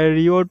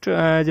রিওট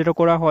যেটা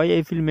করা হয়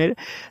এই ফিল্মের।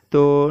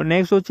 তো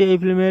নেক্সট হচ্ছে এই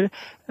ফিল্মের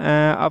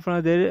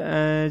আপনাদের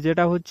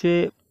যেটা হচ্ছে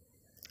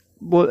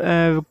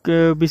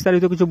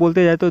বিস্তারিত কিছু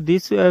বলতে যায় তো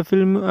this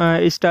film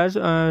stars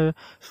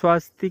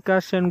Swastika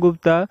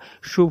Sengupta,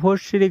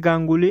 Subhashree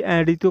Ganguly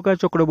and ঋতুকা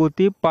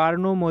Chakraborty,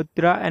 Parno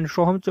Mitra and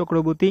Soham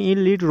Chakraborty in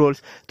lead Rolle's.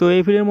 তো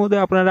এই ফিল্মের মধ্যে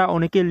আপনারা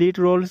অনেকে লিড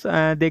রোলস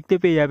দেখতে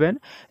পেয়ে যাবেন,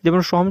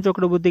 যেমন সোহম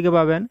চক্রবর্তীকে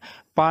পাবেন,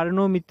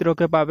 পার্নো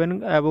মিত্রকে পাবেন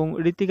এবং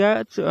ঋতিকা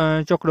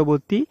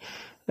চক্রবর্তী।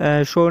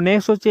 সো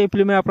নেক্সট হচ্ছে এই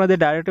ফিল্মে আপনাদের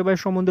ডাইরেক্টর বাই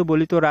সম্বন্ধে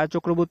বলি তো Raj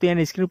Chakraborty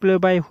and screen play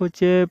by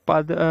হচ্ছে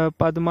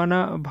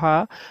পদ্মনাভা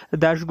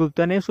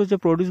দাশগুপ্তা। নেক্সট হচ্ছে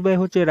প্রডিউস বাই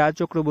হচ্ছে Raj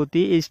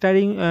Chakraborty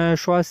steering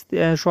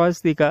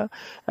Swastika.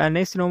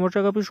 Next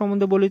cinematography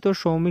সম্বন্ধে বলি তো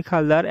Soumik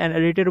Haldar and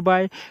edited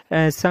by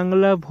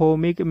সাংলাপ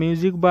Bhowmik,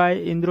 music by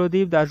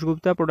Indradeep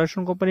Dasgupta,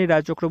 production company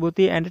Raj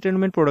Chakraborty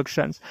entertainment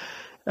productions.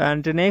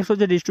 And next was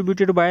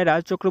distributed by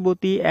Raj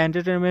Chakraborty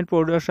Entertainment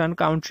Production,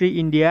 Country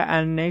India,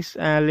 and next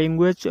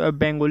language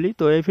Bengali.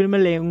 তো এই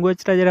ফিল্মের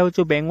ল্যাঙ্গুয়েজটা যেটা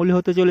হচ্ছে বেঙ্গলি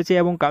হতে চলেছে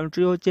এবং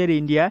কান্ট্রি হচ্ছে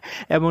ইন্ডিয়া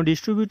এবং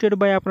ডিস্ট্রিবিউটেড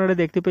বাই আপনারা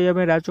দেখতে পেয়ে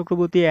যাবেন রাজ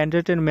চক্রবর্তী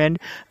এন্টারটেনমেন্ট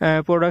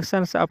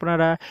প্রোডাকশনস।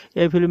 আপনারা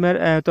এই ফিল্মের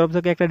তরফ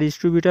থেকে একটা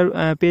ডিস্ট্রিবিউটার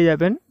পেয়ে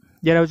যাবেন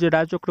যেটা হচ্ছে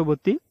রাজ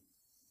চক্রবর্তী।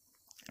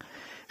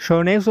 সো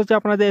নেক্সট হচ্ছে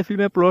আপনাদের এই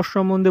ফিল্মের প্লট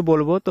সম্বন্ধে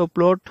বলবো। তো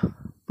প্লট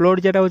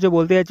যেটা হচ্ছে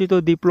বলতে যাচ্ছি তো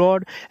দি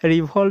plot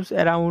revolves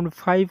around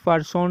 5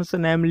 persons,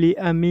 namely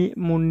Ami,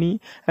 Munni,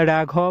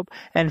 Raghav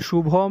and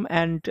Shubham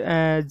and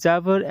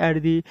Javar at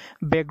the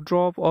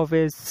backdrop of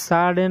a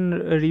sudden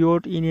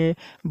riot in a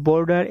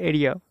border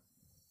area.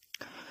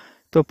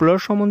 তো প্লট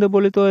সম্বন্ধে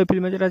বলি তো এই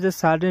ফিল্মে যেটা আছে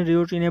সার্টেন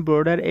রিউট ইন এ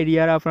বর্ডার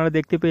এরিয়ার আপনারা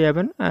দেখতে পেয়ে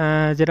যাবেন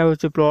যেটা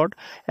হচ্ছে প্লট।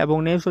 এবং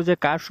নেক্সট হচ্ছে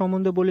কাস্ট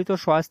সম্বন্ধে বলি তো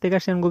স্বাস্তিকা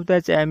সেনগুপ্তা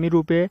এজ অ্যামি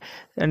রূপে,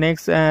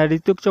 নেক্সট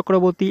ঋত্বিক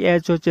চক্রবর্তী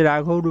এজ হচ্ছে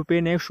রাঘব রূপে,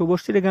 নেক্সট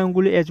শুভশ্রী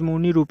গাঙ্গুলি এজ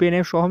মুনি রূপে,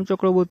 নেক্সট সোহম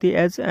চক্রবর্তী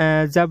এজ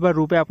জাব্বার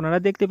রূপে আপনারা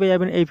দেখতে পেয়ে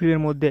যাবেন এই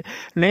ফিল্মের মধ্যে।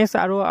 নেক্সট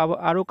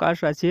আরও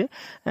কাস্ট আছে।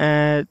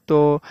 তো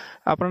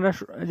আপনারা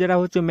যেটা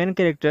হচ্ছে মেন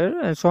ক্যারেক্টার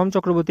সোহম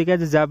চক্রবর্তীকে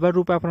এজ জাব্বার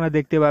রূপে আপনারা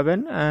দেখতে পাবেন।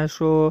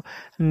 সো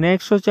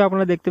নেক্সট হচ্ছে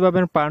আপনারা দেখতে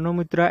পাবেন পার্নো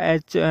মিত্রা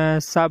এজ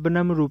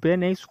শাবনাম রূপে,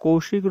 নেক্সট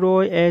কৌশিক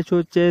রয় এজ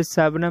হচ্ছে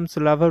শাবনাম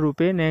স্লাভা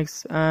রূপে, নেক্সট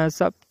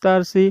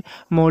সপ্তার্ষি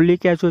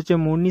মল্লিক এজ হচ্ছে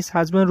মুন্নিস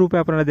হাজব্যান্ড রূপে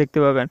আপনারা দেখতে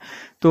পাবেন।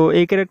 তো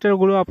এই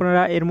ক্যারেক্টারগুলো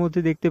আপনারা এর মধ্যে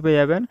দেখতে পেয়ে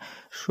যাবেন।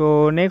 সো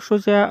নেক্সট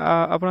হচ্ছে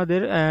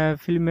আপনাদের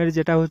ফিল্মের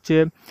যেটা হচ্ছে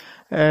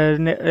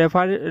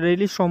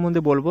রিলিজ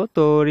সম্বন্ধে বলবো।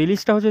 তো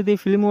রিলিজটা হচ্ছে দি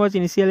film was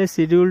initially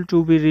schedule two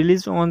B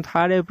release on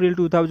 3rd April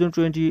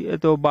 2020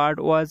 তো but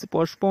was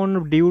postpone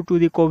due to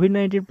the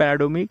COVID-19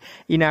 pandemic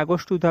in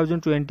August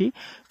 2020.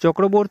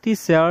 Chakraborty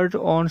shared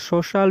on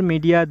social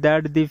media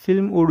that the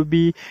film would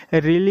be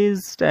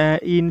released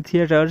in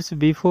theaters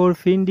before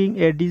finding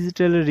a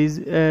digital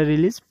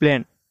release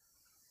plan.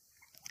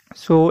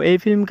 So এই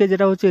ফিল্মকে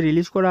যেটা হচ্ছে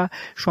release করা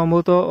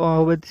সম্ভবত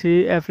হবে 3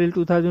 April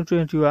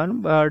 2021,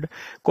 but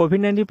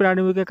COVID-19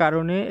 প্যান্ডেমিকের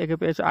কারণে একে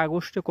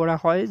আগস্টে করা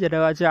হয়, যেটা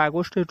আছে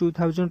আগস্ট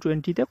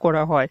 2020-তে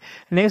করা হয়।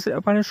 নেক্সট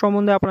রেফারেন্স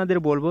সম্বন্ধে আপনাদের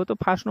বলবো তো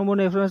ফার্স্ট নম্বর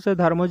রেফারেন্স হচ্ছে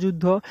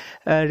ধর্মযুদ্ধ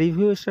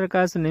রিভিউ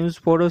স্টারকাস নিউজ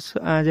ফোরস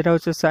যেটা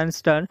হচ্ছে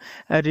সায়েন্সস্টার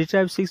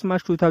রিট্রাইভ 6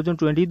 March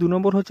 2020। 2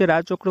 নম্বর হচ্ছে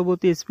Raj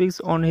Chakraborty speaks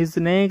on his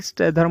next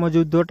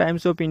Dharmayuddha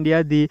Times of India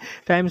the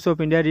Times of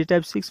India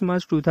retrieve 6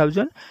 March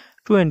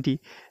 2020।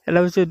 এটা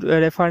হচ্ছে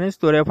রেফারেন্স।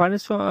 তো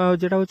রেফারেন্স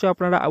যেটা হচ্ছে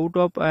আপনারা আউট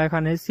অফ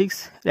এখানে 6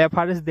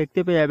 রেফারেন্স দেখতে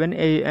পেয়ে যাবেন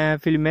এই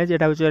ফিল্মে,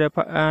 যেটা হচ্ছে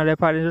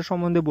রেফারেন্সের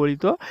সম্বন্ধে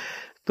বলিত।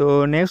 তো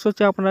নেক্সট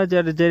হচ্ছে আপনারা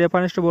যে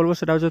রেফারেন্সটা বলবো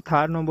সেটা হচ্ছে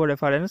 3rd নম্বর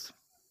রেফারেন্স।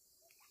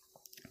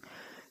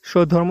 সো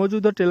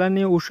ধর্মযুদ্ধ ট্রেলার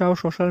নিয়ে উৎসাহ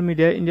social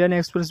media Indian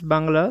express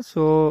Bangla.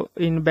 So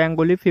in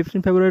Bengali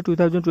 15 February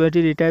 2020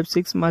 retrieve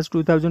 6 March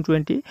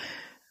 2020।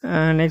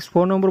 Next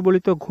 4 নম্বর বলি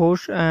তো ঘোষ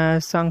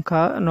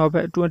সংখ্যা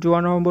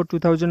 21 November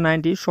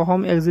 2019।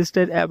 Soham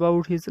existed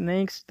about his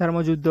next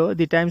Dharmayuddha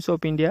the Times of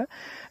India.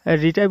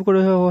 Retype করা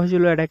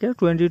হয়েছিল এটাকে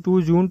 22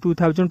 June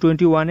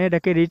 2021-এ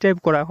এটাকে রিটাইপ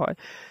করা হয়।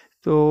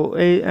 তো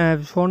এই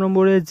 4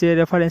 নম্বরে যে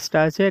রেফারেন্সটা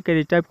আছে একে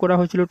রিটাইপ করা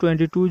হয়েছিল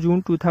 22 June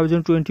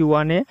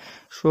 2021-এ।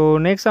 সো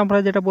নেক্সট আমরা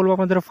যেটা বলবো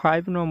আপনাদের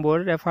 5 নম্বর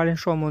রেফারেন্স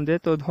সম্বন্ধে।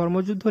 তো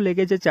ধর্মযুদ্ধ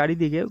লেগেছে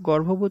চারিদিকে,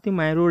 গর্ভবতী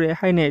মায়েরও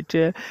রেহাই নেই,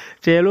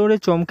 ট্রেলরে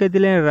চমকে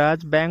দিলেন রাজ,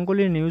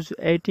 Bengali news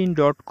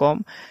 18.com।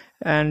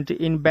 And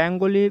in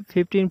Bengali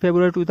 15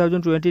 February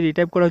 2020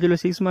 retype করা হয়েছিল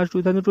 6 March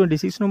 2020।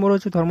 6 নম্বর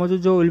হচ্ছে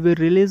ধর্মযুদ্ধ will be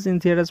release in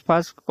theatres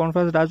first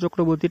conference Raj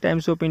Chakraborty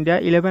Times of India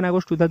 11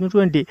 August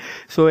 2020।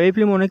 So এই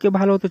ফিল্ম অনেকে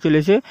ভালো হতে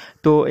চলেছে,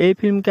 তো এই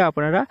ফিল্মকে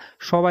আপনারা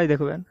সবাই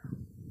দেখবেন।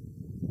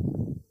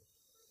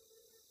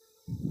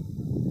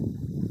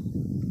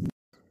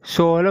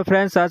 সো হ্যালো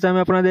ফ্রেন্ডস, আজ আমি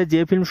আপনাদের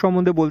যে ফিল্ম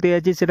সম্বন্ধে বলতে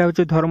যাচ্ছি সেটা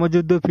হচ্ছে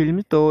ধর্মযুদ্ধ ফিল্ম।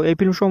 তো এই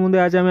ফিল্ম সম্বন্ধে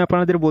আজ আমি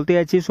আপনাদের বলতে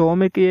যাচ্ছি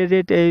সোহমের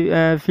ক্রিয়েটেড এই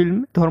ফিল্ম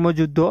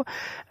ধর্মযুদ্ধ।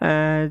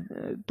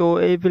 তো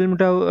এই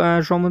ফিল্মটা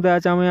সম্বন্ধে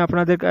আজ আমি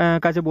আপনাদের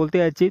কাছে বলতে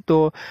যাচ্ছি। তো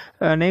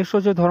নেক্সট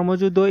হচ্ছে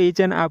ধর্মযুদ্ধ is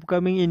an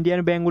upcoming Indian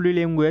Bengali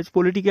language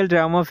political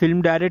drama film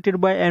directed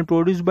by and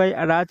produced by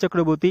Raj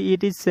Chakraborty.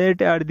 It is set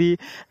at the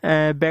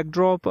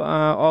backdrop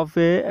of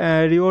a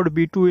riot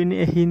between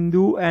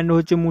Hindu and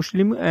হচ্ছে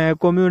মুসলিম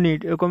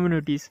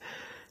কমিউনিটিস।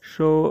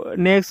 সো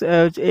নেক্সট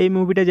এই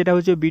মুভিটা যেটা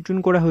হচ্ছে বিটুইন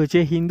করা হয়েছে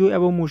হিন্দু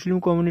এবং মুসলিম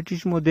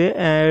কমিউনিটির মধ্যে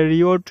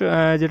রিওট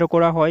যেটা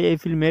করা হয় এই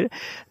ফিল্মের।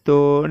 তো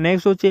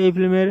নেক্সট হচ্ছে এই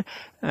ফিল্মের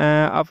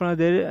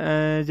আপনাদের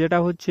যেটা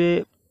হচ্ছে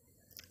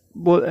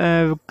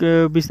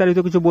বিস্তারিত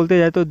কিছু বলতে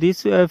যায় তো this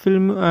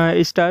film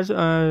stars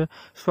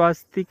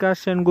Swastika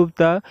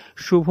Sengupta,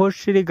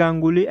 Subhashree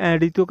Ganguly and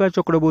ঋতুকা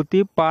Chakraborty,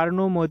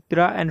 Parno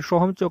Mitra and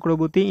Soham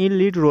Chakraborty in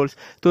lead Rolle's.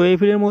 তো এই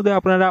ফিল্মের মধ্যে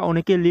আপনারা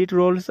অনেকে লিড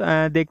রোলস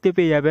দেখতে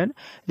পেয়ে যাবেন,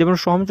 যেমন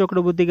সোহম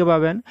চক্রবর্তীকে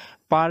পাবেন,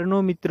 পার্নো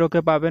মিত্রকে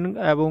পাবেন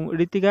এবং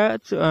ঋতিকা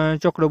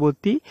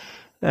চক্রবর্তী।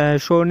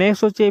 সো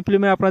নেক্সট হচ্ছে এই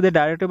ফিল্মে আপনাদের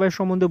ডাইরেক্টর বাই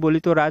সম্বন্ধে বলি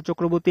তো Raj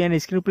Chakraborty and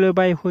screen play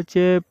by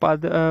হচ্ছে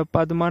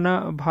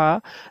পদ্মনাভা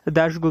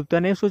দাশগুপ্তা।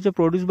 নেক্সট হচ্ছে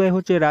প্রডিউস বাই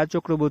হচ্ছে Raj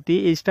Chakraborty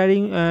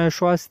steering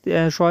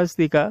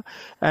Swastika.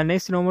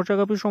 Next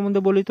cinematography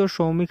সম্বন্ধে বলি তো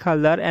Soumik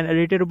Haldar and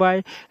edited by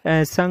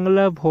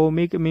সংলাপ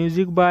Bhowmik,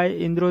 music by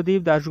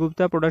Indradeep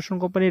Dasgupta, production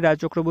company Raj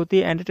Chakraborty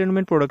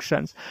entertainment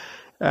productions.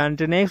 And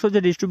next was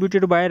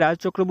distributed by Raj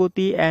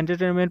Chakraborty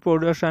Entertainment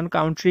Production,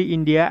 Country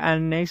India, and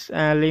next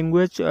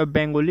language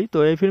Bengali। তো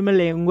এই ফিল্মের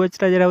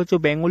ল্যাঙ্গুয়েজটা যেটা হচ্ছে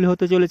বেঙ্গলি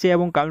হতে চলেছে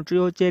এবং কান্ট্রি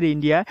হচ্ছে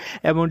ইন্ডিয়া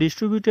এবং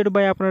ডিস্ট্রিবিউটেড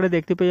বাই আপনারা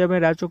দেখতে পেয়ে যাবেন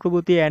রাজ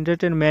চক্রবর্তী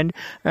এন্টারটেনমেন্ট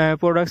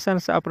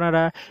প্রোডাকশনস।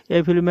 আপনারা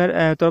এই ফিল্মের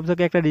তরফ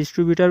থেকে একটা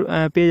ডিস্ট্রিবিউটার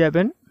পেয়ে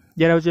যাবেন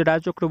যেটা হচ্ছে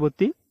রাজ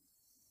চক্রবর্তী।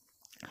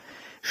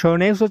 সো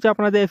নেক্সট হচ্ছে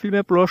আপনাদের এই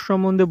ফিল্মের প্লট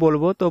সম্বন্ধে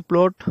বলবো। তো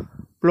প্লট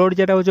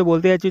যেটা হচ্ছে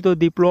বলতে যাচ্ছি তো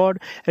দি plot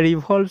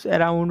revolves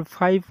around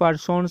 5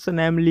 persons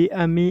namely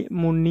আমি,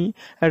 মুন্নি,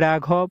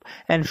 রাঘব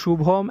and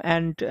Shubham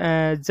and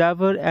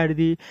জাভার at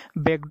the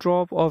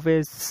backdrop of a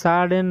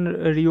sudden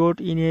রিওট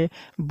in a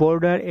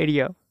border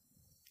area.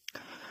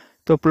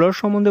 তো প্লট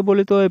সম্বন্ধে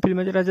বলি তো এই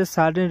ফিল্মে যেটা আছে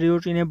সাডেন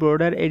রিওট ইন এ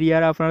বর্ডার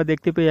এরিয়ার আপনারা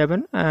দেখতে পেয়ে যাবেন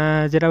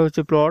যেটা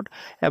হচ্ছে প্লট।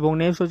 এবং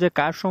নেক্সট হচ্ছে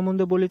কার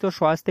সম্বন্ধে বলি তো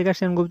স্বাস্তিকা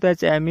সেনগুপ্তা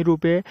এজ অ্যামি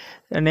রূপে,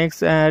 নেক্সট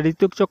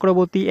ঋত্বিক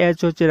চক্রবর্তী এজ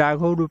হচ্ছে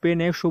রাঘব রূপে,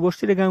 নেক্সট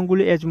শুভশ্রী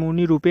গাঙ্গুলি এজ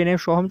মুনি রূপে,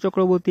 নেক্সট সোহম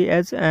চক্রবর্তী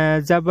এজ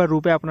জাব্বার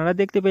রূপে আপনারা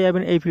দেখতে পেয়ে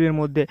যাবেন এই ফিল্মের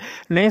মধ্যে।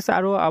 নেক্সট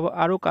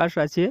আরও কাস্ট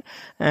আছে।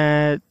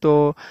 তো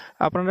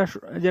আপনারা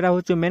যেটা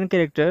হচ্ছে মেন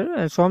ক্যারেক্টার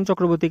সোহম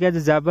চক্রবর্তীকে এজ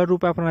জাব্বার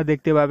রূপে আপনারা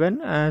দেখতে পাবেন।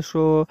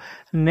 সো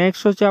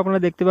নেক্সট হচ্ছে আপনারা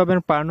দেখতে পাবেন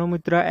পার্নো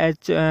মিত্রা এজ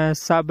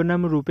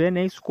শাবনম রূপে,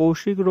 নেক্সট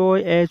কৌশিক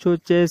রয় এজ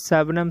হচ্ছে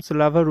শাবনম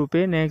স্লাভা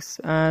রূপে, নেক্সট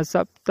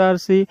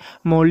সপ্তার্ষি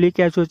মল্লিক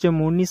এজ হচ্ছে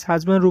মুন্নিস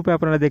হাজব্যান্ড রূপে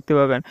আপনারা দেখতে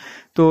পাবেন।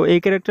 তো এই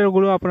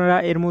ক্যারেক্টারগুলো আপনারা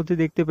এর মধ্যে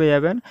দেখতে পেয়ে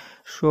যাবেন।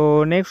 সো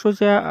নেক্সট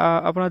হচ্ছে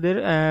আপনাদের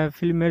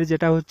ফিল্মের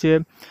যেটা হচ্ছে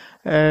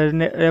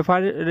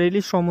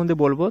রিলিজ সম্বন্ধে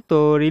বলবো। তো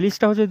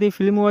রিলিজটা হচ্ছে দি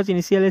film was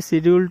initially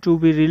schedule two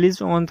B release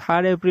on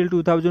 3rd April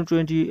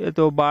 2020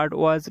 তো but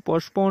was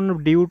postponed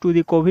due to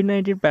the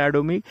COVID-19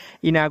 pandemic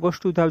in August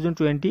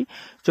 2020.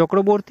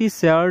 Chakraborty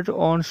shared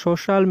on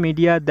social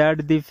media that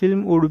the film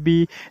would be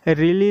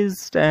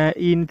released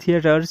in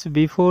theaters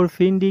before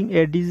finding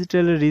a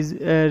digital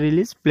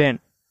release plan.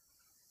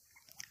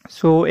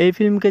 So এই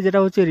ফিল্মকে যেটা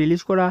হচ্ছে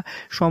release করা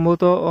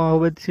সম্ভবত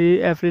হবে 3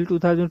 April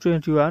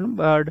 2021,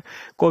 but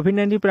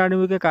COVID-19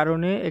 প্যান্ডেমিকের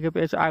কারণে একে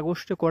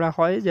আগস্টে করা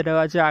হয়, যেটা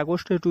আছে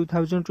আগস্ট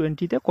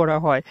 2020-তে করা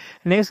হয়।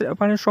 নেক্সট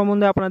রেফারেন্স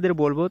সম্বন্ধে আপনাদের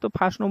বলবো তো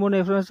ফার্স্ট নম্বর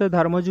রেফারেন্স হচ্ছে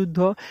ধর্মযুদ্ধ,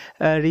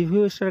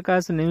 রিভিউ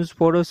স্টারকাস নিউজ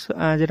ফোরস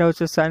যেটা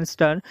হচ্ছে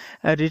সায়েন্সস্টার,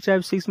 রিট্রাইভ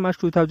 6 March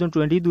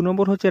 2020। 2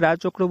 নম্বর হচ্ছে Raj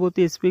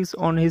Chakraborty speaks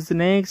on his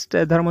next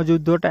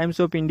Dharmayuddha, Times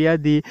of India,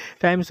 the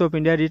Times of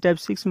India, retrieve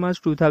 6 March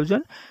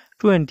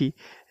 2020।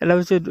 এটা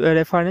হচ্ছে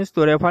রেফারেন্স। তো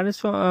রেফারেন্স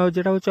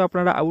যেটা হচ্ছে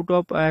আপনারা আউট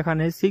অফ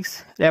এখানে 6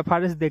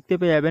 রেফারেন্স দেখতে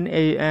পেয়ে যাবেন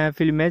এই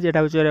ফিল্মে, যেটা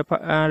হচ্ছে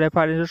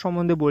রেফারেন্সের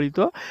সম্বন্ধে বলিত।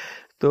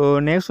 তো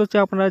নেক্সট হচ্ছে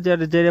আপনারা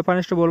যে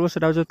রেফারেন্সটা বলবো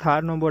সেটা হচ্ছে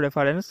 3rd নম্বর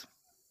রেফারেন্স।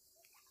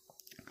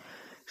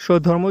 সো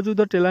ধর্মযুদ্ধ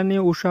ট্রেলার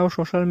নিয়ে উৎসাহ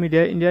social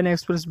media, Indian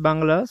express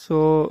Bangla. So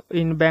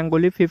in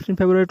Bengali 15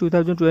 February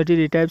 2020,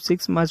 retrieve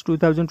 6 March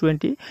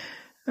 2020।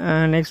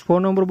 Next 4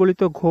 নম্বর বলি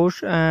তো ঘোষ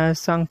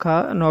সংখ্যা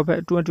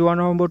 21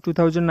 November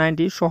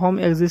 2019। Soham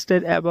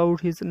existed about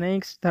his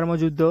next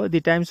Dharmayuddha, the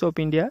Times of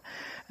India.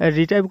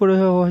 Retype করে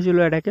হয়েছিল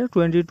এটাকে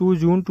 22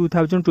 June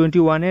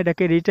 2021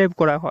 এটাকে রিটাইপ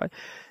করা হয়।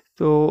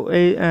 তো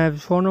এই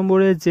 4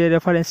 নম্বরে যে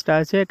রেফারেন্সটা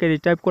আছে একে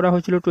রিটাইপ করা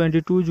হয়েছিল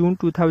 22 June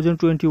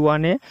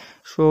 2021-এ।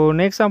 সো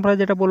নেক্সট আমরা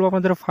যেটা বলবো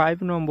আপনাদের 5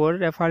 নম্বর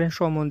রেফারেন্স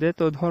সম্বন্ধে।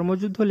 তো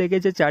ধর্মযুদ্ধ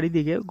লেগেছে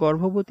চারিদিকে,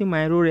 গর্ভবতী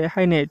মায়েরও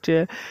রেহাই নেই,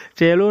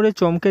 ট্রেলরে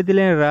চমকে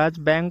দিলেন রাজ,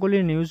 Bengali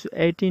news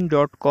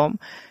 18.com।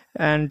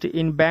 And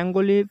in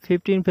Bengali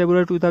 15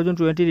 February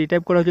 2020,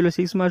 retype করা হয়েছিল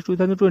 6 March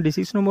 2020।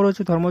 6 নম্বর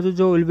হচ্ছে ধর্মযুদ্ধ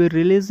will be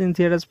release in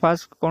theatres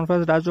first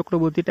conference Raj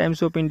Chakraborty, Times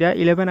of India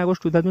 11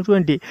 August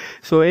 2020।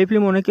 So এই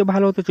ফিল্ম অনেকে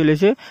ভালো হতে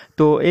চলেছে,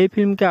 তো এই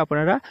ফিল্মকে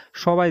আপনারা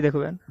সবাই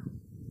দেখবেন।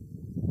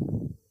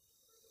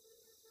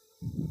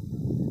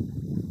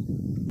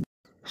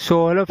 সো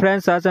হ্যালো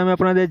ফ্রেন্ডস, আজ আমি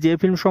আপনাদের যে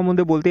ফিল্ম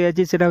সম্বন্ধে বলতে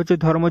যাচ্ছি সেটা হচ্ছে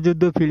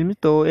ধর্মযুদ্ধ ফিল্ম।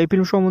 তো এই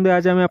ফিল্ম সম্বন্ধে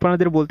আজ আমি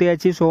আপনাদের বলতে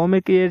যাচ্ছি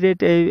সোহমের ক্রিয়েটেড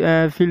এই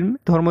ফিল্ম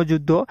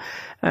ধর্মযুদ্ধ।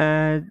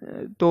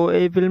 তো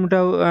এই ফিল্মটা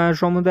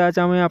সম্বন্ধে আজ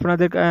আমি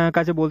আপনাদের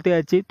কাছে বলতে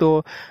যাচ্ছি। তো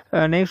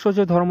নেক্সট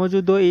হচ্ছে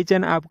ধর্মযুদ্ধ is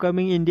an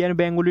upcoming Indian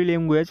Bengali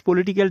language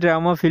political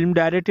drama film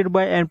directed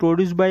by and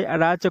produced by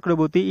Raj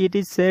Chakraborty. It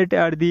is set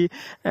at the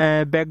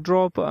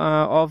backdrop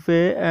of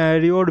a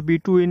riot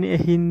between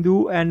Hindu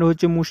and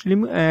হচ্ছে মুসলিম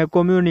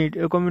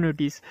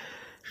কমিউনিটিস।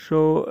 সো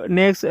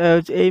নেক্সট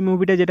এই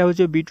মুভিটা যেটা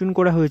হচ্ছে বিটুইন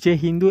করা হয়েছে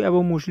হিন্দু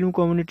এবং মুসলিম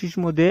কমিউনিটির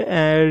মধ্যে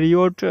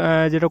রিওট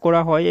যেটা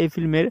করা হয় এই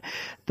ফিল্মের।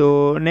 তো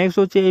নেক্সট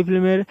হচ্ছে এই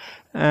ফিল্মের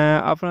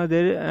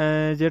আপনাদের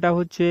যেটা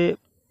হচ্ছে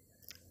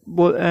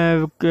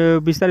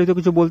বিস্তারিত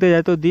কিছু বলতে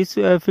যায় তো this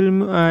film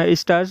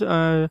stars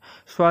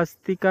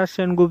Swastika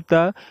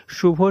Sengupta,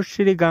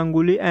 Subhashree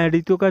Ganguly and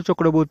ঋতুকা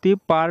Chakraborty,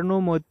 Parno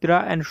Mitra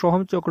and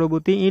Soham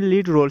Chakraborty in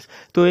lead Rolle's.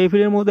 তো এই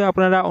ফিল্মের মধ্যে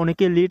আপনারা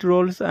অনেকে লিড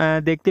রোলস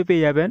দেখতে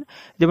পেয়ে যাবেন,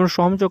 যেমন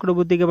সোহম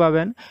চক্রবর্তীকে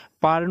পাবেন,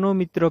 পার্নো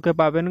মিত্রকে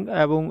পাবেন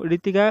এবং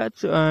ঋতিকা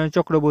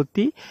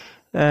চক্রবর্তী।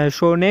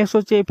 সো নেক্সট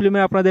হচ্ছে এই ফিল্মে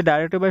আপনাদের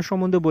ডাইরেক্টর বাই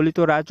সম্বন্ধে বলি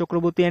তো Raj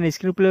Chakraborty and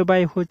screenplay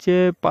by হচ্ছে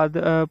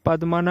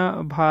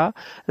পদ্মনাভা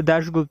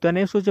দাশগুপ্তা।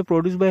 নেক্সট হচ্ছে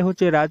প্রডিউস বাই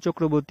হচ্ছে Raj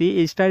Chakraborty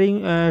steering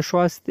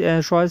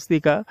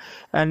Swastika.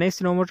 Next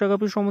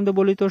cinematography সম্বন্ধে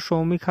বলি তো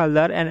Soumik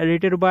Haldar and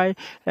edited by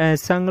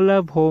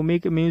সাংলাপ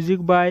Bhowmik, music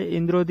by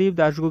Indradeep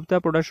Dasgupta,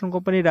 production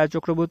company Raj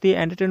Chakraborty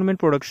entertainment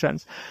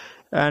productions.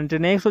 And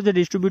next was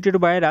distributed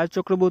by Raj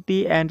Chakraborty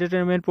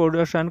Entertainment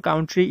Production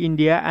Country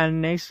India and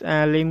next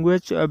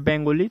language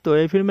Bengali। তো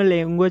এই ফিল্মের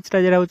ল্যাঙ্গুয়েজটা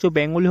যেটা হচ্ছে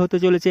বেঙ্গলি হতে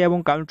চলেছে এবং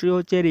কান্ট্রি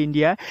হচ্ছে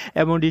ইন্ডিয়া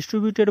এবং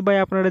ডিস্ট্রিবিউটেড বাই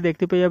আপনারা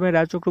দেখতে পেয়ে যাবেন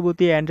রাজ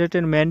চক্রবর্তী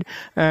এন্টারটেনমেন্ট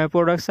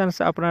প্রোডাকশনস।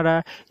 আপনারা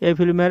এই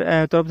ফিল্মের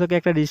তরফ থেকে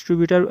একটা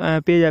ডিস্ট্রিবিউটার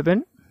পেয়ে যাবেন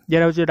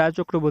যেটা হচ্ছে রাজ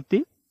চক্রবর্তী।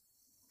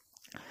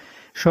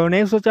 সো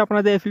নেক্সট হচ্ছে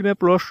আপনাদের এই ফিল্মের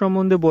প্লট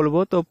সম্বন্ধে বলবো।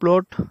 তো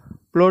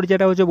প্লট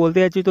যেটা হচ্ছে বলতে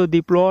যাচ্ছি তো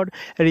দি plot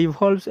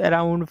revolves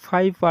around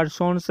 5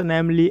 persons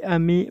namely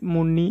Ami,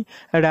 Munni,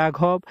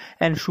 Raghav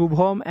and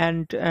Shubham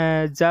and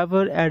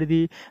Javar at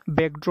the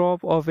backdrop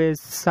of a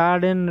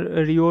sudden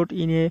riot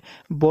in a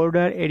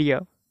border area।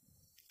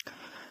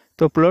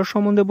 তো প্লট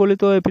সম্বন্ধে বলি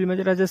তো এই ফিল্মে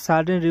যেটা আছে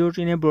সাডেন রিউট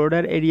ইন এ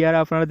বর্ডার এরিয়ার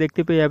আপনারা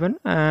দেখতে পেয়ে যাবেন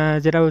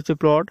যেটা হচ্ছে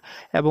প্লট।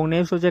 এবং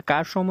নেক্সট হচ্ছে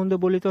কার সম্বন্ধে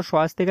বলি তো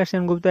স্বাস্তিকা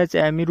সেনগুপ্তা এজ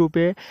অ্যামি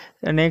রূপে,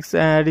 নেক্সট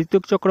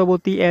ঋত্বিক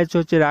চক্রবর্তী এজ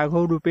হচ্ছে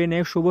রাঘব রূপে,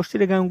 নেক্সট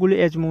শুভশ্রী গাঙ্গুলি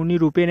এজ মুনি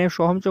রূপে, নেক্সট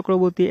সোহম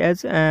চক্রবর্তী এজ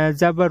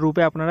জাব্বার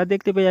রূপে আপনারা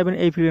দেখতে পেয়ে যাবেন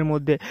এই ফিল্মের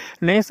মধ্যে।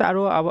 নেক্সট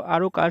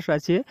আরও কাস্ট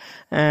আছে।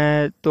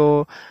 তো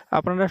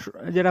আপনারা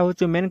যেটা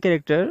হচ্ছে মেন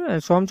ক্যারেক্টার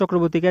সোহম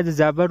চক্রবর্তীকে এজ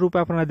জাব্বার রূপে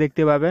আপনারা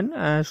দেখতে পাবেন।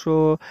 সো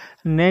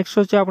নেক্সট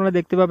হচ্ছে আপনারা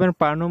দেখতে পাবেন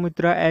পার্নো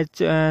মিত্রা এজ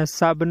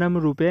শাবনাম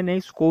রূপে,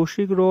 নেক্সট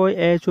কৌশিক রয়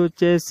এজ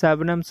হচ্ছে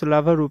শাবনাম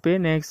স্লাভা রূপে,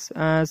 নেক্সট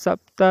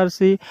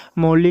সপ্তার্ষি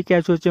মল্লিক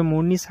এজ হচ্ছে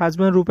মুন্নিস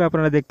হাজব্যান্ড রূপে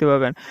আপনারা দেখতে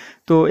পাবেন।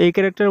 তো এই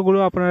ক্যারেক্টারগুলো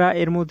আপনারা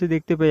এর মধ্যে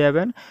দেখতে পেয়ে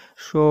যাবেন।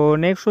 সো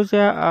নেক্সট হচ্ছে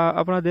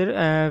আপনাদের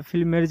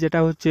ফিল্মের যেটা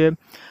হচ্ছে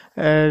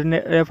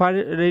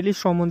রিলিজ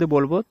সম্বন্ধে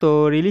বলবো। তো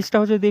রিলিজটা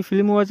হচ্ছে দি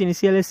film was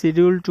initially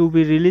schedule two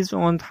B release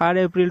on 3rd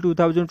April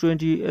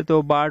 2020 তো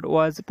but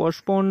was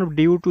postponed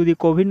due to the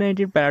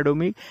COVID-19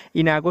 pandemic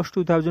in August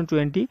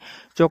 2020.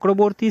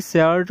 Chakraborty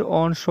shared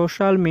on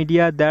social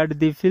media that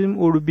the film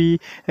would be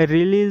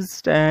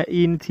released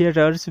in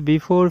theaters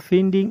before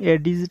finding a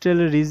digital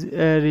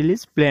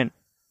release plan.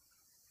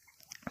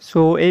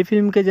 So এই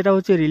ফিল্মকে যেটা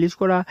হচ্ছে release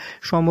করা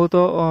সম্ভবত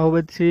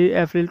হবে 3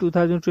 April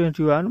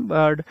 2021,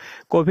 but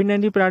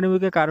COVID-19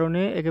 প্যান্ডেমিকের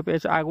কারণে একে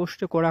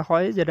আগস্টে করা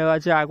হয়, যেটা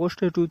আছে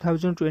আগস্টে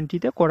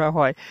 2020-তে করা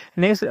হয়।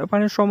 নেক্সট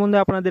রেফারেন্স সম্বন্ধে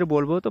আপনাদের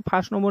বলবো তো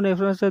ফার্স্ট নম্বর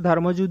রেফারেন্স হচ্ছে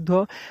ধর্মযুদ্ধ,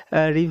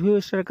 রিভিউ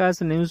স্টারকাস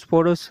নিউজ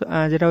ফোরস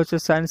যেটা হচ্ছে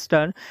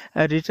সায়েন্সস্টার,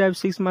 রিট্রাইভ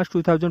 6 March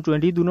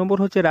 2020। 2 নম্বর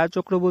হচ্ছে Raj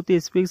Chakraborty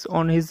speaks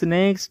on his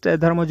next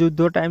Dharmayuddha,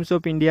 Times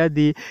of India,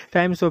 the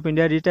Times of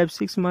India, retrieve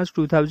 6 March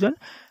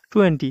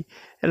 2020।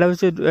 এটা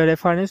হচ্ছে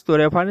রেফারেন্স। তো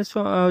রেফারেন্স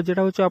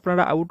যেটা হচ্ছে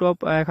আপনারা আউট অফ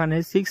এখানে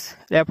 6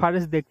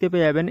 রেফারেন্স দেখতে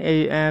পেয়ে যাবেন এই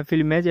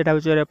ফিল্মে, যেটা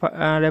হচ্ছে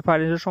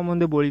রেফারেন্সের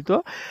সম্বন্ধে বলিত।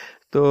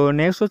 তো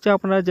নেক্সট হচ্ছে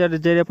আপনারা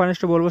যে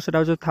রেফারেন্সটা বলবো সেটা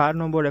হচ্ছে 3rd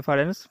নম্বর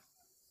রেফারেন্স।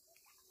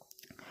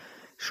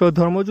 সো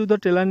ধর্মযুদ্ধ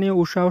ট্রেলার নিয়ে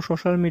উৎসাহ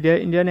social media,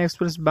 Indian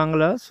express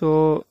Bangla. So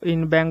in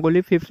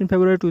Bengali 15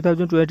 February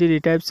 2020,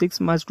 retrieve 6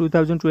 March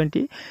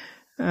 2020।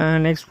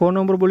 Next 4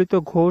 নম্বর বলি তো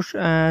ঘোষ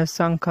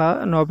সংখ্যা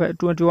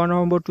 21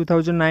 November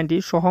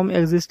 2019। Soham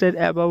existed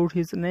about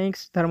his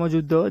next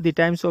Dharmayuddha, the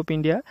Times of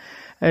India.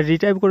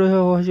 Retype করা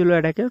হয়েছিল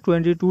এটাকে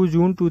 22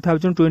 June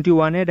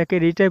 2021 এটাকে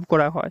রিটাইপ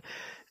করা হয়।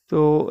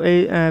 তো এই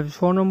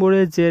 4 নম্বরে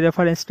যে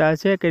রেফারেন্সটা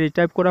আছে একে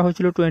রিটাইপ করা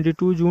হয়েছিল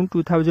 22 June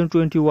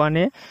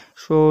 2021-এ।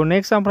 সো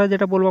নেক্সট আমরা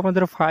যেটা বলবো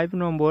আপনাদের 5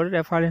 নম্বর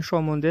রেফারেন্স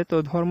সম্বন্ধে। তো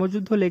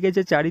ধর্মযুদ্ধ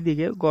লেগেছে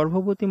চারিদিকে,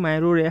 গর্ভবতী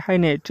মায়েরও রেহাই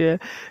নেই,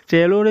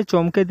 ট্রেলরে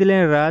চমকে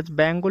দিলেন রাজ,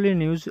 Bengali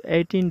news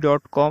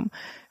 18.com।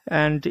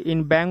 And in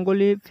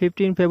Bengali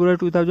 15 February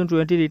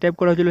 2020, retype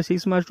করা হয়েছিল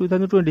 6 March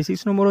 2020।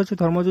 6 নম্বর হচ্ছে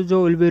ধর্মযুদ্ধ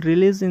will be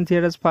release in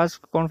theatres first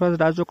conference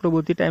Raj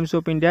Chakraborty, Times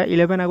of India,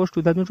 11 August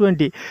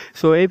 2020।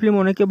 So এই ফিল্ম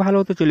অনেকে ভালো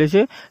হতে চলেছে,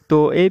 তো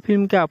এই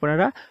ফিল্মকে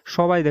আপনারা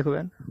সবাই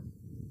দেখবেন।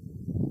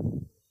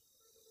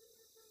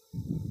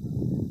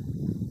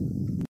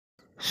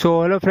 সো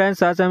হ্যালো ফ্রেন্ডস,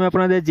 আজ আমি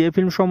আপনাদের যে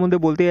ফিল্ম সম্বন্ধে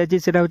বলতে যাচ্ছি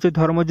সেটা হচ্ছে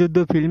ধর্মযুদ্ধ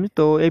ফিল্ম।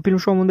 তো এই ফিল্ম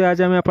সম্বন্ধে আজ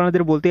আমি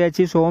আপনাদের বলতে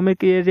যাচ্ছি সোহমের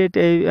ক্রিয়েটেড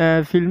এই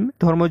ফিল্ম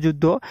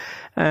ধর্মযুদ্ধ।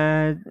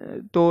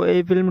 তো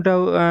এই ফিল্মটা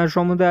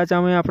সম্বন্ধে আজ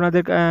আমি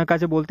আপনাদের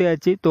কাছে বলতে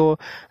যাচ্ছি। তো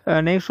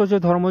নেক্সট হচ্ছে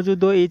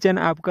ধর্মযুদ্ধ is an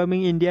upcoming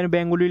Indian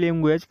Bengali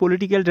language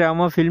political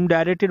drama film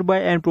directed by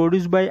and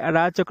produced by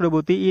Raj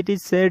Chakraborty. It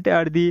is set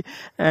at the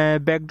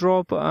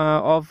backdrop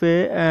of a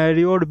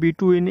riot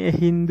between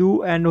Hindu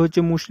and হচ্ছে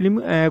মুসলিম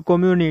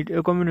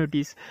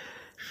কমিউনিটিস।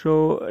 সো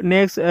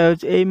নেক্সট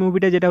এই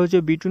মুভিটা যেটা হচ্ছে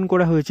বিটুইন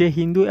করা হয়েছে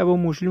হিন্দু এবং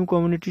মুসলিম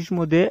কমিউনিটির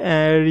মধ্যে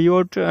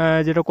রিওট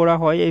যেটা করা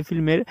হয় এই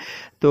ফিল্মের।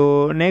 তো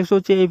নেক্সট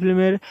হচ্ছে এই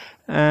ফিল্মের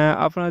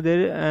আপনাদের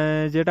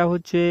যেটা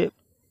হচ্ছে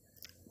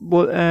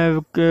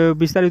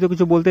বিস্তারিত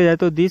কিছু বলতে যায়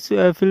তো this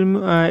film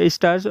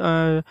stars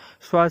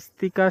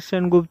Swastika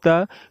Sengupta,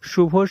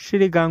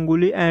 Subhashree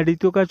Ganguly and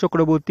ঋতুকা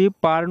Chakraborty,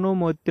 Parno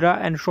Mitra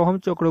and Soham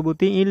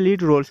Chakraborty in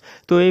lead Rolle's.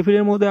 তো এই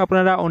ফিল্মের মধ্যে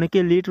আপনারা অনেকে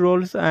লিড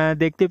রোলস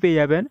দেখতে পেয়ে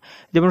যাবেন,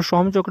 যেমন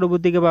সোহম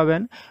চক্রবর্তীকে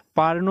পাবেন,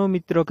 পার্নো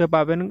মিত্রকে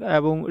পাবেন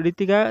এবং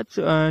ঋতিকা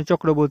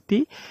চক্রবর্তী।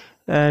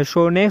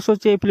 সো নেক্সট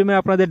হচ্ছে এই ফিল্মে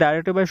আপনাদের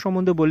ডাইরেক্টর বাই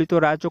সম্বন্ধে বলি তো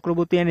Raj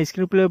Chakraborty and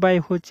screen play by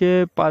হচ্ছে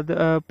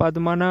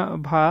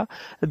পদ্মনাভা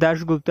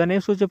দাশগুপ্তা।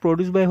 নেক্সট হচ্ছে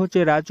প্রডিউস বাই হচ্ছে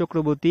Raj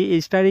Chakraborty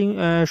steering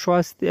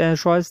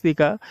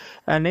Swastika.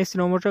 Next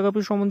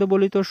cinematography সম্বন্ধে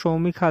বলি তো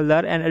Soumik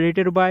Haldar and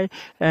edited by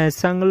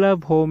সাংলাপ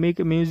Bhowmik,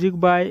 music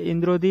by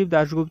Indradeep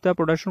Dasgupta,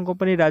 production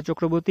company Raj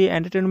Chakraborty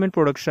entertainment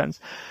productions.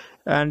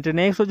 And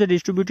next was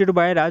distributed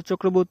by Raj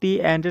Chakraborty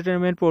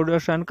Entertainment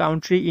Production,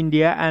 Country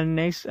India, and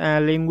next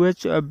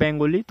language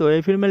Bengali। তো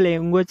এই ফিল্মের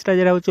ল্যাঙ্গুয়েজটা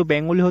যেটা হচ্ছে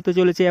বেঙ্গলি হতে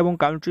চলেছে এবং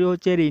কান্ট্রি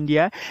হচ্ছে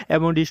ইন্ডিয়া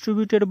এবং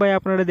ডিস্ট্রিবিউটেড বাই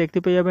আপনারা দেখতে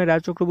পেয়ে যাবেন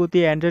রাজ চক্রবর্তী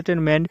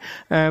এন্টারটেনমেন্ট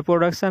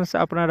প্রোডাকশনস।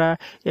 আপনারা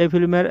এই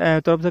ফিল্মের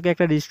তরফ থেকে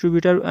একটা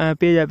ডিস্ট্রিবিউটার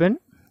পেয়ে যাবেন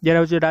যেটা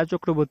হচ্ছে রাজ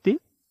চক্রবর্তী।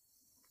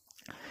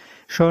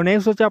 সো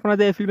নেক্সট হচ্ছে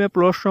আপনাদের এই ফিল্মের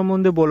প্লট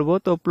সম্বন্ধে বলবো।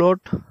 তো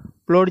প্লট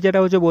যেটা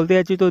হচ্ছে বলতে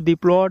যাচ্ছি তো দি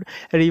plot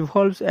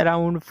revolves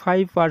around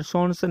 5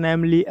 persons,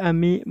 namely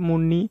Ami,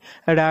 Munni,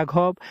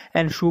 Raghav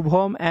and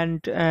Shubham and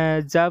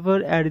Javar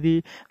at the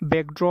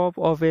backdrop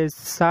of a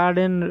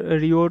sudden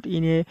riot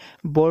in a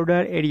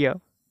border area।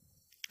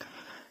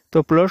 তো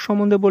প্লট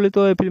সম্বন্ধে বলি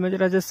তো এই ফিল্মে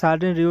যেটা আছে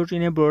সাডেন রিউট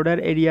ইন এ বর্ডার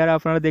এরিয়ার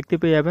আপনারা দেখতে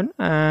পেয়ে যাবেন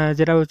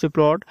যেটা হচ্ছে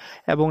প্লট।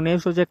 এবং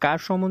নেক্সট হচ্ছে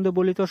কাস্ট সম্বন্ধে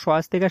বলি তো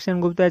স্বাস্তিকা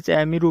সেনগুপ্তা এজ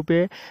অ্যামি রূপে,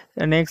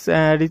 নেক্সট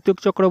ঋত্বিক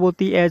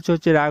চক্রবর্তী এজ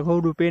হচ্ছে রাঘব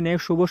রূপে,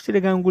 নেক্সট শুভশ্রী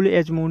গাঙ্গুলি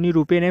এজ মুনি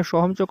রূপে, নেক্সট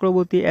সোহম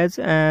চক্রবর্তী এজ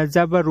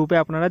জাব্বার রূপে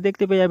আপনারা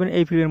দেখতে পেয়ে যাবেন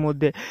এই ফিল্মের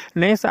মধ্যে।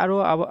 নেক্সট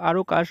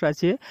আরও কাস্ট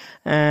আছে।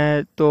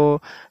 তো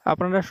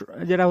আপনারা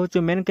যেটা হচ্ছে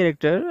মেন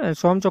ক্যারেক্টার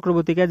সোহম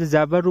চক্রবর্তীকে এজ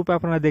জাব্বার রূপে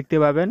আপনারা দেখতে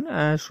পাবেন।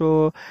 সো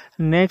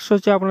নেক্সট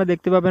হচ্ছে আপনারা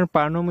দেখতে পাবেন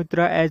পার্নো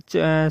মিত্রা এজ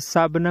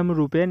শাবনাম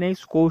রূপে,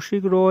 নেক্সট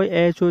কৌশিক রয়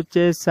এজ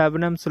হচ্ছে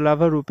শাবনাম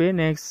স্লাভা রূপে,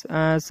 নেক্সট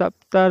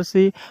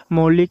সপ্তার্ষি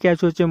মল্লিক এজ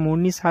হচ্ছে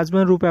মুন্নি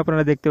হাজব্যান্ড রূপে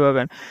আপনারা দেখতে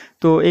পাবেন।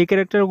 তো এই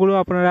ক্যারেক্টারগুলো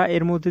আপনারা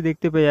এর মধ্যে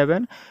দেখতে পেয়ে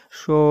যাবেন।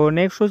 সো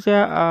নেক্সট হচ্ছে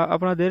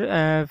আপনাদের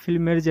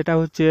ফিল্মের যেটা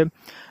হচ্ছে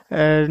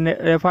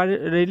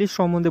রিলিজ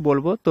সম্বন্ধে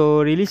বলবো। তো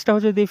রিলিজটা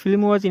হচ্ছে দি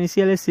film was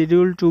initially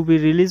schedule two B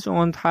release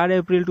on 3rd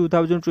April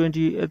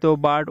 2020 তো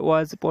but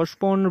was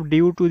postpone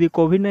due to the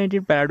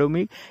COVID-19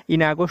 pandemic in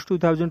August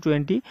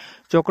 2020.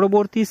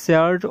 Chakraborty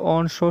shared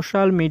on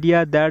social media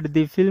that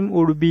the film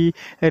would be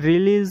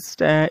released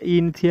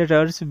in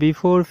theaters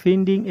before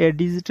finding a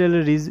digital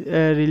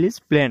release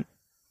plan.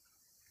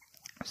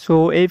 So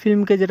এই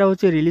ফিল্মকে যেটা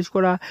হচ্ছে release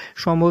করা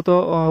সম্ভবত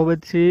হবে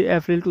 3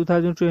 April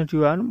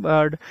 2021,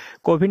 but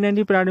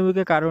COVID-19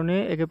 প্যান্ডেমিকের কারণে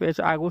একে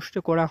আগস্টে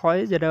করা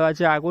হয়, যেটা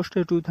আছে আগস্ট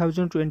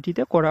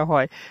 2020-তে করা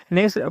হয়।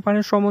 নেক্সট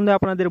রেফারেন্স সম্বন্ধে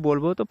আপনাদের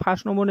বলবো তো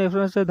ফার্স্ট নম্বর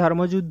রেফারেন্স হচ্ছে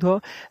ধর্মযুদ্ধ,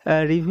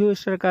 রিভিউ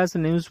স্টারকাস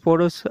নিউজ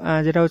ফোরস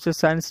যেটা হচ্ছে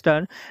সায়েন্স স্টার,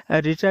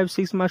 রিট্রাইভ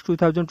 6 March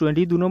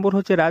 2020। 2 নম্বর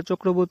হচ্ছে Raj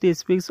Chakraborty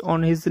speaks on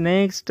his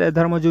next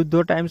Dharmayuddha,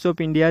 Times of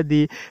India,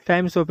 the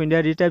Times of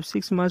India, retrieve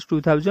 6 March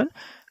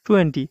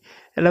 2020।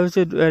 এটা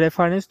হচ্ছে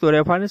রেফারেন্স। তো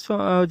রেফারেন্স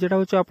যেটা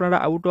হচ্ছে আপনারা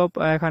আউট অফ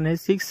এখানে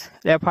 6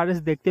 রেফারেন্স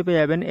দেখতে পেয়ে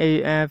যাবেন এই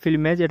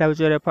ফিল্মে, যেটা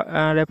হচ্ছে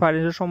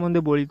রেফারেন্সের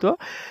সম্বন্ধে বলিত।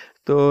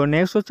 তো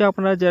নেক্সট হচ্ছে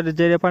আপনারা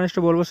যে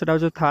রেফারেন্সটা বলবো সেটা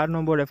হচ্ছে 3rd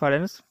নম্বর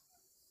রেফারেন্স।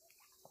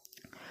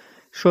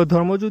 সো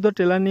ধর্মযুদ্ধ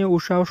ট্রেলার নিয়ে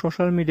উৎসাহ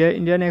social media,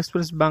 Indian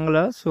express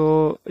Bangla. So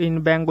in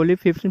Bengali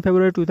 15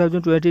 February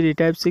 2020,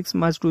 retrieve 6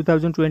 March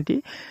 2020।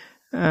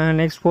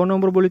 Next 4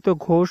 নম্বর বলি তো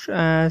ঘোষ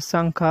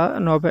সংখ্যা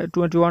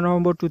 21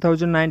 November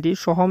 2019।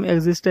 Soham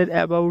existed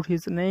about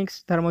his next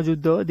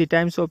Dharmayuddha, the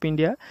Times of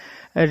India.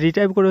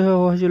 Retype করা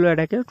হয়েছিল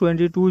এটাকে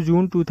 22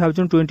 June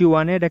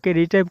 2021-এ এটাকে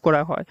রিটাইপ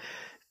করা হয়।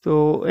 তো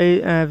এই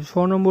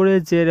 4 নম্বরে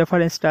যে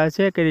রেফারেন্সটা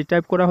আছে একে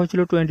রিটাইপ করা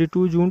হয়েছিল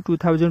 22 June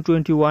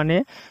 2021-এ।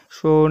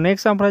 সো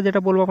নেক্সট আমরা যেটা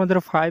বলবো আমাদের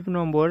 5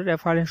 নম্বর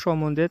রেফারেন্স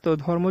সম্বন্ধে। তো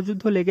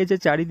ধর্মযুদ্ধ লেগেছে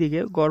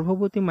চারিদিকে,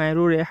 গর্ভবতী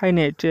মায়েরও রেহাই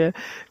নেই,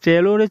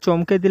 ট্রেলরে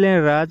চমকে দিলেন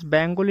রাজ,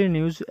 Bengali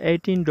news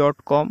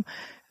 18.com।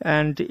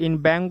 And in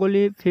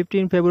Bengali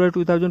 15 February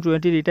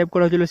 2020, retype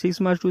করা হয়েছিল 6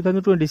 March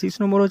 2020। 6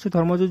 নম্বর হচ্ছে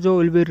ধর্মযুদ্ধ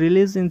will be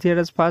release in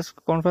theatres first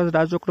conference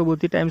Raj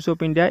Chakraborty, Times of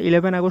India,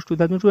 11 August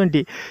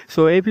 2020।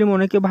 So এই ফিল্ম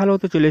অনেকে ভালো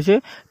হতে চলেছে,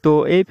 তো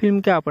এই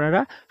ফিল্মকে আপনারা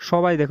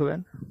সবাই দেখবেন।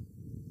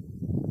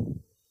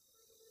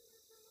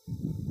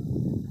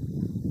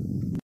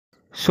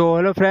 সো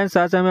হ্যালো ফ্রেন্ডস,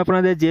 আজ আমি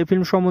আপনাদের যে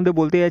ফিল্ম সম্বন্ধে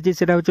বলতে যাচ্ছি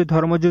সেটা হচ্ছে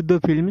ধর্মযুদ্ধ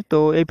ফিল্ম। তো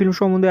এই ফিল্ম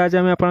সম্বন্ধে আজ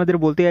আমি আপনাদের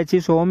বলতে যাচ্ছি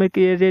সোহমের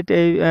ক্রিয়েটেড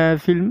এই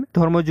ফিল্ম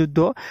ধর্মযুদ্ধ।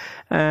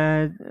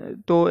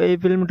 তো এই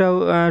ফিল্মটা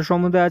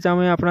সম্বন্ধে আজ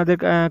আমি আপনাদের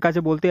কাছে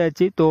বলতে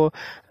যাচ্ছি। তো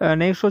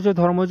নেক্সট হচ্ছে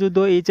ধর্মযুদ্ধ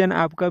is an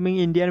upcoming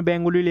Indian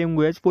Bengali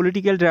language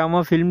political drama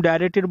film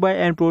directed by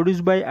and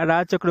produced by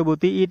Raj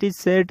Chakraborty. It is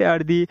set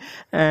at the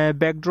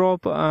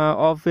backdrop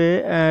of a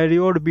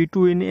riot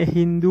between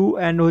Hindu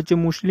and হচ্ছে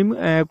মুসলিম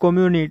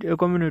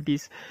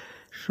কমিউনিটিস।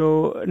 সো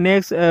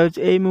নেক্সট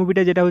এই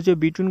মুভিটা যেটা হচ্ছে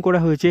বিটুইন করা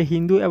হয়েছে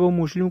হিন্দু এবং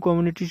মুসলিম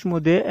কমিউনিটির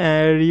মধ্যে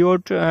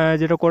রিওট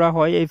যেটা করা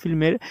হয় এই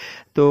ফিল্মের।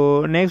 তো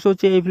নেক্সট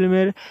হচ্ছে এই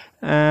ফিল্মের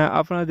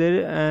আপনাদের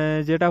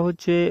যেটা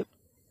হচ্ছে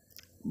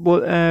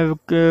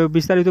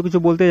বিস্তারিত কিছু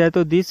বলতে যায়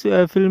তো this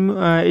film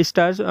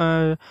stars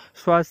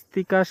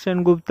Swastika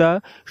Sengupta,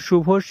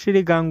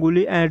 Subhashree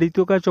Ganguly and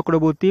ঋতুকা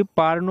Chakraborty,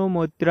 Parno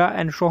Mitra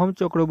and Soham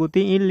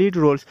Chakraborty in lead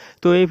Rolle's.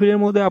 তো এই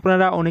ফিল্মের মধ্যে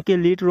আপনারা অনেকে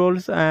লিড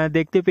রোলস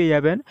দেখতে পেয়ে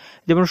যাবেন,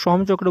 যেমন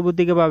সোহম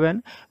চক্রবর্তীকে পাবেন,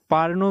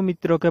 পার্নো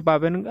মিত্রকে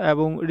পাবেন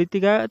এবং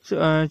ঋতিকা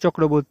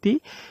চক্রবর্তী।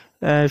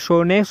 সো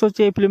নেক্সট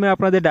হচ্ছে এই ফিল্মের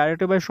আপনাদের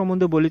ডাইরেক্টর বাই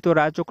সম্বন্ধে বলি তো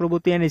Raj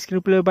Chakraborty and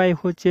screenplay by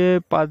হচ্ছে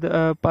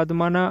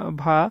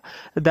পদ্মনাভা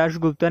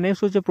দাশগুপ্তা।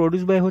 নেক্সট হচ্ছে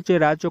প্রডিউস বাই হচ্ছে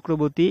Raj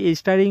Chakraborty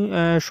steering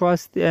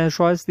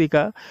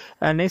Swastika.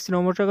 Next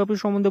cinematography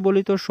সম্বন্ধে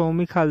বলি তো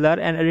Soumik Haldar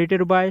and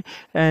edited by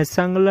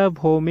সাংলাপ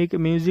Bhowmik,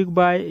 music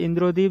by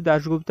Indradeep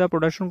Dasgupta,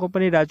 production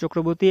company Raj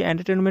Chakraborty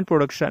entertainment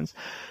productions.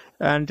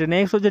 And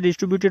next was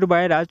distributed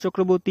by Raj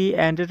Chakraborty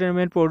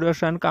Entertainment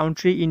Production,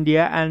 Country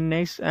India, and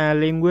next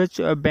language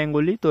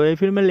Bengali। তো এই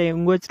ফিল্মের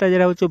ল্যাঙ্গুয়েজটা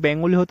যেটা হচ্ছে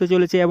বেঙ্গলি হতে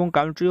চলেছে এবং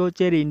কান্ট্রি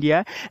হচ্ছে ইন্ডিয়া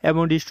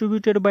এবং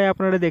ডিস্ট্রিবিউটেড বাই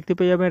আপনারা দেখতে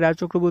পেয়ে যাবেন রাজ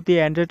চক্রবর্তী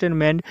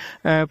এন্টারটেনমেন্ট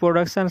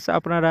প্রোডাকশনস।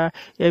 আপনারা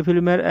এই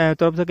ফিল্মের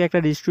তরফ থেকে একটা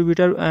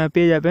ডিস্ট্রিবিউটার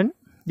পেয়ে যাবেন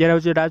যেটা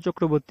হচ্ছে রাজ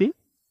চক্রবর্তী।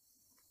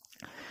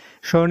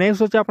 সো নেক্সট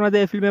হচ্ছে আপনাদের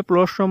এই ফিল্মের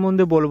প্লট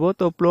সম্বন্ধে বলবো।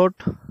 তো প্লট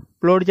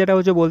যেটা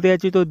হচ্ছে বলতে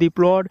যাচ্ছি তো দি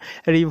plot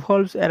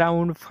revolves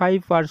around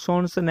 5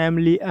 persons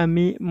namely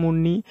আমি,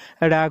 মুন্নি,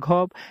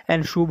 রাঘব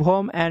and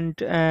Shubham and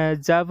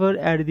জাভার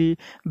at the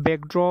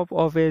backdrop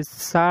of a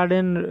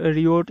sudden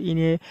রিওট in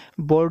a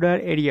border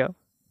area.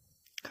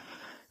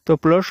 তো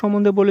প্লট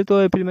সম্বন্ধে বলি তো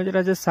এই ফিল্মে যেটা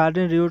আছে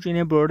সাডেন রিওট ইন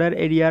এ বর্ডার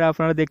এরিয়ার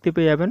আপনারা দেখতে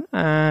পেয়ে যাবেন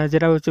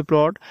যেটা হচ্ছে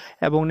প্লট।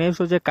 এবং নেক্সট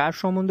হচ্ছে কার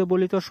সম্বন্ধে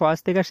বলি তো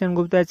স্বাস্তিকা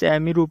সেনগুপ্তা এজ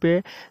অ্যামি রূপে,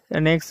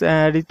 নেক্সট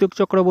ঋত্বিক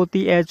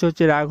চক্রবর্তী এজ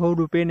হচ্ছে রাঘব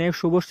রূপে, নেক্সট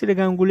শুভশ্রী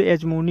গাঙ্গুলি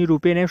এজ মুনি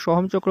রূপে, নেক্সট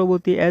সোহম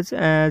চক্রবর্তী এজ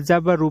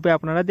জাব্বার রূপে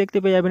আপনারা দেখতে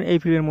পেয়ে যাবেন এই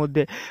ফিল্মের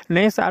মধ্যে।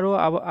 নেক্সট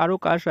আরও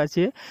কাস্ট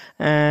আছে।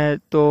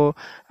 তো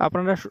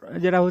আপনারা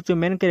যেটা হচ্ছে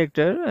মেন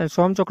ক্যারেক্টার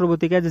সোহম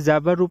চক্রবর্তীকে এজ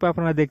জাব্বার রূপে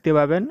আপনারা দেখতে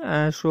পাবেন।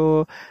 সো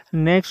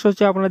নেক্সট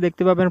হচ্ছে আপনারা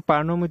দেখতে পাবেন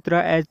পার্নো মিত্রা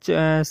এজ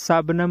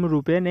শাবনম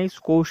রূপে, নেক্সট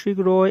কৌশিক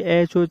রয়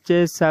এজ হচ্ছে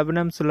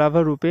শাবনম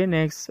স্লাভা রূপে,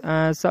 নেক্সট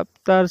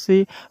সপ্তার্ষি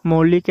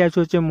মল্লিক এজ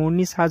হচ্ছে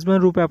মুন্নি সাজমান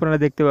রূপে আপনারা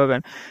দেখতে পাবেন।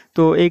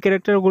 তো এই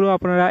ক্যারেক্টারগুলো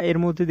আপনারা এর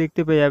মধ্যে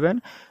দেখতে পেয়ে যাবেন।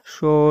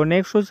 সো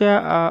নেক্সট হচ্ছে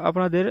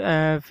আপনাদের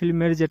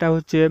ফিল্মের যেটা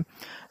হচ্ছে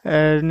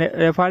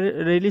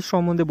রিলিজ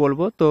সম্বন্ধে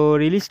বলবো। তো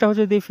রিলিজটা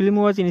হচ্ছে দি film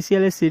was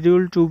initially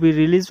schedule two B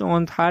release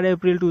on 3rd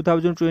April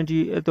 2020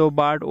 তো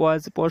but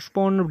was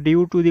postponed due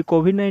to the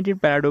COVID-19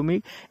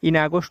 pandemic in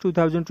August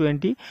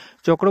 2020.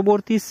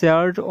 Chakraborty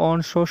shared on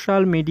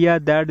social media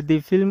that the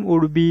film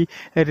would be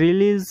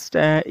released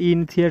in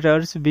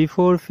theaters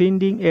before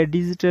finding a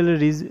digital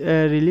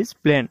release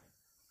plan.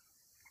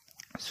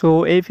 So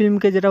এই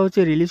ফিল্মকে যেটা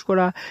হচ্ছে release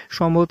করা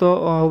সম্ভবত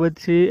হবে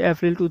 3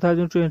 April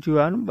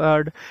 2021,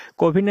 but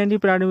COVID-19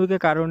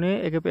 প্যান্ডেমিকের কারণে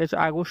একে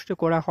আগস্টে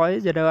করা হয়,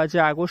 যেটা আছে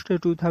আগস্ট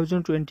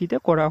 2020-তে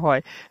করা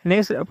হয়।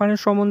 নেক্সট রেফারেন্স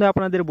সম্বন্ধে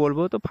আপনাদের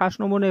বলবো তো ফার্স্ট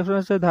নম্বর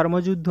রেফারেন্স হচ্ছে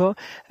ধর্মযুদ্ধ,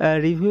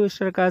 রিভিউ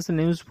স্টারকাস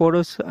নিউজ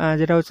ফোরস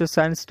যেটা হচ্ছে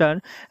সানস্টার,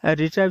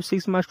 রিট্রাইভ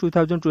 6 March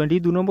 2020।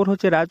 2 নম্বর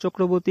হচ্ছে Raj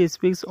Chakraborty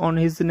speaks on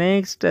his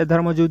next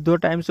Dharmayuddha,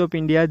 Times of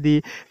India, the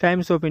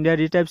Times of India,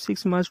 retrieve 6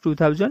 March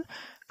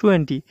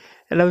 2020।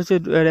 এটা হচ্ছে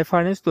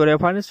রেফারেন্স। তো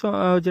রেফারেন্স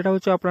যেটা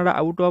হচ্ছে আপনারা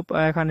আউট অফ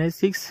এখানে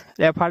 6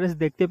 রেফারেন্স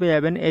দেখতে পেয়ে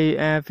যাবেন এই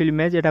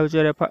ফিল্মে, যেটা হচ্ছে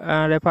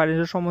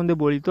রেফারেন্সের সম্বন্ধে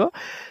বলিত।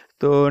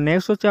 তো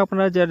নেক্সট হচ্ছে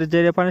আপনারা যে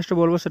রেফারেন্সটা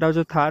বলবো সেটা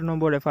হচ্ছে 3rd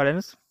নম্বর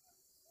রেফারেন্স।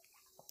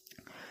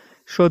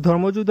 সো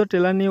ধর্মযুদ্ধ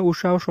ট্রেলার নিয়ে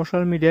উৎসাহ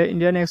social media,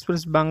 Indian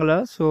express Bangla.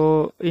 So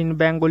in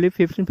Bengali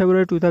 15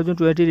 February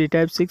 2020,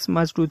 retrieve 6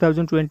 March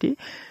 2020।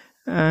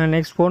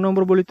 Next 4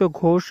 নম্বর বলি তো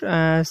ঘোষ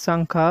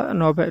সংখ্যা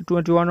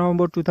 21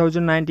 November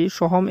 2019।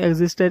 Soham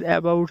existed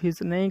about his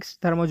next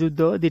Dharmayuddha,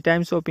 the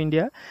Times of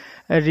India.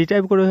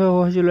 Retype করে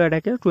হয়েছিল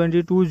এটাকে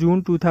 22 June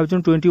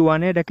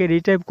 2021 এটাকে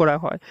রিটাইপ করা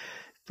হয়।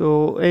 তো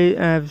এই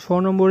 4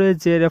 নম্বরে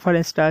যে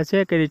রেফারেন্সটা আছে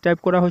একে রিটাইপ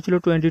করা হয়েছিল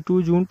 22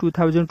 June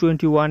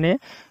 2021-এ।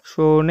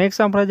 সো নেক্সট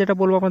আমরা যেটা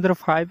বলবো আপনাদের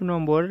 5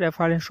 নম্বর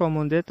রেফারেন্স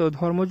সম্বন্ধে। তো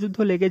ধর্মযুদ্ধ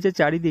লেগেছে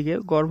চারিদিকে,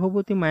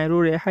 গর্ভবতী মায়েরও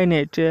রেহাই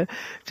নেই,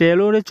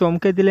 ট্রেলরে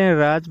চমকে দিলেন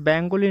রাজ,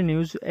 Bengali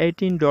news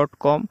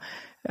 18.com।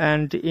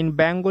 And in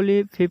Bengali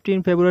 15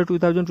 February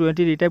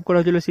 2020, retype করা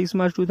হয়েছিল 6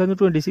 March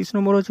 2020। 6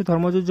 নম্বর হচ্ছে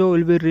ধর্মযুদ্ধ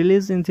will be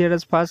release in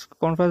theatres first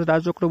conference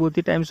Raj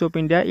Chakraborty, Times of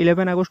India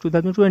 11 August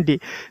 2020।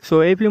 So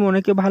এই ফিল্ম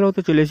অনেকে ভালো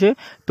হতে চলেছে,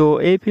 তো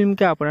এই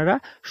ফিল্মকে আপনারা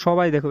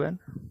সবাই দেখবেন।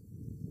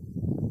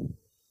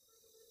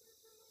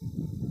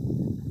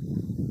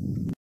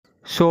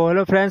 সো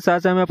হ্যালো ফ্রেন্ডস,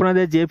 আজ আমি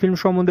আপনাদের যে ফিল্ম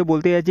সম্বন্ধে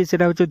বলতে যাচ্ছি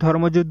সেটা হচ্ছে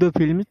ধর্মযুদ্ধ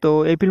ফিল্ম। তো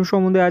এই ফিল্ম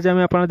সম্বন্ধে আজ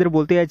আমি আপনাদের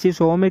বলতে যাচ্ছি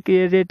সোহমের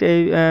ক্রিয়েটেড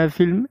এই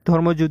ফিল্ম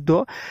ধর্মযুদ্ধ।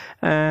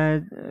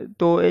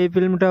 তো এই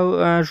ফিল্মটা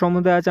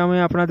সম্বন্ধে আজ আমি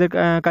আপনাদের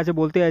কাছে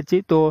বলতে যাচ্ছি।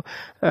 তো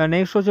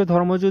নেক্সট হচ্ছে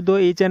ধর্মযুদ্ধ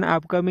is an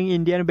upcoming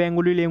Indian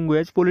Bengali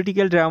language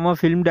political drama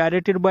film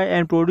directed by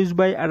and produced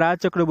by Raj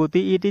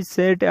Chakraborty. It is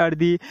set at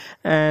the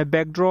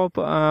backdrop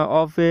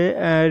of a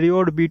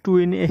riot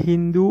between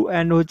Hindu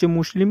and হচ্ছে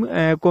মুসলিম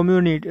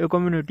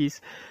কমিউনিটিস।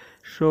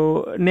 সো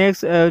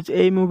নেক্সট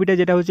এই মুভিটা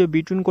যেটা হচ্ছে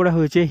বিটুইন করা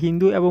হয়েছে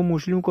হিন্দু এবং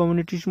মুসলিম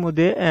কমিউনিটির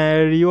মধ্যে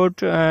রিওট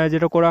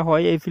যেটা করা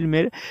হয় এই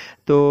ফিল্মের।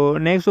 তো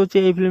নেক্সট হচ্ছে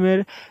এই ফিল্মের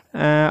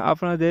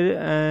আপনাদের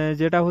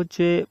যেটা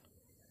হচ্ছে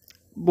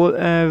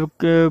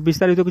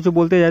বিস্তারিত কিছু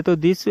বলতে যায় তো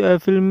this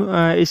film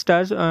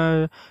stars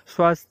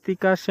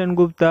Swastika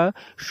Sengupta,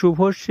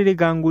 Subhashree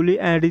Ganguly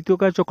and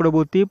ঋতুকা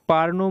Chakraborty,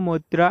 Parno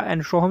Mitra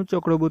and Soham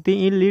Chakraborty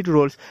in lead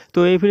Rolle's. তো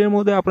এই ফিল্মের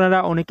মধ্যে আপনারা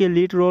অনেকে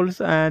লিড রোলস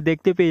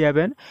দেখতে পেয়ে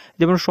যাবেন,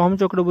 যেমন সোহম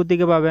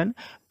চক্রবর্তীকে পাবেন,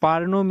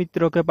 পার্নো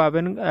মিত্রকে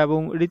পাবেন এবং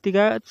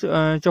ঋতিকা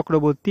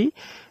চক্রবর্তী।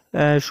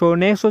 সো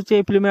নেক্সট হচ্ছে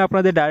এই ফিল্মে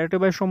আপনাদের ডাইরেক্টর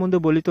বাই সম্বন্ধে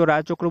বলি তো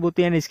Raj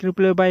Chakraborty and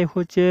screenplay by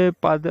হচ্ছে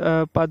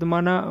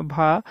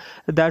পদ্মনাভা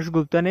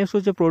দাশগুপ্তা। নেক্সট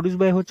হচ্ছে প্রডিউস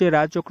বাই হচ্ছে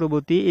Raj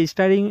Chakraborty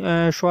steering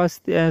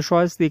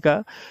Swastika.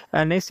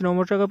 Next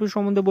cinematography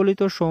সম্বন্ধে বলি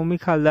তো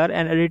Soumik Haldar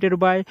and edited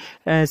by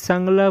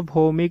সংলাপ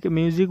Bhowmik,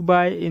 music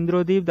by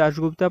Indradeep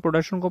Dasgupta,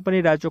 production company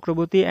Raj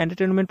Chakraborty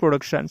entertainment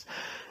productions.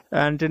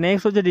 And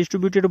next was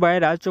distributed by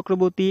Raj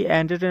Chakraborty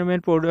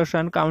Entertainment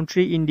Production,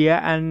 Country India,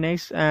 and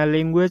next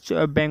language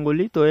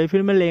Bengali। তো এই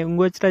ফিল্মের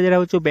ল্যাঙ্গুয়েজটা যেটা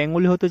হচ্ছে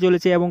বেঙ্গলি হতে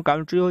চলেছে এবং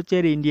কান্ট্রি হচ্ছে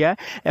ইন্ডিয়া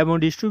এবং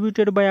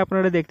ডিস্ট্রিবিউটেড বাই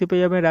আপনারা দেখতে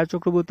পেয়ে যাবেন রাজ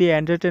চক্রবর্তী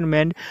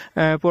এন্টারটেনমেন্ট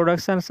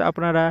প্রোডাকশনস।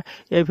 আপনারা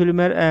এই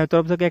ফিল্মের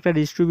তরফ থেকে একটা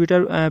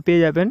ডিস্ট্রিবিউটার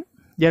পেয়ে যাবেন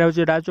যেটা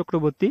হচ্ছে রাজ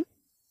চক্রবর্তী।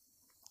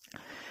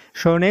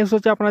 সো নেক্সট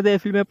হচ্ছে আপনাদের এই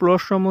ফিল্মের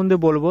প্লট সম্বন্ধে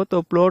বলবো। তো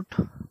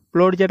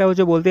প্লট যেটা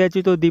হচ্ছে বলতে যাচ্ছি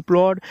তো দি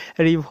plot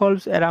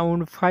revolves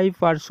around 5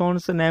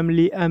 persons,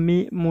 namely Ami,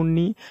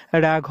 Munni,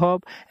 Raghav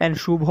and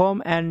Shubham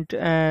and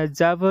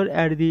Javar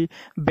at the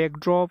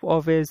backdrop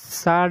of a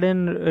sudden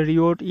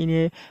riot in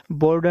a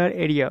border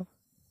area।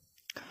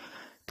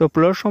 তো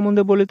প্লট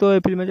সম্বন্ধে বলি তো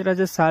এই ফিল্মে যেটা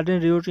আছে সাডেন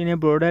রিউট ইন এ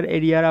বর্ডার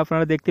এরিয়ার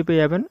আপনারা দেখতে পেয়ে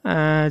যাবেন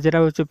যেটা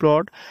হচ্ছে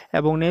প্লট।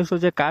 এবং নেক্সট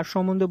হচ্ছে কার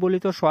সম্বন্ধে বলি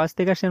তো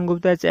স্বাস্তিকা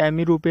সেনগুপ্তা এজ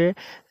অ্যামি রূপে,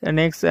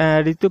 নেক্সট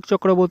ঋত্বিক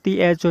চক্রবর্তী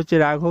এজ হচ্ছে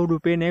রাঘব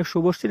রূপে, নেক্সট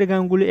শুভশ্রী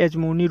গাঙ্গুলি এজ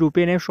মুনি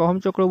রূপে, নেক্সট সোহম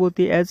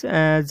চক্রবর্তী এজ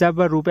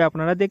জাব্বার রূপে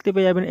আপনারা দেখতে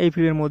পেয়ে যাবেন এই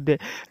ফিল্মের মধ্যে।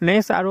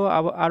 নেক্সট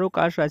আরও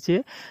কাস্ট আছে।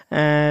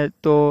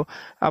 তো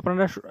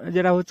আপনারা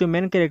যেটা হচ্ছে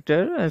মেন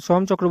ক্যারেক্টার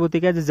সোহম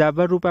চক্রবর্তীকে এজ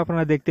জাব্বার রূপে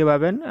আপনারা দেখতে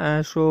পাবেন।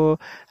 সো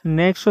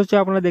নেক্সট হচ্ছে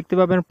আপনারা দেখতে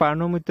পাবেন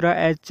পার্নো মিত্রা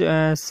এজ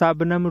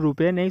শাবনম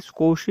রূপে, নেক্সট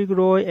কৌশিক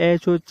রয়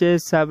এজ হচ্ছে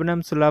শাবনম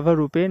স্লাভা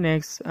রূপে,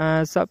 নেক্সট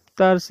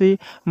সপ্তার্ষি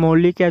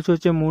মল্লিক এজ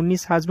হচ্ছে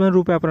মুন্নিস হাজব্যান্ড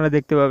রূপে আপনারা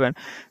দেখতে পাবেন।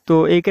 তো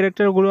এই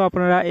ক্যারেক্টারগুলো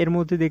আপনারা এর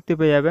মধ্যে দেখতে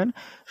পেয়ে যাবেন।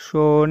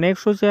 সো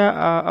নেক্সট হচ্ছে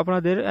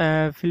আপনাদের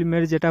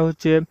ফিল্মের যেটা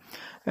হচ্ছে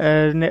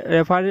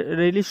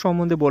রিলিজ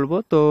সম্বন্ধে বলবো।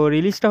 তো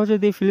রিলিজটা হচ্ছে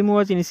দি film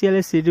was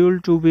initially schedule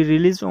two B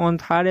release on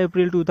 3rd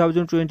April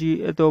 2020,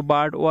 তো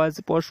but was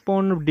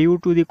postponed due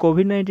to the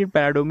COVID-19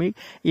 pandemic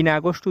in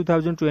August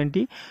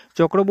 2020.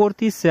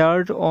 Chakraborty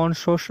shared on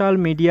social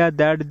media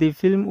that the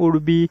film would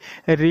be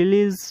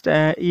released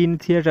in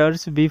theaters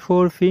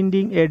before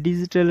finding a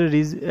digital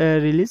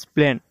release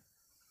plan.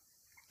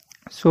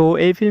 So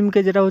এই ফিল্মকে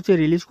যেটা হচ্ছে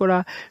release করা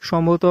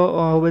সম্ভবত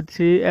হবে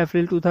 3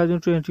 April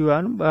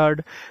 2021, but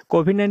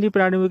COVID-19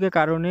 প্যান্ডেমিকের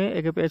কারণে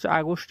একে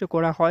আগস্টে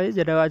করা হয়,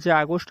 যেটা আছে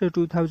আগস্টে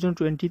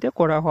 2020-তে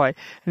করা হয়।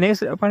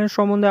 নেক্সট রেফারেন্স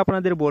সম্বন্ধে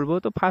আপনাদের বলবো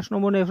তো ফার্স্ট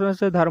নম্বর রেফারেন্স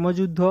হচ্ছে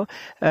ধর্মযুদ্ধ,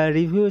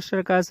 রিভিউ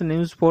স্টারকাস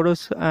নিউজ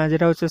ফোরস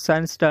যেটা হচ্ছে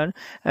সায়েন্স স্টার,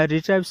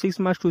 রিট্রাইভ 6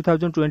 March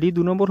 2020।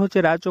 2 নম্বর হচ্ছে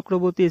Raj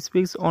Chakraborty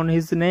speaks on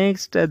his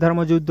next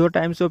Dharmayuddha,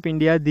 Times of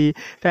India, the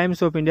Times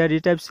of India,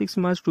 retrieve 6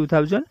 March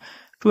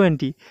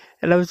 2020।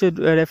 এটা হচ্ছে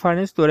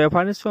রেফারেন্স। তো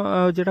রেফারেন্স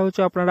যেটা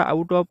হচ্ছে আপনারা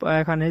আউট অফ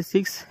এখানে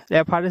 6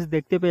 রেফারেন্স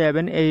দেখতে পেয়ে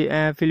যাবেন এই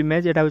ফিল্মে,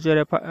 যেটা হচ্ছে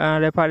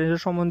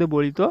রেফারেন্সের সম্বন্ধে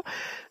বলিত।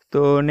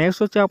 তো নেক্সট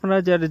হচ্ছে আপনারা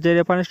যে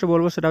রেফারেন্সটা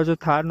বলবো সেটা হচ্ছে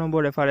 3rd নম্বর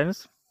রেফারেন্স।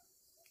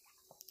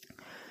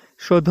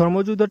 সো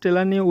ধর্মযুদ্ধ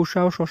ট্রেলার নিয়ে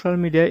উৎসাহ social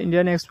media,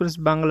 Indian express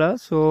Bangla.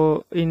 So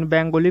in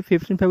Bengali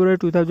 15 February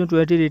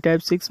 2020, retrieve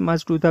 6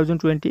 March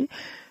 2020।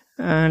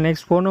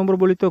 Next 4 নম্বর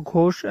বলি তো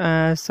ঘোষ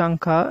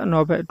সংখ্যা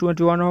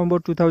 21 November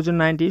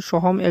 2019।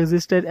 Soham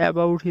existed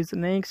about his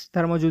next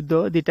Dharmayuddha,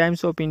 the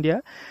Times of India.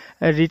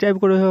 Retype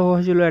করা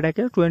হয়েছিল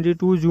এটাকে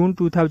 22 June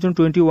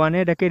 2021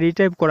 এটাকে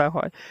রিটাইপ করা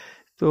হয়।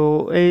 তো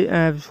এই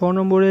 4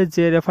 নম্বরে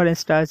যে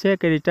রেফারেন্সটা আছে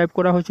একে রিটাইপ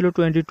করা হয়েছিল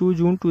 22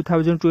 June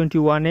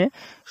 2021-এ।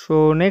 সো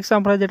নেক্সট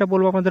আমরা যেটা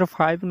বলবো আপনাদের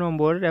 5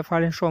 নম্বর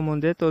রেফারেন্স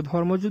সম্বন্ধে। তো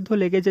ধর্মযুদ্ধ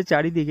লেগেছে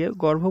চারিদিকে,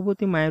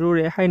 গর্ভবতী মায়েরও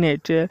রেহাই নেই,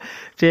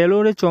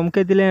 ট্রেলরে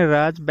চমকে দিলেন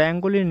রাজ,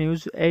 Bengali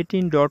news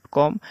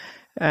 18.com।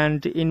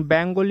 And in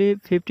Bengali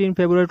 15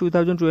 February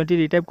 2020,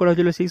 retype করা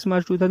হয়েছিল 6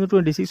 March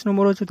 2020। 6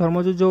 নম্বর হচ্ছে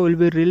ধর্মযুদ্ধ will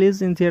be release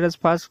in theatres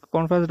first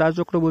conference Raj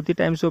Chakraborty,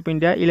 Times of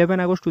India, 11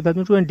 August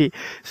 2020।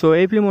 So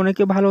এই ফিল্ম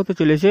অনেকে ভালো হতে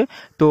চলেছে,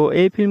 তো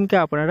এই ফিল্মকে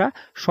আপনারা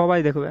সবাই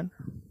দেখবেন।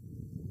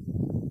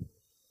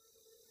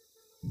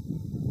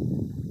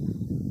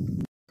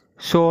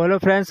 সো হ্যালো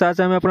ফ্রেন্ডস, আজ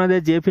আমি আপনাদের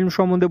যে ফিল্ম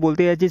সম্বন্ধে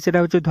বলতে যাচ্ছি সেটা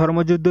হচ্ছে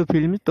ধর্মযুদ্ধ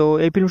ফিল্ম। তো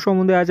এই ফিল্ম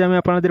সম্বন্ধে আজ আমি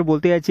আপনাদের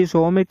বলতে যাচ্ছি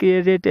সোহমের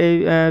ক্রিয়েটেড এই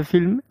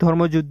ফিল্ম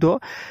ধর্মযুদ্ধ।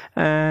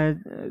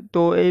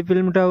 তো এই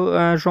ফিল্মটা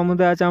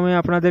সম্বন্ধে আজ আমি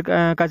আপনাদের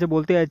কাছে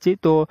বলতে যাচ্ছি।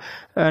 তো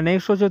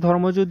নেক্সট হচ্ছে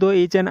ধর্মযুদ্ধ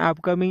is an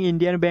upcoming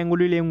Indian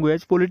Bengali language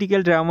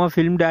political drama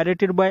film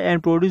directed by and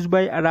produced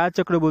by Raj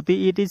Chakraborty.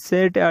 It is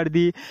set at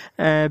the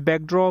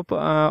backdrop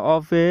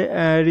of a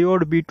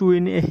riot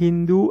between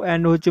Hindu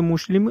and হচ্ছে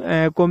মুসলিম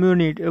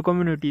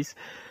কমিউনিটিস।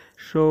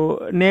 সো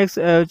নেক্সট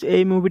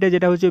এই মুভিটা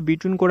যেটা হচ্ছে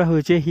বিটুইন করা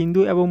হয়েছে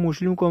হিন্দু এবং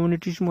মুসলিম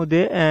কমিউনিটির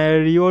মধ্যে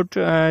রিওট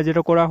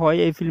যেটা করা হয়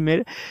এই ফিল্মের।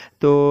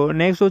 তো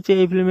নেক্সট হচ্ছে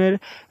এই ফিল্মের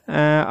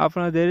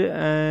আপনাদের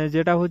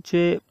যেটা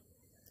হচ্ছে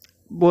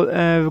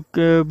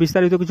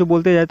বিস্তারিত কিছু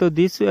বলতে যায় তো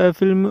this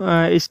film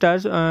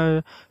stars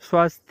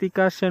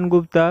Swastika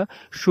Sengupta,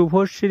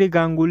 Subhashree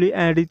Ganguly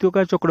and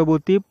ঋতুকা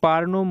Chakraborty,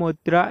 Parno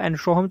Mitra and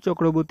Soham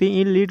Chakraborty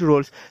in lead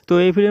Rolle's. তো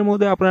এই ফিল্মের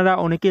মধ্যে আপনারা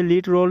অনেকে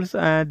লিড রোলস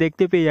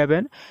দেখতে পেয়ে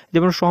যাবেন,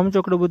 যেমন সোহম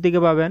চক্রবর্তীকে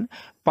পাবেন,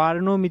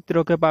 পার্নো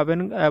মিত্রকে পাবেন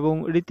এবং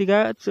ঋতিকা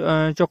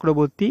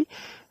চক্রবর্তী।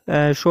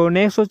 সো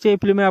নেক্সট হচ্ছে এই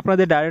ফিল্মে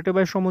আপনাদের ডাইরেক্টর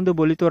বাই সম্বন্ধে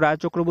বলি তো Raj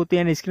Chakraborty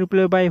and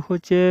screenplay by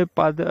হচ্ছে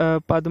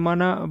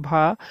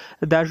পদ্মনাভা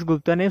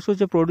দাশগুপ্তা। নেক্সট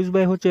হচ্ছে প্রডিউস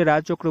বাই হচ্ছে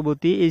Raj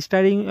Chakraborty,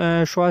 steering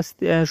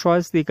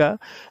Swastika.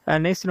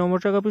 Next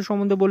cinematography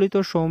সম্বন্ধে বলি তো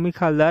Soumik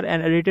Haldar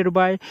and edited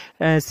by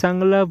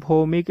সাংলাপ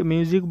Bhowmik,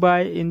 music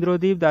by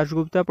Indradeep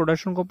Dasgupta,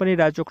 production company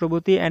Raj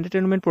Chakraborty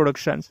entertainment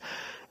productions.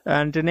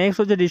 And next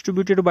was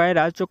distributed by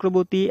Raj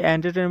Chakraborty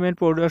Entertainment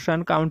Production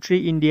Country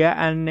India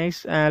and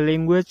next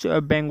language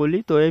Bengali।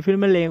 তো এই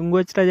ফিল্মের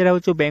ল্যাঙ্গুয়েজটা যেটা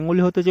হচ্ছে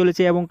বেঙ্গলি হতে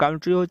চলেছে এবং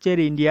কান্ট্রি হচ্ছে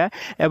ইন্ডিয়া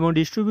এবং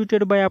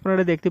ডিস্ট্রিবিউটেড বাই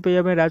আপনারা দেখতে পেয়ে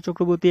যাবেন রাজ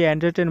চক্রবর্তী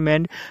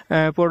এন্টারটেনমেন্ট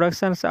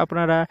প্রোডাকশনস।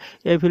 আপনারা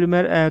এই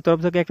ফিল্মের তরফ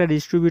থেকে একটা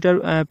ডিস্ট্রিবিউটার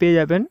পেয়ে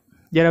যাবেন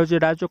যেটা হচ্ছে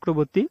রাজ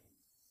চক্রবর্তী।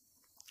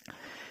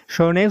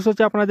 সো নেক্সট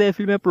হচ্ছে আপনাদের এই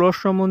ফিল্মের প্লট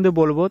সম্বন্ধে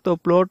বলবো। তো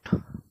প্লট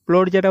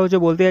যেটা হচ্ছে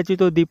বলতে যাচ্ছি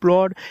তো দি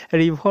plot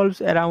revolves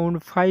around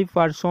 5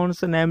 persons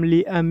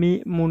namely Ami,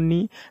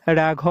 Munni,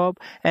 Raghav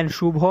and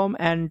Shubham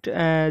and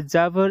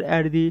Javar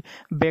at the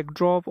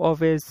backdrop of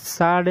a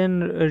sudden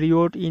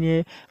riot in a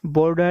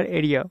border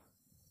area।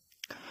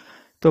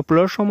 তো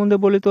প্লট সম্বন্ধে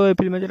বলি তো এই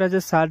ফিল্মে যেটা আছে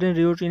সাডেন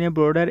রিউট ইন এ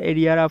বর্ডার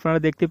এরিয়ার আপনারা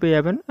দেখতে পেয়ে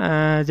যাবেন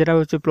যেটা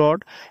হচ্ছে প্লট।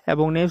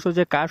 এবং নেক্সট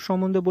হচ্ছে কার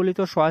সম্বন্ধে বলি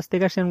তো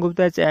স্বাস্তিকা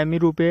সেনগুপ্তা এজ অ্যামি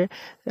রূপে,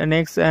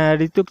 নেক্সট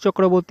ঋত্বিক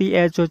চক্রবর্তী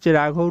এজ হচ্ছে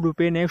রাঘব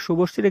রূপে, নেক্সট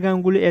শুভশ্রী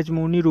গাঙ্গুলি এজ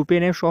মুনি রূপে,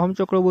 নেক্সট সোহম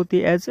চক্রবর্তী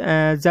এজ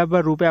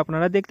জাব্বার রূপে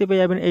আপনারা দেখতে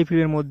পেয়ে যাবেন এই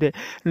ফিল্মের মধ্যে।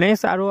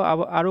 নেক্সট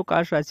আরও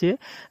কাস্ট আছে।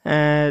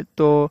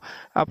 তো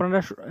আপনারা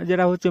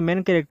যেটা হচ্ছে মেন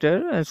ক্যারেক্টার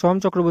সোহম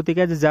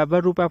চক্রবর্তীকে এজ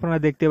জাব্বার রূপে আপনারা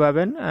দেখতে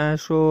পাবেন।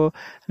 সো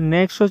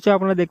নেক্সট হচ্ছে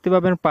আপনারা দেখতে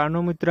পাবেন পার্নো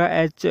মিত্রা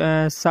এজ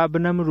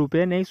শাবনাম রূপে,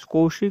 নেক্সট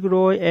কৌশিক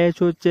রয় এজ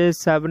হচ্ছে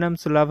শাবনাম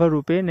স্লাভা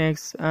রূপে,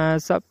 নেক্সট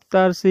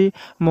সপ্তার্ষি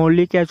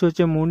মল্লিক এজ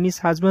হচ্ছে মুন্নিস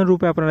হাজব্যান্ড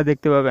রূপে আপনারা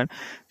দেখতে পাবেন।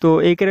 তো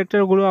এই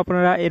ক্যারেক্টারগুলো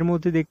আপনারা এর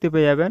মধ্যে দেখতে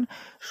পেয়ে যাবেন।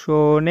 সো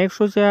নেক্সট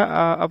হচ্ছে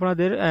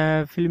আপনাদের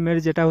ফিল্মের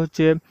যেটা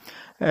হচ্ছে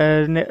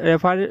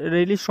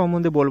রিলিজ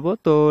সম্বন্ধে বলবো।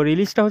 তো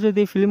রিলিজটা হচ্ছে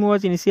দি film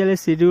was initially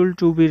schedule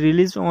two B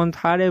release on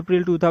 3rd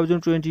April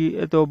 2020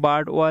 তো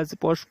but was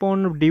postpone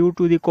due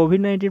to the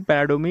COVID-19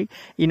 pandemic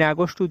in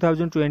August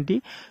 2020।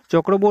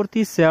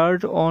 Chakraborty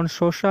shared on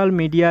social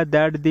media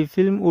that the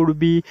film would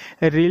be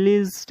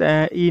released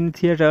in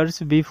theaters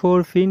before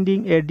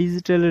finding a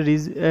digital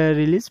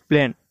release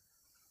plan।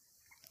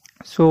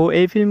 So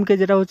এই ফিল্মকে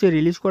যেটা হচ্ছে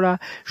release করা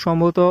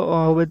সম্ভবত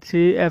হবে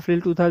 3 April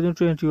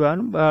 2021,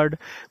 but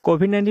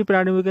COVID-19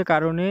 প্যান্ডেমিকের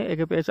কারণে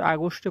একে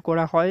আগস্টে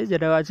করা হয়,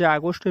 যেটা আছে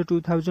আগস্ট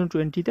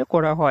 2020-তে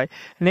করা হয়।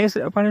 নেক্সট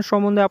রেফারেন্স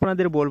সম্বন্ধে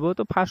আপনাদের বলবো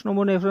তো ফার্স্ট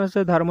নম্বর রেফারেন্স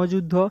হচ্ছে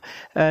ধর্মযুদ্ধ,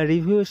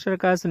 রিভিউ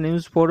স্টারকাস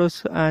নিউজ ফোরস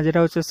যেটা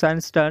হচ্ছে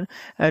সায়েন্স স্টার,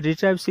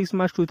 রিট্রাইভ 6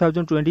 March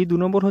 2020। 2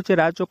 নম্বর হচ্ছে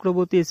Raj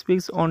Chakraborty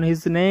speaks on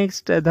his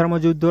next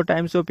Dharmayuddha,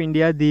 Times of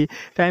India, the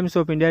Times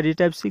of India,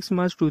 retrieve 6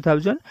 March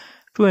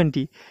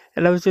 2020।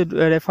 এটা হচ্ছে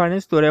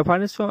রেফারেন্স। তো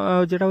রেফারেন্স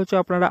যেটা হচ্ছে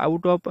আপনারা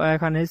আউট অফ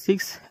এখানে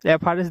 6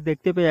 রেফারেন্স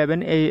দেখতে পেয়ে যাবেন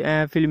এই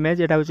ফিল্মে,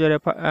 যেটা হচ্ছে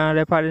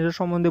রেফারেন্সের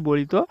সম্বন্ধে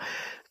বলিত।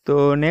 তো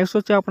নেক্সট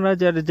হচ্ছে আপনারা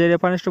যে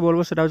রেফারেন্সটা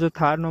বলবো সেটা হচ্ছে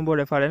 3rd নম্বর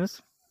রেফারেন্স।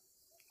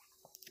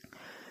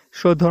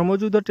 সো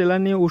ধর্মযুদ্ধ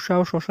ট্রেলার নিয়ে উৎসাহ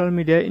social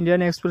media,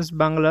 Indian express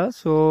Bangla.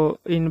 So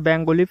in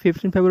Bengali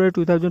 15 February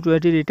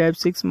 2020, retrieve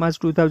 6 March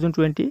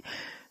 2020।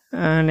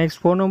 Next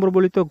 4 নম্বর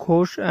বলি তো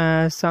ঘোষ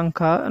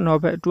সংখ্যা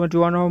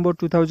 21 November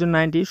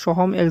 2019।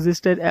 Soham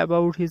existed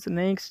about his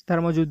next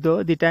Dharmayuddha,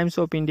 the Times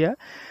of India.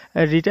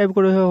 Retype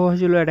করা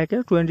হয়েছিল এটাকে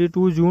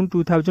 22 June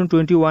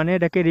 2021-এ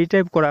এটাকে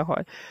রিটাইপ করা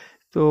হয়।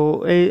 তো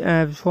এই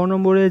 4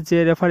 নম্বরে যে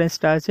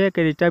রেফারেন্সটা আছে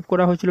একে রিটাইপ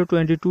করা হয়েছিল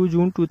 22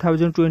 June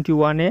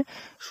 2021-এ।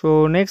 সো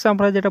নেক্সট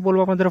আমরা যেটা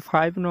বলবো আমাদের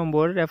 5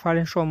 নম্বর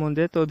রেফারেন্স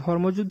সম্বন্ধে। তো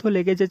ধর্মযুদ্ধ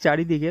লেগেছে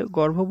চারিদিকে,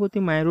 গর্ভবতী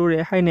মায়েরও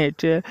রেহাই নেই,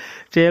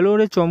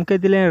 ট্রেলরে চমকে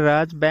দিলেন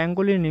রাজ,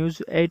 Bengali news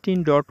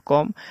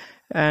 18.com।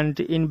 And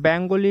in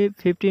Bengali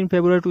 15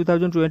 February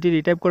 2020,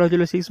 retype করা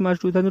হয়েছিল 6 March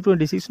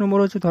 2020। 6 নম্বর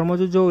হচ্ছে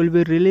ধর্মযুদ্ধ will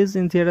be release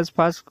in theatres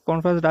first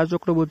conference Raj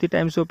Chakraborty,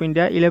 Times of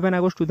India, 11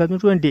 August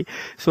 2020।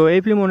 So এই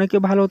ফিল্ম অনেকে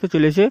ভালো হতে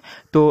চলেছে,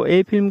 তো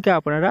এই ফিল্মকে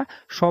আপনারা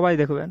সবাই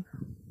দেখবেন।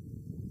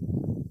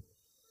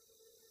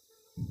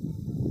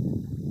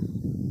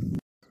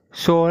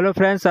 সো হ্যালো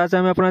ফ্রেন্ডস, আজ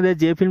আমি আপনাদের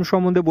যে ফিল্ম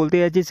সম্বন্ধে বলতে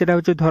যাচ্ছি সেটা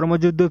হচ্ছে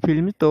ধর্মযুদ্ধ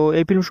ফিল্ম। তো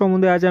এই ফিল্ম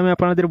সম্বন্ধে আজ আমি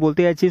আপনাদের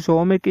বলতে যাচ্ছি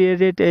সোহমের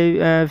ক্রিয়েটেড এই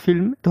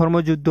ফিল্ম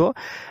ধর্মযুদ্ধ।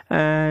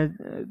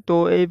 তো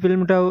এই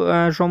ফিল্মটা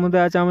সম্বন্ধে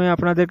আজ আমি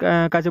আপনাদের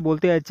কাছে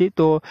বলতে যাচ্ছি।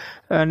 তো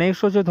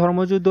নেক্সট হচ্ছে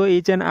ধর্মযুদ্ধ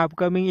is an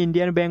upcoming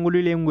Indian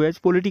Bengali language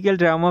political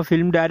drama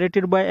film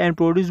directed by and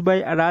produced by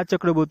Raj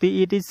Chakraborty.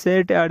 It is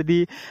set at the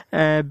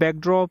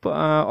backdrop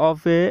of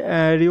A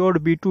রিওড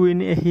between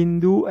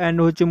Hindu and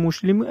হচ্ছে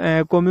মুসলিম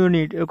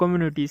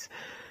কমিউনিটিস।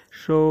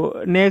 সো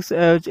নেক্সট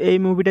এই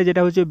মুভিটা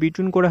যেটা হচ্ছে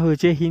বিটুইন করা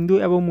হয়েছে হিন্দু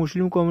এবং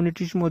মুসলিম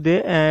কমিউনিটির মধ্যে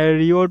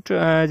রিওট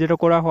যেটা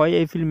করা হয়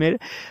এই ফিল্মের।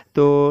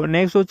 তো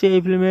নেক্সট হচ্ছে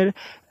এই ফিল্মের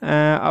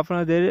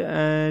আপনাদের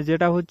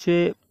যেটা হচ্ছে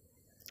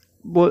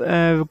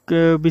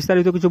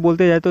বিস্তারিত কিছু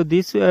বলতে যায় তো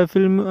this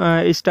film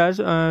stars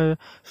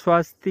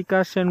Swastika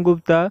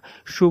Sengupta,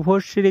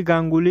 Subhashree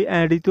Ganguly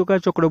and ঋতুকা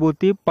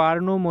Chakraborty,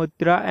 Parno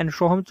Mitra and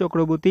Soham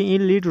Chakraborty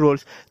in lead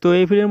Rolle's. তো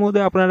এই ফিল্মের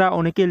মধ্যে আপনারা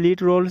অনেকে লিড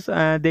রোলস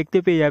দেখতে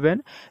পেয়ে যাবেন,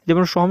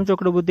 যেমন সোহম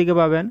চক্রবর্তীকে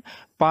পাবেন,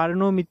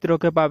 পার্নো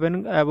মিত্রকে পাবেন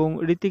এবং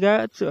ঋতিকা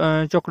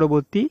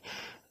চক্রবর্তী।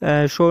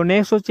 সো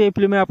নেক্সট হচ্ছে এই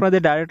ফিল্মে আপনাদের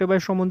ডাইরেক্টর বাই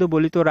সম্বন্ধে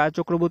বলি তো Raj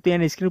Chakraborty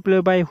and screenplay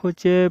by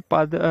হচ্ছে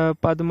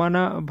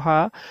পদ্মনাভা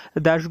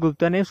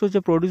দাশগুপ্তা। নেক্সট হচ্ছে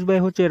প্রডিউস বাই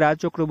হচ্ছে Raj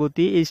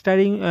Chakraborty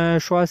steering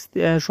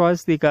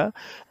Swastika.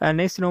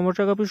 Next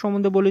cinematography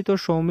সম্বন্ধে বলি তো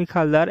Soumik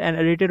Haldar and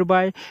edited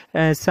by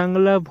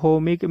সাংলাপ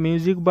Bhowmik,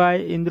 music by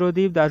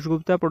Indradeep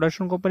Dasgupta,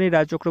 production company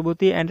Raj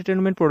Chakraborty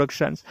entertainment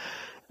productions.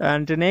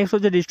 And next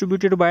was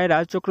distributed by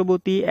Raj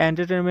Chakraborty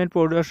Entertainment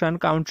Production,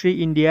 Country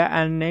India,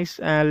 and next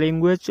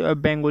language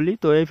Bengali।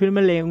 তো এই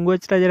ফিল্মের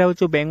ল্যাঙ্গুয়েজটা যেটা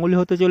হচ্ছে বেঙ্গলি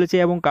হতে চলেছে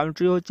এবং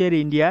কান্ট্রি হচ্ছে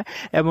ইন্ডিয়া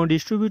এবং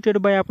ডিস্ট্রিবিউটেড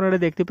বাই আপনারা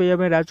দেখতে পেয়ে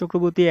যাবেন রাজ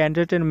চক্রবর্তী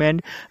এন্টারটেনমেন্ট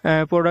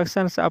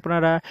প্রোডাকশনস।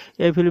 আপনারা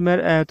এই ফিল্মের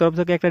তরফ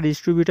থেকে একটা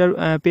ডিস্ট্রিবিউটার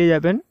পেয়ে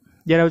যাবেন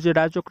যেটা হচ্ছে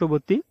রাজ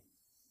চক্রবর্তী।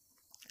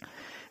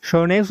 সো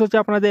নেক্সট হচ্ছে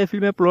আপনাদের এই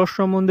ফিল্মের প্লট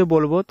সম্বন্ধে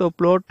বলবো। তো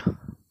প্লট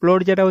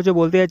যেটা হচ্ছে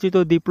বলতে যাচ্ছি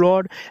তো দি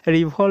plot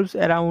revolves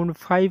around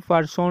 5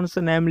 persons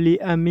namely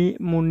আমি,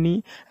 মুন্নি,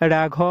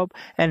 রাঘব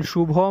and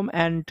Shubham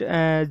and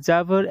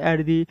জাভর at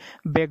the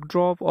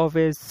backdrop of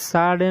a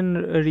sudden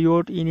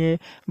রিওট in a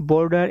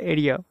border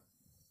area.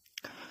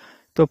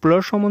 তো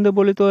প্লট সম্বন্ধে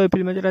বলি তো এই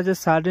ফিল্মে যেটা আছে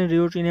সাডেন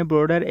রিওট ইন এ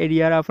বর্ডার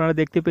এরিয়ার আপনারা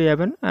দেখতে পেয়ে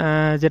যাবেন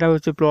যেটা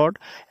হচ্ছে প্লট।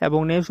 এবং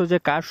নেক্সট হচ্ছে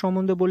কার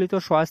সম্বন্ধে বলি তো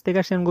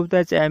স্বাস্তিকা সেনগুপ্তা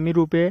এজ অ্যামি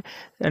রূপে,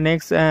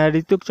 নেক্সট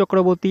ঋত্বিক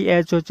চক্রবর্তী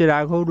এজ হচ্ছে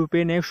রাঘব রূপে,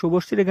 নেক্সট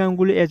শুভশ্রী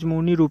গাঙ্গুলি এজ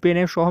মুনি রূপে,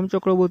 নেক্সট সোহম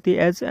চক্রবর্তী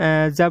এজ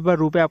জাব্বার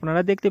রূপে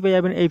আপনারা দেখতে পেয়ে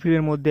যাবেন এই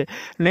ফিল্মের মধ্যে।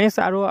 নেক্সট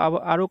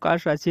আরও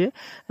কাস্ট আছে।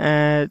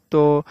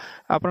 তো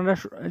আপনারা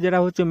যেটা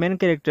হচ্ছে মেন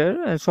ক্যারেক্টার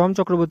সোহম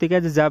চক্রবর্তীকে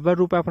এজ জাব্বার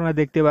রূপে আপনারা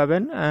দেখতে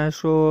পাবেন।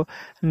 সো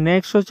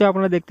নেক্সট হচ্ছে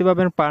আপনারা দেখতে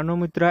পাবেন পার্নো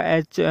মিত্রা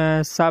এজ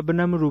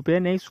শাবনম রূপে,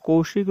 নেক্সট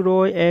কৌশিক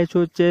রয় এজ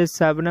হচ্ছে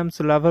শাবনম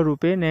স্লাভা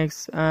রূপে, নেক্সট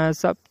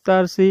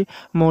সপ্তার্ষি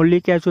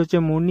মল্লিক এজ হচ্ছে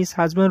মুন্নি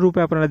সাজমান রূপে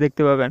আপনারা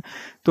দেখতে পাবেন।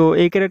 তো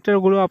এই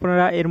ক্যারেক্টারগুলো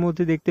আপনারা এর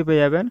মধ্যে দেখতে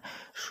পেয়ে যাবেন।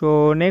 সো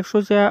নেক্সট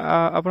হচ্ছে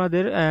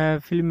আপনাদের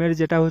ফিল্মের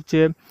যেটা হচ্ছে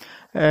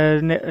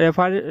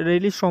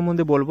রিলিজ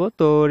সম্বন্ধে বলবো।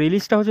 তো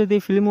রিলিজটা হচ্ছে দি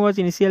film was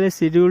initially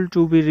schedule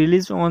two B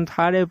release on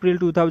 3rd April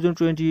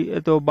 2020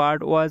 তো but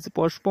was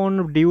postponed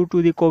due to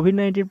the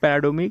COVID-19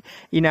 pandemic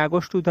in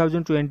August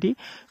 2020.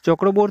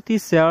 Chakraborty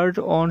shared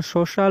on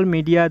social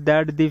media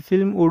that the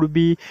film would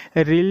be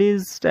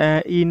released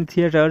in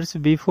theaters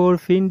before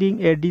finding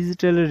a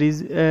digital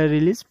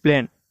release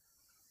plan.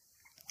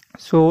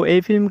 So এই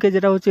ফিল্মকে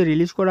যেটা হচ্ছে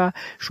release করা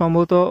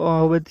সম্ভবত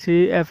হবে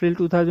 3 April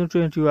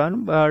 2021,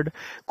 but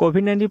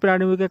COVID-19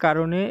 প্যান্ডেমিকের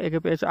কারণে একে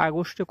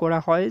আগস্টে করা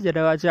হয়,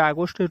 যেটা আছে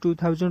আগস্ট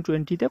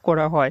 2020-তে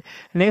করা হয়।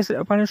 নেক্সট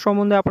রেফারেন্স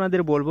সম্বন্ধে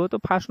আপনাদের বলবো তো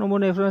ফার্স্ট নম্বর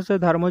রেফারেন্স হচ্ছে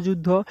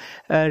ধর্মযুদ্ধ,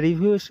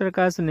 রিভিউ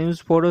স্টারকাস নিউজ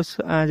ফোরস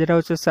যেটা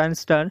হচ্ছে সায়েন্স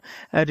স্টার,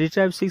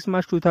 রিট্রাইভ 6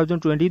 March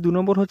 2020। 2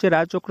 নম্বর হচ্ছে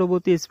Raj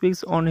Chakraborty speaks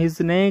on his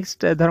next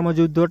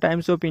Dharmayuddha,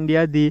 Times of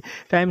India, the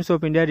Times of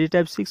India,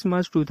 retrieve 6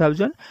 March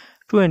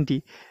 2020।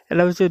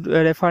 এটা হচ্ছে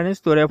রেফারেন্স।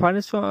 তো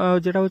রেফারেন্স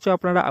যেটা হচ্ছে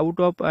আপনারা আউট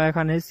অফ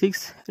এখানে 6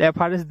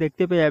 রেফারেন্স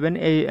দেখতে পেয়ে যাবেন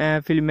এই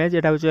ফিল্মে,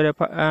 যেটা হচ্ছে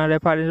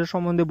রেফারেন্সের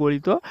সম্বন্ধে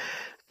বলিত।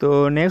 তো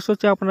নেক্সট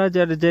হচ্ছে আপনারা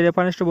যে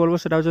রেফারেন্সটা বলবো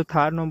সেটা হচ্ছে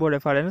 3rd নম্বর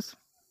রেফারেন্স।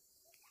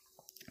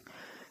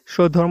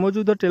 সো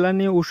ধর্মযুদ্ধ ট্রেলার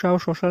নিয়ে উৎসাহ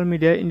social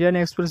media, Indian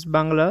express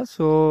Bangla.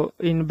 So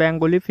in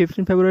Bengali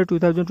 15 February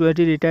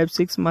 2020, retrieve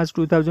 6 March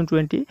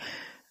 2020।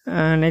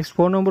 Next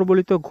 4 নম্বর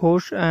বলি তো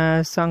ঘোষ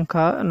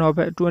সংখ্যা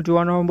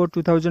 21 November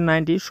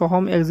 2019।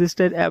 Soham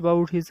existed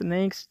about his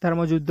next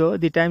Dharmayuddha,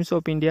 the Times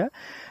of India.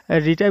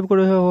 Retype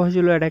করে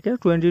হয়েছিল এটাকে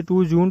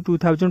 22 June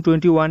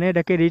 2021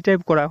 এটাকে রিটাইপ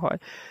করা হয়।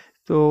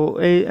 তো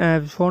এই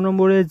 4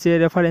 নম্বরে যে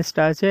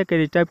রেফারেন্সটা আছে একে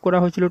রিটাইপ করা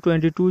হয়েছিল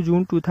 22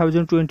 June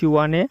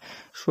 2021-এ।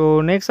 সো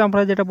নেক্সট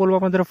আমরা যেটা বলবো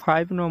আপনাদের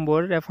 5 নম্বর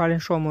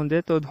রেফারেন্স সম্বন্ধে।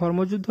 তো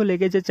ধর্মযুদ্ধ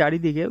লেগেছে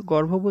চারিদিকে,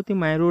 গর্ভবতী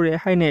মায়েরও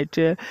রেহাই নেই,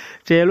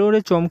 ট্রেলরে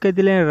চমকে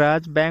দিলেন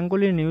রাজ,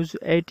 Bengali news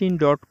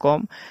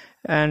 18.com।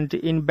 And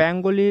in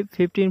Bengali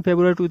 15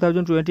 February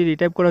 2020,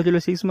 retype করা হয়েছিল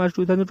 6 March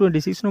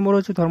 2020। 6 নম্বর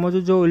হচ্ছে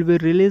ধর্মযুদ্ধ will be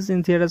release in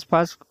theatres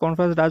first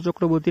conference Raj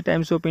Chakraborty,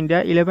 Times of India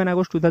 11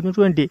 August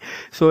 2020।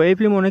 So এই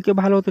ফিল্ম অনেকে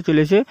ভালো হতে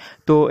চলেছে,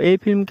 তো এই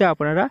ফিল্মকে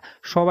আপনারা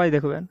সবাই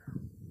দেখবেন।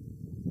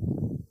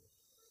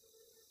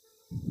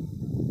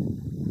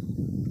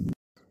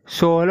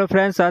 সো হ্যালো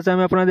ফ্রেন্ডস, আজ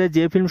আমি আপনাদের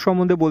যে ফিল্ম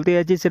সম্বন্ধে বলতে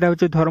যাচ্ছি সেটা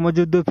হচ্ছে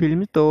ধর্মযুদ্ধ ফিল্ম।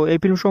 তো এই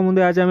ফিল্ম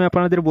সম্বন্ধে আজ আমি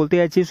আপনাদের বলতে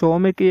যাচ্ছি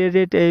সোহমের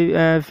ক্রিয়েটেড এই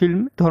ফিল্ম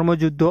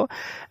ধর্মযুদ্ধ।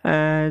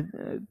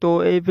 তো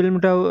এই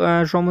ফিল্মটা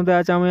সম্বন্ধে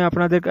আজ আমি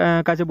আপনাদের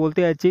কাছে বলতে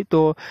যাচ্ছি।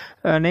 তো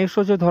নেক্সট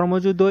হচ্ছে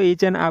ধর্মযুদ্ধ is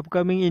an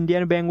upcoming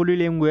Indian Bengali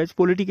language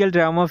political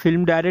drama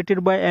film directed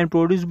by and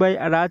produced by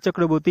Raj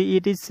Chakraborty.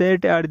 It is set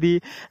at the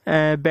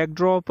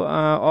backdrop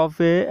of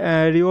a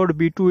riot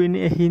between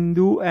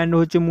Hindu and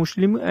হচ্ছে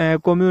মুসলিম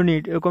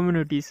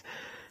কমিউনিটিস।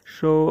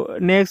 সো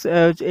নেক্সট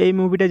এই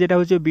মুভিটা যেটা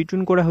হচ্ছে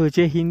বিটুইন করা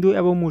হয়েছে হিন্দু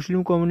এবং মুসলিম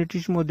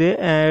কমিউনিটির মধ্যে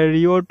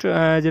রিওট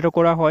যেটা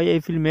করা হয় এই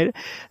ফিল্মের।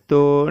 তো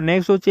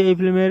নেক্সট হচ্ছে এই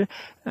ফিল্মের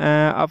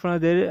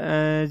আপনাদের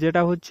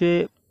যেটা হচ্ছে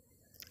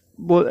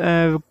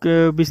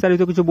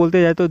বিস্তারিত কিছু বলতে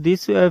যায় তো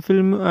this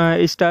film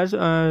stars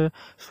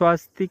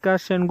Swastika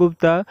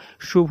Sengupta,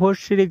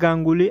 Subhashree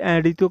Ganguly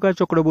and ঋতুকা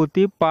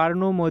Chakraborty,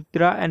 Parno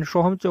Mitra and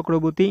Soham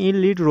Chakraborty in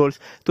lead Rolle's.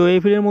 তো এই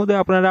ফিল্মের মধ্যে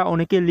আপনারা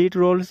অনেকে লিড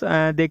রোলস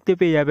দেখতে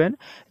পেয়ে যাবেন,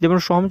 যেমন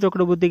সোহম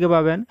চক্রবর্তীকে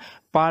পাবেন,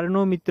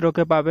 পার্নো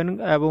মিত্রকে পাবেন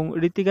এবং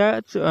ঋতিকা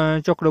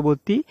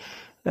চক্রবর্তী।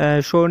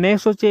 সো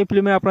নেক্সট হচ্ছে এই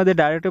ফিল্মে আপনাদের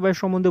ডাইরেক্টর বাই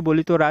সম্বন্ধে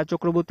বলি তো Raj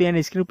Chakraborty and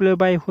screen play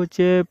by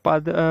হচ্ছে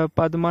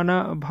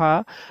পদ্মনাভা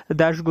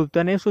দাশগুপ্তা।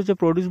 নেক্সট হচ্ছে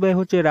প্রডিউস বাই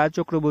হচ্ছে Raj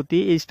Chakraborty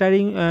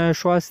steering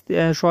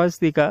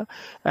Swastika.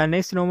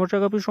 Next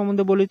cinematography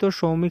সম্বন্ধে বলি তো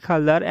Soumik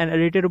Haldar and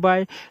edited by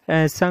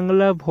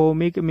সাংলাপ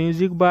Bhowmik,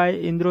 music by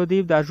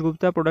Indradeep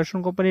Dasgupta, production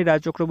company Raj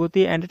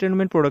Chakraborty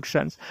entertainment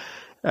productions.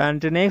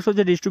 And next was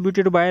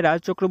distributed by Raj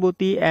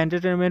Chakraborty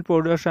Entertainment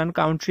Production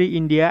Country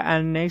India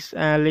and next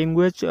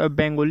language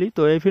Bengali।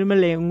 তো এই ফিল্মের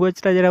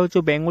ল্যাঙ্গুয়েজটা যেটা হচ্ছে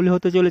বেঙ্গলি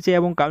হতে চলেছে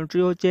এবং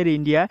কান্ট্রি হচ্ছে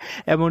ইন্ডিয়া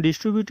এবং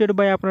ডিস্ট্রিবিউটেড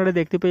বাই আপনারা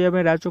দেখতে পেয়ে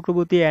যাবেন রাজ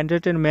চক্রবর্তী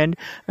এন্টারটেনমেন্ট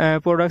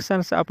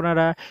প্রোডাকশনস।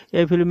 আপনারা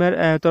এই ফিল্মের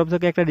তরফ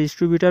থেকে একটা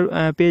ডিস্ট্রিবিউটার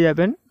পেয়ে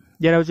যাবেন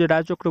যেটা হচ্ছে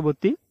রাজ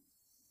চক্রবর্তী।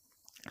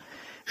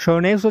 সো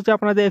নেক্সট হচ্ছে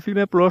আপনাদের এই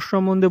ফিল্মের প্লট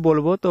সম্বন্ধে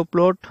বলবো। তো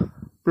প্লট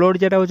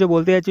যেটা হচ্ছে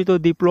বলতে যাচ্ছি তো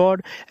দি plot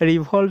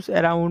revolves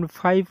around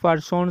 5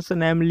 persons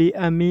namely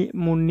Ami,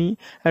 Munni,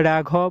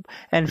 Raghav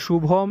and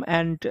Shubham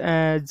and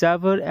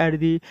Javar at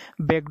the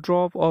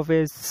backdrop of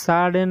a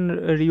sudden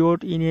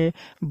riot in a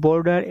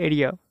border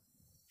area।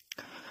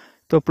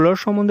 তো প্লট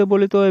সম্বন্ধে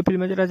বলি তো এই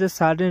ফিল্মে যেটা আছে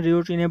সাডেন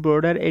রিউট ইন এ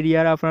বর্ডার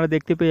এরিয়ার আপনারা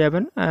দেখতে পেয়ে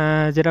যাবেন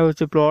যেটা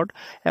হচ্ছে প্লট।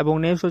 এবং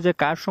নেক্সট হচ্ছে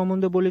কার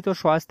সম্বন্ধে বলি তো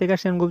স্বাস্তিকা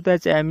সেনগুপ্তা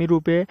এজ অ্যামি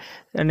রূপে,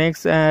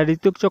 নেক্সট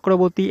ঋত্বিক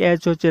চক্রবর্তী এজ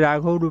হচ্ছে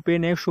রাঘব রূপে,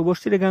 নেক্সট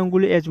শুভশ্রী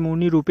গাঙ্গুলি এজ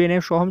মুনি রূপে,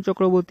 নেক্সট সোহম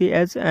চক্রবর্তী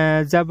এজ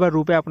জাব্বার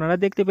রূপে আপনারা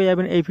দেখতে পেয়ে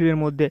যাবেন এই ফিল্মের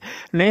মধ্যে।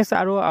 নেক্সট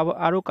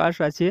আরও কাস্ট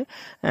আছে।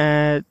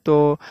 তো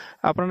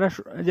আপনারা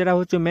যেটা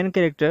হচ্ছে মেন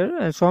ক্যারেক্টার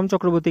সোহম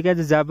চক্রবর্তীকে এজ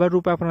জাব্বার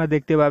রূপে আপনারা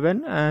দেখতে পাবেন।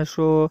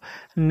 সো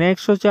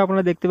নেক্সট হচ্ছে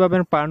আপনারা দেখতে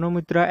পাবেন পার্নো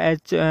মিত্রা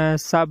এজ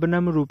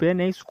শাবনাম রূপে,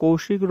 নেক্সট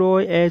কৌশিক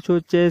রয় এজ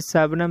হচ্ছে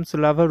শাবনাম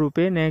স্লাভা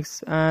রূপে, নেক্সট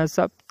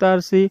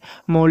সপ্তার্ষি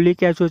মল্লিক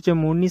এজ হচ্ছে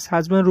মুন্নিস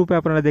হাজব্যান্ড রূপে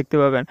আপনারা দেখতে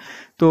পাবেন।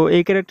 তো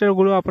এই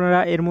ক্যারেক্টারগুলো আপনারা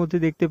এর মধ্যে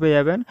দেখতে পেয়ে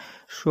যাবেন।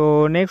 সো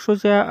নেক্সট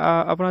হচ্ছে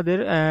আপনাদের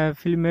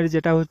ফিল্মের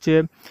যেটা হচ্ছে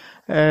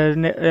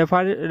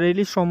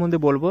রিলিজ সম্বন্ধে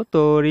বলবো।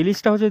 তো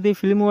রিলিজটা হচ্ছে দি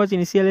film was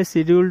initially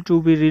schedule two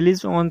B release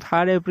on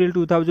 3rd April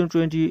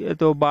 2020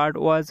 তো but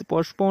was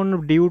postpone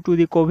due to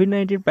the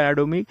COVID-19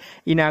 pandemic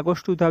in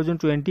August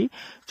 2020।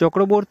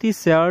 Chakraborty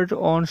shared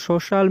on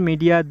social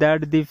media that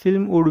the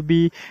film would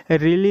be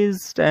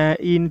released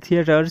in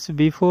theaters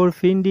before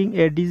finding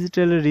a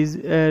digital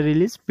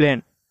release plan।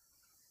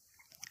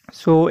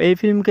 So এই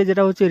ফিল্মকে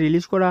যেটা হচ্ছে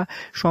release করা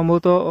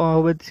সম্ভবত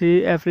হবে 3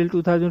 April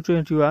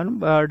 2021,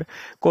 but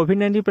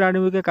COVID-19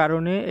 প্যান্ডেমিকের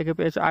কারণে একে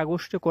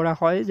আগস্টে করা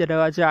হয়, যেটা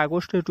আছে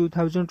আগস্টে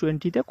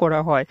 2020-তে করা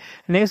হয়।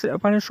 নেক্সট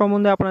রেফারেন্স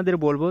সম্বন্ধে আপনাদের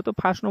বলবো তো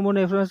ফার্স্ট নম্বর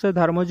রেফারেন্স হচ্ছে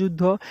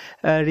ধর্মযুদ্ধ,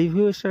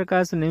 রিভিউ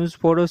স্টারকাস নিউজ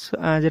ফোরস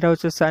যেটা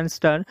হচ্ছে সায়েন্স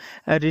স্টার,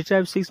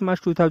 রিট্রাইভ 6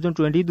 March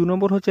 2020। 2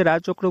 নম্বর হচ্ছে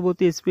Raj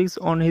Chakraborty speaks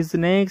on his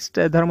next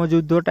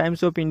Dharmayuddha,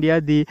 Times of India,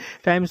 the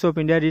Times of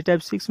India, retrieve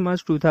 6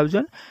 March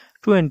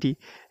 2020।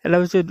 এটা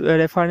হচ্ছে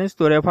রেফারেন্স।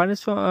 তো রেফারেন্স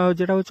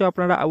যেটা হচ্ছে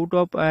আপনারা আউট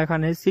অফ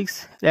এখানে 6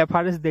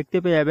 রেফারেন্স দেখতে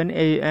পেয়ে যাবেন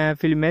এই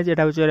ফিল্মে,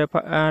 যেটা হচ্ছে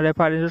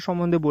রেফারেন্সের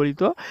সম্বন্ধে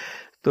বলিত।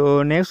 তো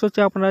নেক্সট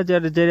হচ্ছে আপনারা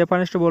যে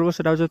রেফারেন্সটা বলবো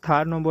সেটা হচ্ছে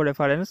 3rd নম্বর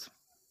রেফারেন্স।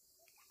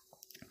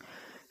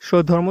 সো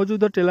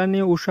ধর্মযুদ্ধ ট্রেলার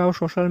নিয়ে উৎসাহ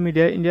social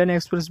media, Indian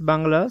express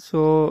Bangla. So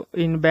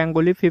in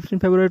Bengali 15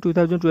 February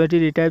 2020,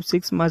 retrieve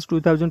 6 March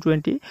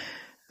 2020।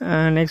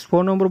 Next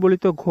 4 নম্বর বলি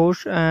তো ঘোষ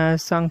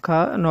সংখ্যা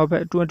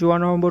 21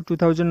 November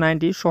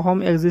 2019। Soham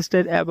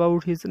existed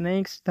about his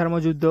next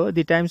Dharmayuddha,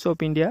 the Times of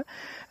India.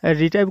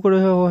 Retype করা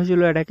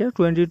হয়েছিল এটাকে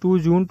 22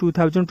 June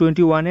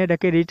 2021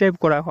 এটাকে রিটাইপ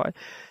করা হয়।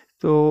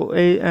 তো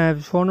এই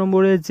 4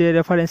 নম্বরে যে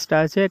রেফারেন্সটা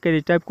আছে একে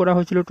রিটাইপ করা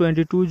হয়েছিল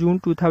 22 June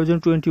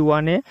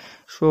 2021-এ।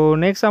 সো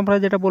নেক্সট আমরা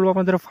যেটা বলবো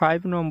আপনাদের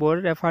 5 নম্বর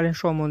রেফারেন্স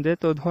সম্বন্ধে।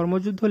 তো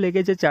ধর্মযুদ্ধ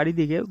লেগেছে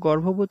চারিদিকে,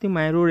 গর্ভবতী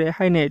মায়েরও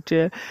রেহাই নেই,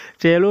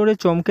 ট্রেলরে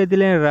চমকে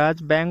দিলেন রাজ,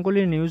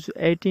 Bengali news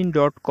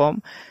 18.com।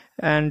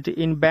 And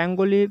in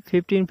Bengali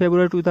 15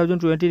 February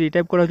 2020,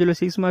 retype করা হয়েছিল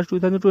 6 March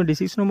 2020।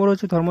 6 নম্বর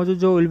হচ্ছে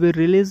ধর্মযুদ্ধ will be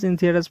release in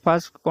theatres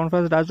first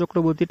conference Raj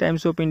Chakraborty,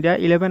 Times of India,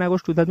 11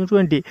 August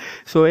 2020।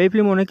 So এই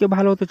ফিল্ম অনেকে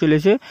ভালো হতে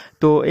চলেছে,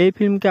 তো এই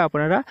ফিল্মকে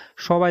আপনারা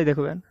সবাই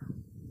দেখবেন।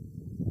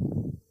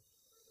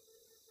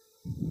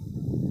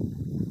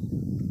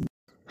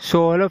 সো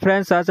হ্যালো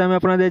ফ্রেন্ডস, আজ আমি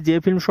আপনাদের যে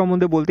ফিল্ম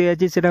সম্বন্ধে বলতে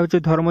যাচ্ছি সেটা হচ্ছে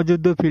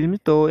ধর্মযুদ্ধ ফিল্ম।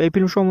 তো এই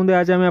ফিল্ম সম্বন্ধে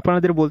আজ আমি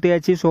আপনাদের বলতে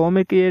যাচ্ছি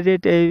সোহমের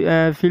ক্রিয়েটেড এই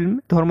ফিল্ম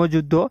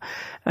ধর্মযুদ্ধ।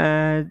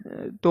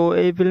 তো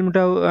এই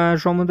ফিল্মটা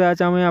সম্বন্ধে আজ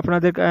আমি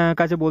আপনাদের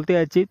কাছে বলতে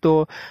যাচ্ছি। তো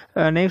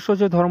নেক্সট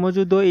হচ্ছে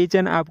ধর্মযুদ্ধ is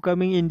an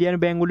upcoming Indian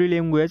Bengali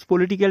language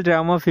political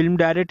drama film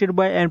directed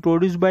by and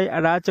produced by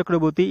Raj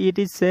Chakraborty. It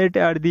is set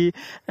at the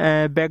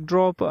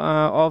backdrop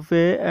of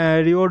a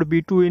riot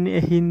between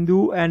Hindu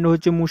and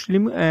হচ্ছে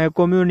মুসলিম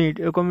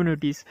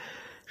communities.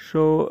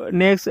 সো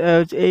নেক্সট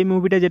এই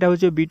মুভিটা যেটা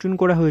হচ্ছে বিটুইন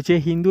করা হয়েছে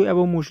হিন্দু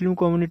এবং মুসলিম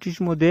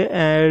কমিউনিটির মধ্যে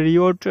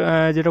রিওট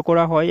যেটা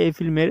করা হয় এই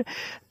ফিল্মের।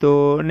 তো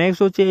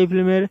নেক্সট হচ্ছে এই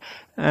ফিল্মের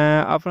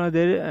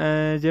আপনাদের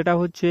যেটা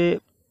হচ্ছে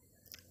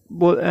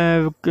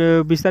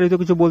বিস্তারিত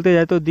কিছু বলতে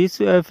যায় তো this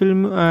film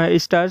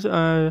stars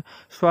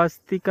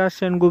Swastika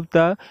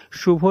Sengupta,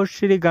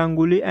 Subhashree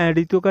Ganguly and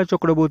ঋতুকা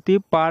Chakraborty,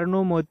 Parno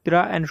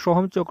Mitra and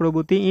Soham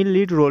Chakraborty in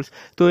lead Rolle's.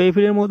 তো এই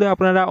ফিল্মের মধ্যে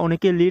আপনারা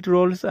অনেকে লিড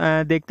রোলস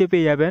দেখতে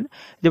পেয়ে যাবেন,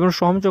 যেমন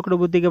সোহম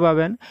চক্রবর্তীকে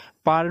পাবেন,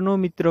 পার্নো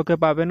মিত্রকে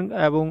পাবেন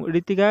এবং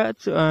ঋতিকা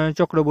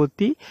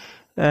চক্রবর্তী।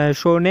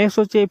 সো নেক্সট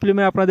হচ্ছে এই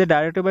ফিল্মে আপনাদের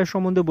ডাইরেক্টর বাই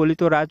সম্বন্ধে বলি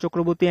তো Raj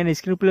Chakraborty and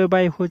screen play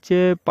by হচ্ছে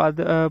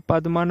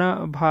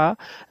পদ্মনাভা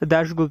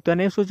দাশগুপ্তা।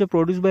 নেক্সট হচ্ছে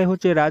প্রডিউস বাই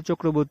হচ্ছে Raj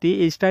Chakraborty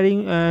steering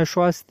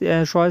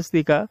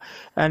Swastika.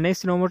 Next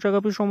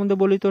cinematography সম্বন্ধে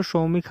বলি তো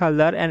Soumik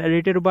Haldar and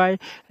edited by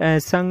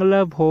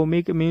সাংলাপ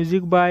Bhowmik,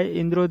 music by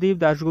Indradeep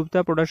Dasgupta,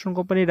 production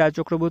company Raj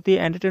Chakraborty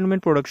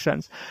entertainment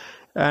productions.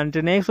 And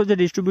next was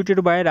distributed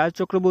by Raj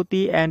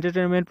Chakraborty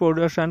Entertainment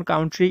Production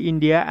Country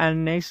India and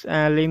next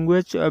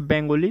language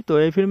Bengali। তো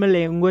এই ফিল্মের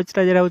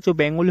ল্যাঙ্গুয়েজটা যেটা হচ্ছে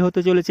বেঙ্গলি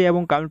হতে চলেছে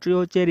এবং কান্ট্রি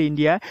হচ্ছে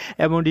ইন্ডিয়া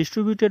এবং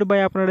ডিস্ট্রিবিউটেড বাই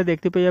আপনারা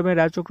দেখতে পেয়ে যাবেন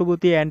রাজ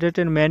চক্রবর্তী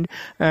এন্টারটেনমেন্ট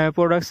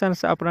প্রোডাকশনস।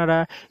 আপনারা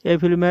এই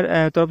ফিল্মের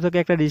তরফ থেকে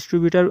একটা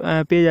ডিস্ট্রিবিউটার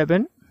পেয়ে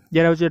যাবেন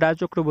যেটা হচ্ছে রাজ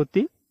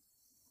চক্রবর্তী।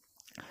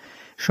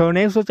 সো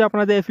নেক্সট হচ্ছে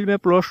আপনাদের এই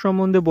ফিল্মের প্লট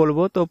সম্বন্ধে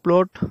বলবো। তো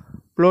প্লট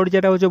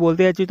যেটা হচ্ছে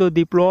বলতে যাচ্ছি তো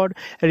দি plot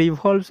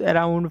revolves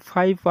around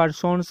 5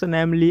 persons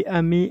namely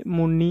Ami,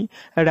 Munni,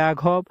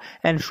 Raghav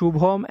and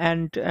Shubham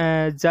and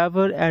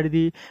Javar at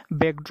the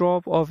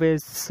backdrop of a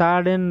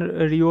sudden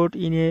riot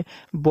in a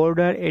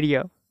border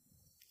area।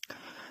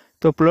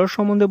 তো প্লট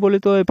সম্বন্ধে বলি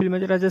তো এই ফিল্মে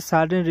যেটা আছে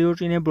সাডেন রিউট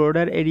ইন এ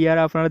বর্ডার এরিয়ার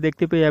আপনারা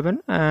দেখতে পেয়ে যাবেন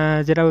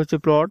যেটা হচ্ছে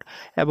প্লট।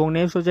 এবং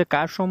নেক্সট হচ্ছে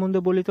কার সম্বন্ধে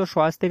বলি তো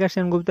স্বাস্তিকা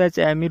সেনগুপ্তা এজ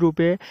অ্যামি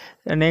রূপে,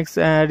 নেক্সট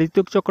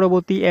ঋত্বিক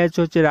চক্রবর্তী এজ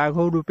হচ্ছে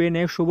রাঘব রূপে,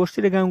 নেক্সট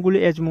শুভশ্রী গাঙ্গুলি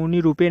এজ মুনি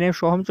রূপে, নেক্সট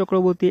সোহম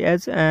চক্রবর্তী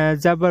এজ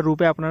জাব্বার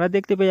রূপে আপনারা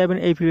দেখতে পেয়ে যাবেন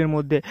এই ফিল্মের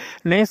মধ্যে।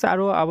 নেক্সট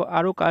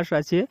আরও কাস্ট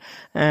আছে।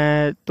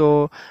 তো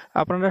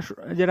আপনারা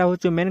যেটা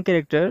হচ্ছে মেন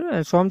ক্যারেক্টার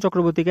সোহম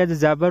চক্রবর্তীকে এজ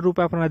জাব্বার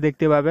রূপে আপনারা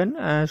দেখতে পাবেন।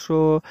 সো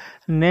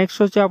নেক্সট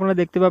হচ্ছে আপনারা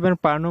দেখতে পাবেন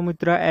পার্নো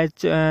মিত্রা এজ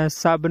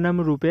শাবনাম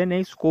রূপে,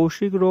 নেক্সট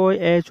কৌশিক রয়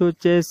এজ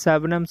হচ্ছে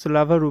শাবনাম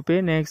স্লাভা রূপে,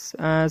 নেক্সট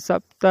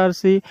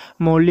সপ্তার্ষি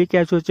মল্লিক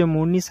এজ হচ্ছে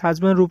মুন্নিস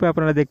হাজব্যান্ড রূপে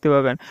আপনারা দেখতে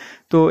পাবেন।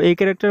 তো এই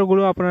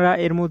ক্যারেক্টারগুলো আপনারা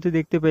এর মধ্যে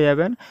দেখতে পেয়ে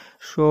যাবেন।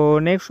 সো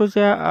নেক্সট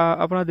হচ্ছে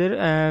আপনাদের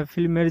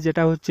ফিল্মের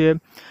যেটা হচ্ছে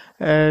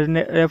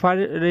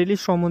রিলিজ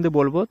সম্বন্ধে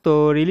বলবো। তো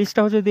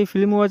রিলিজটা হচ্ছে দি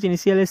film was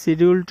initially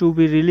schedule two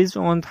B release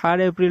on 3rd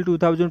April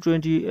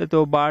 2020 তো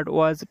but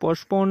was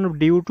postpone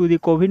due to the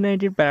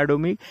COVID-19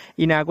 pandemic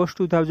in August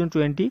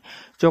 2020।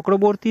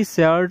 Chakraborty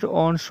shared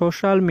on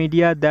social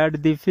media that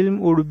the film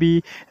would be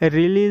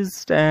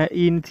released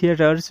in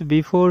theaters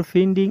before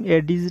finding a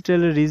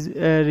digital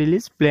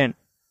release plan।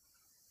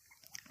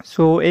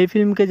 So এই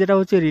ফিল্মকে যেটা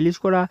হচ্ছে release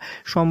করা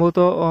সম্ভবত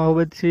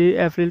হবে 3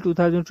 April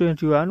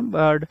 2021,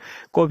 but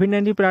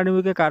COVID-19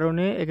 প্যান্ডেমিকের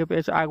কারণে একে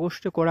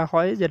আগস্টে করা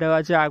হয়, যেটা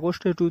আছে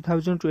আগস্ট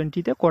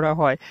 2020-তে করা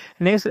হয়।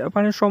 নেক্সট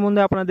রেফারেন্স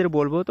সম্বন্ধে আপনাদের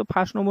বলবো তো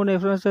ফার্স্ট নম্বর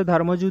রেফারেন্স হচ্ছে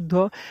ধর্মযুদ্ধ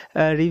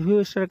রিভিউ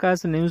স্টারকাস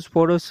নিউজ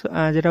ফোরস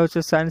যেটা হচ্ছে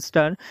সায়েন্স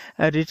স্টার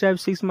রিট্রাইভ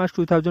 6 March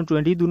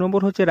 2020। 2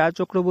 নম্বর হচ্ছে Raj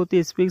Chakraborty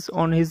speaks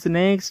on his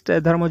next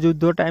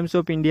Dharmayuddha Times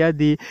of India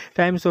the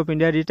Times of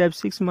India retrieve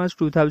 6 March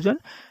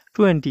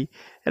 2020।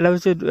 এটা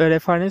হচ্ছে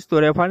রেফারেন্স। তো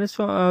রেফারেন্স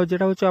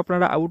যেটা হচ্ছে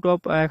আপনারা আউট অফ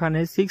এখানে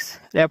 6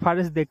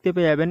 রেফারেন্স দেখতে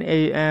পেয়ে যাবেন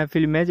এই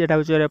ফিল্মে, যেটা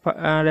হচ্ছে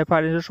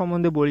রেফারেন্সের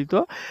সম্বন্ধে বলিত।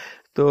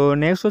 তো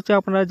নেক্সট হচ্ছে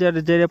আপনারা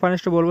যে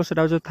রেফারেন্সটা বলবো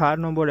সেটা হচ্ছে 3rd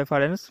নম্বর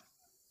রেফারেন্স।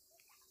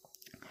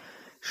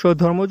 সো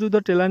ধর্মযুদ্ধ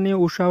ট্রেলার নিয়ে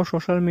উৎসাহ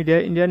social media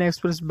Indian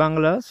express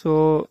Bangla. So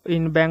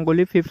in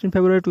Bengali 15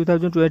 February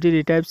 2020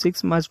 retrieve 6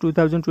 March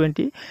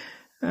 2020।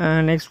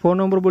 Next 4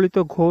 নম্বর বলি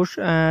তো ঘোষ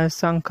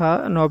সংখ্যা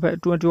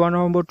 21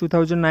 November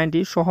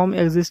 2019। Soham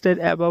existed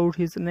about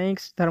his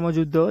next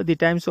Dharmayuddha the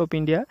Times of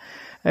India.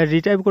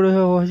 Retype করা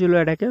হয়েছিল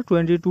এটাকে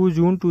 22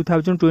 June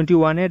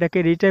 2021-এ এটাকে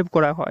রিটাইপ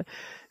করা হয়।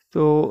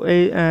 তো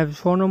এই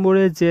 4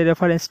 নম্বরে যে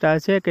রেফারেন্সটা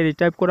আছে একে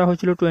রিটাইপ করা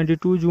হয়েছিল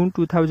 22 June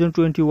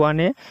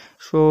 2021-এ।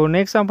 সো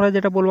নেক্সট আমরা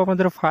যেটা বলবো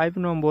আপনাদের 5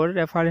 নম্বর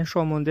রেফারেন্স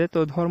সম্বন্ধে। তো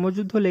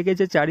ধর্মযুদ্ধ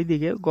লেগেছে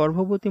চারিদিকে,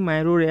 গর্ভবতী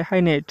মায়েরও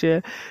রেহাই নেই,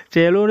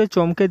 ট্রেলরে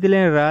চমকে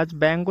দিলেন রাজ,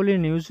 Bengali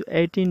news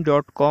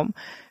 18.com।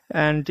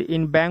 And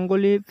in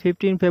Bengali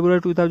 15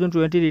 February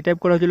 2020 retype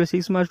করা হয়েছিল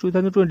 6 March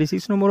 2020।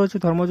 6 নম্বর হচ্ছে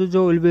ধর্মযুদ্ধ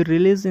will be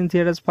release in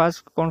theatres first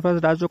conference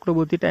Raj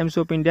Chakraborty Times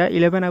of India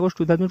 11 August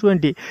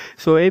 2020।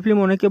 So এই ফিল্ম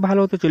অনেকে ভালো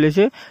হতে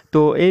চলেছে,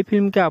 তো এই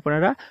ফিল্মকে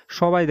আপনারা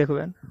সবাই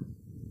দেখবেন।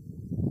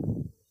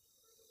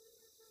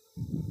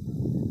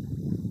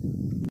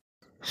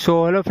 সো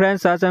হ্যালো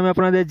ফ্রেন্ডস, আজ আমি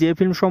আপনাদের যে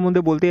ফিল্ম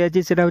সম্বন্ধে বলতে যাচ্ছি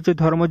সেটা হচ্ছে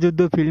ধর্মযুদ্ধ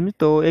ফিল্ম।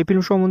 তো এই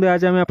ফিল্ম সম্বন্ধে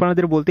আজ আমি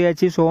আপনাদের বলতে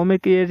যাচ্ছি সোহমের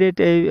ক্রিয়েটেড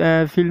এই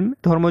ফিল্ম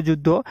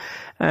ধর্মযুদ্ধ।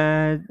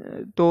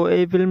 তো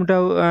এই ফিল্মটা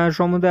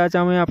সম্বন্ধে আজ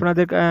আমি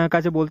আপনাদের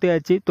কাছে বলতে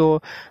যাচ্ছি। তো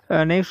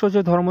নেক্সট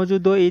হচ্ছে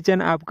ধর্মযুদ্ধ is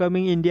an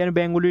upcoming Indian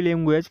Bengali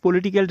language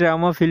political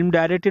drama film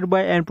directed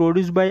by and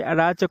produced by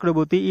Raj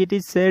Chakraborty. It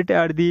is set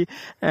at the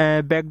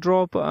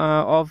backdrop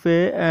of A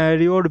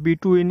রিওড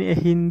between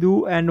Hindu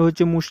and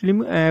হচ্ছে মুসলিম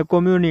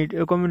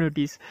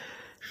কমিউনিটিস।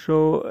 সো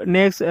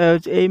নেক্সট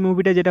এই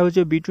মুভিটা যেটা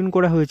হচ্ছে বিটুইন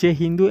করা হয়েছে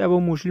হিন্দু এবং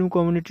মুসলিম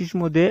কমিউনিটির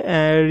মধ্যে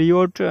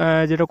রিওট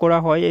যেটা করা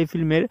হয় এই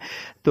ফিল্মের।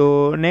 তো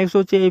নেক্সট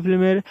হচ্ছে এই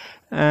ফিল্মের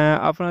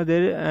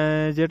আপনাদের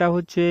যেটা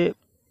হচ্ছে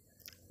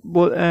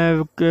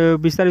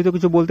বিস্তারিত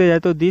কিছু বলতে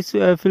যায় তো this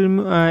film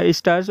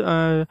stars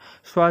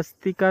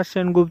Swastika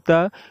Sengupta,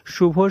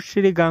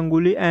 Subhashree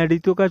Ganguly and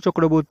ঋতুকা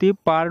Chakraborty,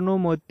 Parno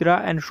Mitra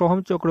and Soham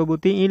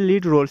Chakraborty in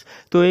lead Rolle's.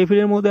 তো এই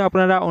ফিল্মের মধ্যে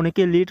আপনারা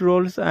অনেকে লিড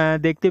রোলস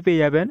দেখতে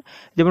পেয়ে যাবেন,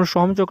 যেমন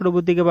সোহম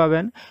চক্রবর্তীকে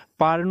পাবেন,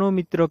 পার্নো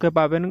মিত্রকে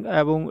পাবেন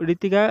এবং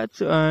ঋতিকা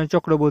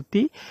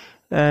চক্রবর্তী।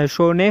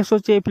 সো নেক্সট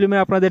হচ্ছে এই ফিল্মে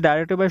আপনাদের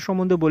ডাইরেক্টর বাই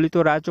সম্বন্ধে বলি তো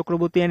Raj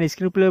Chakraborty and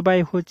screenplay by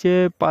হচ্ছে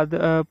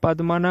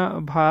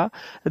পদ্মনাভা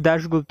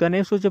দাশগুপ্তা।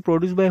 নেক্সট হচ্ছে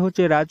প্রডিউস বাই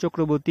হচ্ছে Raj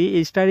Chakraborty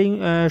steering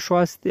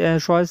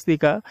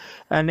Swastika.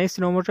 Next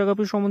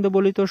cinematography সম্বন্ধে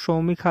বলি তো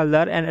Soumik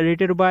Haldar and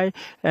edited by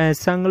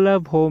সাংলাপ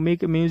Bhowmik,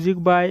 music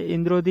by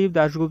Indradeep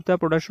Dasgupta,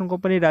 production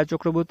company Raj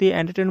Chakraborty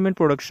entertainment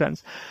productions.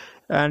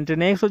 And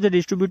next was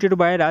distributed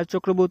by Raj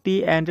Chakraborty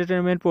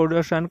Entertainment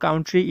Production,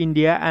 Country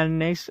India, and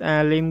next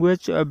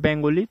language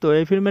Bengali। তো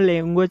এই ফিল্মের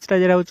ল্যাঙ্গুয়েজটা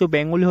যেটা হচ্ছে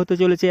বেঙ্গলি হতে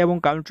চলেছে এবং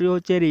কান্ট্রি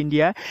হচ্ছে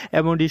ইন্ডিয়া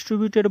এবং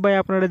ডিস্ট্রিবিউটেড বাই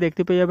আপনারা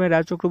দেখতে পেয়ে যাবেন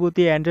রাজ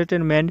চক্রবর্তী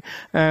এন্টারটেনমেন্ট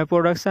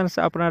প্রোডাকশনস।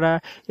 আপনারা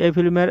এই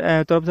ফিল্মের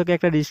তরফ থেকে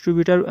একটা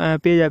ডিস্ট্রিবিউটার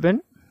পেয়ে যাবেন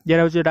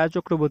যেটা হচ্ছে রাজ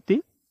চক্রবর্তী।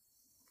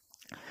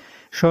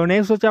 সো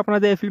নেক্সট হচ্ছে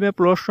আপনাদের এই ফিল্মের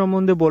প্লট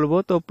সম্বন্ধে বলবো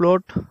তো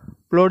প্লট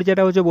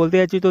যেটা হচ্ছে বলতে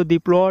যাচ্ছি তো দি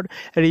plot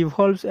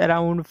revolves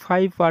around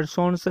 5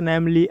 persons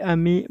namely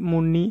আমি,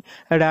 মুন্নি,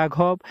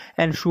 রাঘব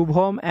and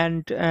Shubham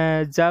and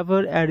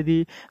জাভর at the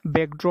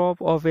backdrop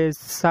of a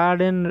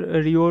sudden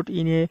রিওট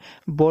in a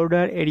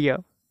border area.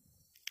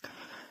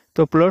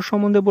 তো প্লট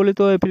সম্বন্ধে বলি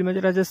তো এই ফিল্মে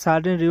যেটা আছে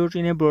সাডেন রিওট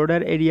ইন এ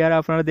বর্ডার এরিয়ার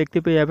আপনারা দেখতে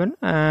পেয়ে যাবেন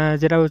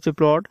যেটা হচ্ছে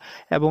প্লট।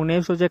 এবং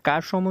নেক্সট হচ্ছে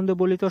কাস্ট সম্বন্ধে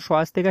বলি তো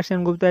স্বাস্তিকা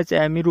সেনগুপ্তা এজ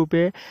অ্যামি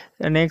রূপে,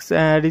 নেক্সট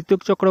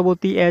ঋত্বিক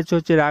চক্রবর্তী এজ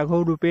হচ্ছে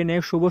রাঘব রূপে,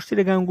 নেক্সট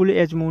শুভশ্রী গাঙ্গুলি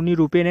এজ মুনি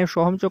রূপে, নেক্সট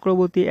সোহম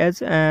চক্রবর্তী এজ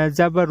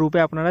জাব্বার রূপে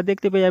আপনারা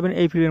দেখতে পেয়ে যাবেন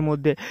এই ফিল্মের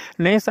মধ্যে।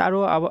 নেক্সট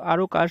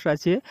আরও কাস্ট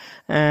আছে।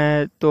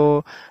 তো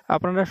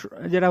আপনারা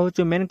যেটা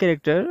হচ্ছে মেন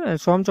ক্যারেক্টার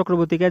সোহম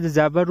চক্রবর্তীকে এজ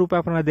জাব্বার রূপে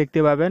আপনারা দেখতে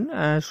পাবেন।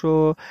 সো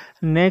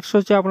নেক্সট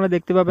হচ্ছে আপনারা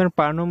দেখতে পাবেন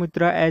পার্নো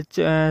মিত্রা এজ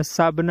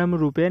শাবনম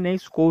রূপে,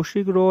 নেক্সট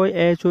কৌশিক রয়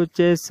এজ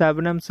হচ্ছে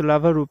শাবনম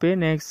স্লাভা রূপে,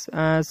 নেক্সট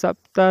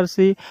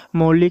সপ্তার্ষি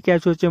মল্লিক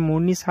এজ হচ্ছে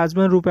মুন্নি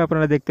সাজমান রূপে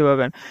আপনারা দেখতে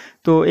পাবেন।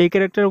 তো এই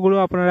ক্যারেক্টারগুলো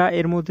আপনারা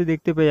এর মধ্যে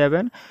দেখতে পেয়ে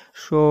যাবেন।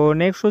 সো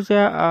নেক্সট হচ্ছে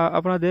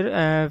আপনাদের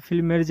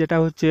ফিল্মের যেটা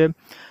হচ্ছে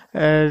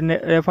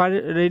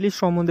রিলিজ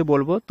সম্বন্ধে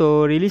বলবো তো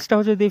রিলিজটা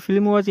হচ্ছে দি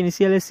film was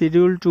initially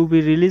schedule two B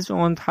release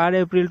on 3rd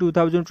April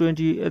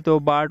 2020 তো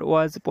but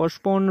was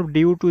postponed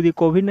due to the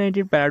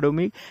COVID-19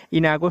 pandemic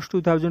in August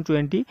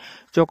 2020.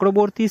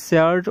 Chakraborty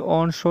shared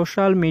on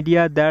social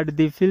media that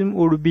the film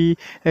would be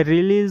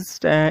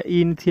released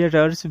in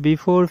theaters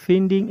before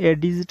finding a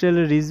digital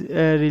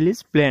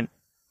release plan.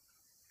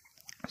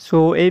 So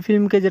এই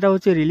ফিল্মকে যেটা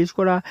হচ্ছে release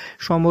করা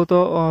সম্ভবত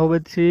হবে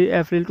 3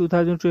 April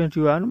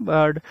 2021,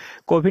 but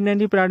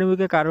COVID-19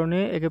 প্যান্ডেমিকের কারণে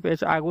একে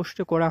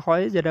আগস্টে করা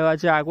হয়, যেটা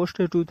আছে আগস্ট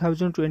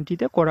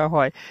 2020-তে করা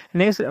হয়।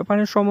 নেক্সট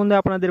রেফারেন্স সম্বন্ধে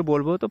আপনাদের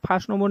বলবো তো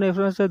ফার্স্ট নম্বর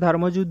রেফারেন্স হচ্ছে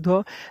ধর্মযুদ্ধ,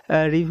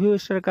 রিভিউ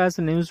স্টারকাস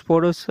নিউজ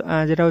ফোরস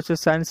যেটা হচ্ছে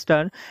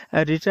সানস্টার,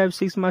 রিট্রাইভ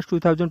 6 March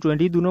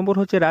 2020। 2 নম্বর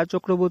হচ্ছে Raj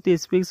Chakraborty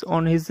speaks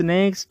on his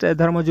next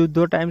Dharmayuddha,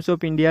 Times of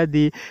India,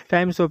 the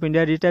Times of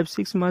India, retrieve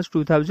 6 March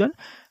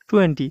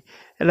 2020।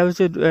 এটা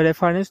হচ্ছে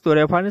রেফারেন্স। তো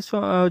রেফারেন্স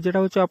যেটা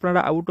হচ্ছে আপনারা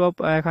আউট অফ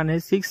এখানে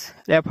 6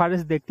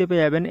 রেফারেন্স দেখতে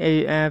পেয়ে যাবেন এই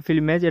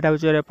ফিল্মে, যেটা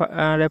হচ্ছে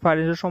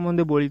রেফারেন্সের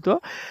সম্বন্ধে বলিত।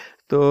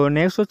 তো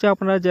নেক্সট হচ্ছে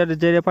আপনারা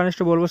যে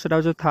রেফারেন্সটা বলবো সেটা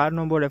হচ্ছে 3rd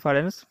নম্বর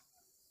রেফারেন্স।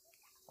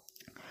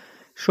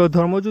 সো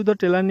ধর্মযুদ্ধ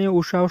ট্রেলার নিয়ে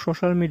উৎসাহ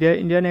social media,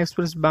 Indian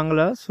express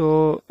Bangla. So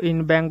in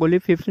Bengali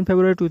 15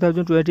 February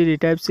 2020,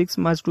 retrieve 6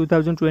 March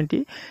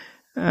 2020।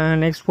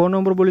 Next 4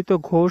 নম্বর বলি তো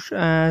ঘোষ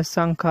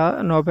সংখ্যা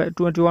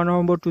 21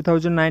 November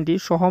 2019।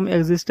 Soham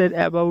existed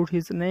about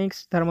his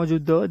next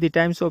Dharmayuddha, the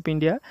Times of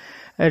India.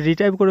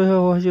 Retrieve করে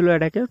হয়েছিল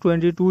এটাকে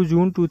 22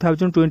 June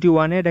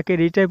 2021-এ এটাকে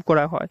রিটাইভ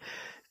করা হয়।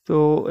 তো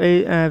এই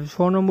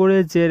 4 নম্বরে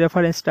যে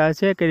রেফারেন্সটা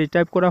আছে একে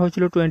রিটাইপ করা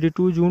হয়েছিল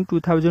 22 June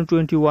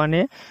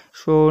 2021-এ।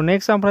 সো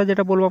নেক্সট আমরা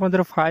যেটা বলবো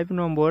আপনাদের 5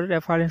 নম্বর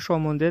রেফারেন্স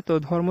সম্বন্ধে তো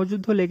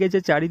ধর্মযুদ্ধ লেগেছে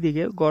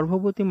চারিদিকে,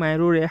 গর্ভবতী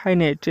মায়েরও রেহাই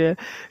নেই,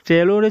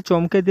 ট্রেলরে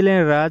চমকে দিলেন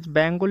রাজ,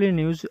 Bengali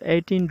news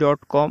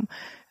 18.com।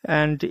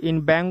 And in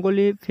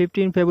Bengali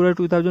 15 February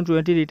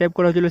 2020, retype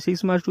করা হয়েছিল 6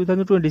 March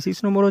 2020। 6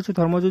 নম্বর হচ্ছে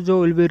ধর্মযুদ্ধ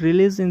will be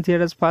release in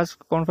theatres first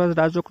conference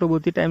Raj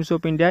Chakraborty, Times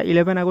of India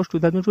 11 August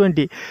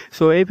 2020।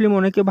 So এই ফিল্ম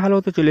অনেকে ভালো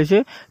হতে চলেছে,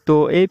 তো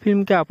এই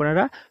ফিল্মকে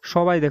আপনারা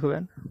সবাই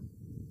দেখবেন।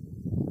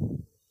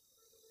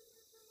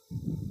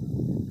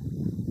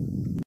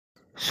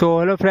 সো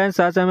হ্যালো ফ্রেন্ডস,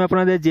 আজ আমি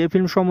আপনাদের যে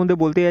ফিল্ম সম্বন্ধে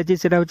বলতে যাচ্ছি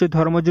সেটা হচ্ছে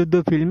ধর্মযুদ্ধ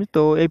ফিল্ম।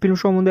 তো এই ফিল্ম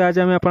সম্বন্ধে আজ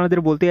আমি আপনাদের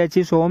বলতে যাচ্ছি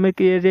সোহমের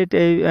ক্রিয়েটেড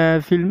এই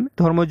ফিল্ম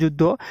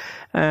ধর্মযুদ্ধ।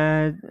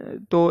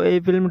 তো এই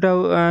ফিল্মটা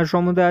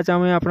সম্বন্ধে আজ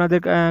আমি আপনাদের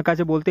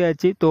কাছে বলতে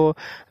যাচ্ছি। তো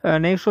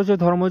নেক্সট হচ্ছে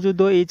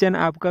ধর্মযুদ্ধ is an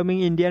upcoming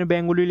Indian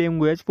Bengali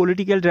language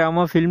political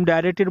drama film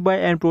directed by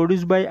and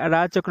produced by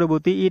Raj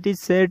Chakraborty. It is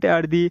set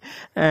at the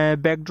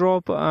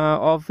backdrop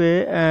of a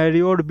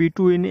riot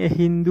between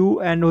Hindu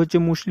and হচ্ছে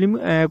মুসলিম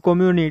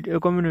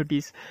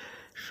কমিউনিটিস।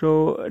 সো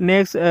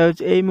নেক্সট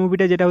এই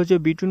মুভিটা যেটা হচ্ছে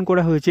বিটুইন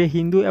করা হয়েছে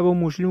হিন্দু এবং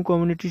মুসলিম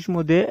কমিউনিটির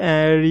মধ্যে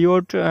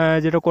রিওট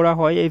যেটা করা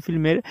হয় এই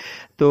ফিল্মের।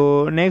 তো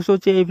নেক্সট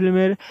হচ্ছে এই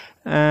ফিল্মের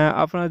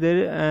আপনাদের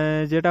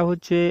যেটা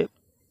হচ্ছে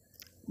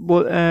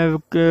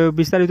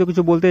বিস্তারিত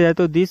কিছু বলতে যায়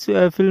তো this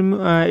film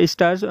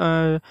stars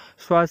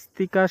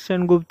Swastika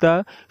Sengupta,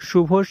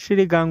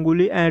 Subhashree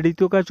Ganguly and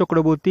Ritika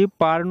Chakraborty,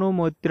 Parno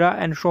Mitra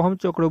and Soham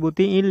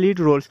Chakraborty in lead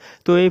Rolle's.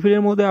 তো এই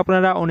ফিল্মের মধ্যে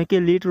আপনারা অনেকে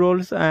লিড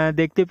রোলস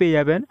দেখতে পেয়ে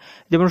যাবেন,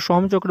 যেমন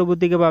সোহম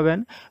চক্রবর্তীকে পাবেন,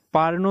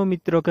 পার্নো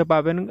মিত্রকে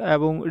পাবেন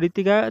এবং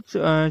ঋতিকা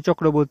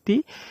চক্রবর্তী।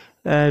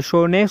 সো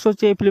নেক্সট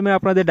হচ্ছে এই ফিল্মে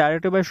আপনাদের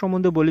ডাইরেক্টর বাই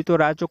সম্বন্ধে বলি তো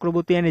Raj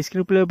Chakraborty and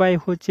screen play by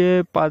হচ্ছে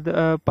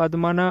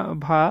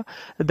পদ্মনাভা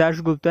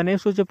দাশগুপ্তা।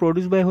 নেক্সট হচ্ছে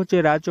প্রডিউস বাই হচ্ছে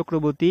Raj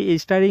Chakraborty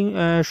steering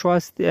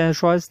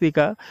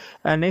Swastika.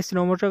 Next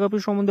cinematography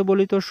সম্বন্ধে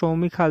বলি তো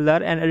Soumik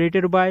Haldar and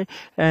edited by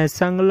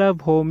সাংলাপ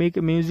Bhowmik,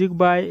 music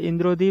by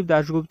Indradeep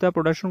Dasgupta,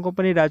 production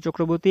company Raj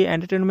Chakraborty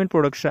entertainment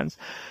productions.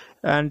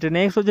 And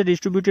next was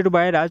distributed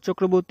by Raj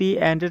Chakraborty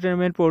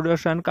Entertainment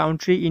Production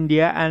Country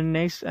India and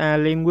next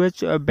language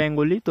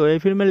Bengali। তো এই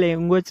ফিল্মের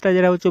ল্যাঙ্গুয়েজটা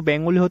যেটা হচ্ছে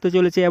বেঙ্গলি হতে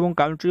চলেছে এবং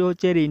কান্ট্রি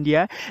হচ্ছে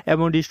ইন্ডিয়া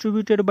এবং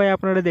ডিস্ট্রিবিউটেড বাই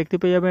আপনারা দেখতে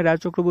পেয়ে যাবেন রাজ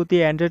চক্রবর্তী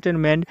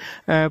এন্টারটেনমেন্ট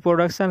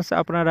প্রোডাকশনস।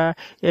 আপনারা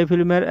এই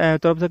ফিল্মের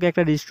তরফ থেকে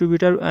একটা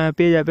ডিস্ট্রিবিউটার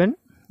পেয়ে যাবেন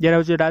যেটা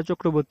হচ্ছে রাজ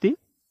চক্রবর্তী।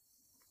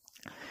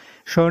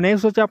 সো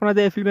নেক্সট হচ্ছে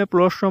আপনাদের এই ফিল্মের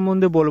প্লট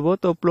সম্বন্ধে বলবো।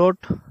 তো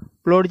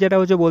প্লট যেটা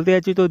হচ্ছে বলতে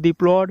যাচ্ছি তো দি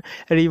plot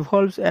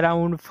revolves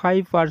around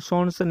 5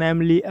 persons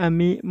namely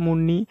Ami,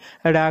 Munni,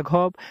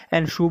 Raghav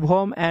and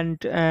Shubham and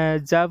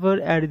Javar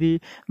at the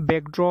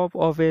backdrop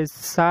of a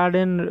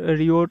sudden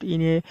riot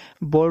in a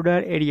border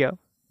area।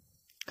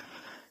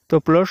 তো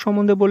প্লট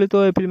সম্বন্ধে বলি তো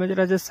এই ফিল্মে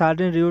যেটা আছে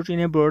সাডেন রিউট ইন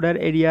এ বর্ডার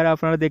এরিয়ার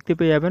আপনারা দেখতে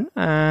পেয়ে যাবেন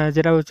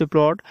যেটা হচ্ছে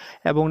প্লট।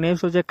 এবং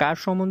নেক্সট হচ্ছে কার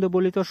সম্বন্ধে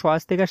বলি তো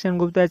স্বাস্তিকা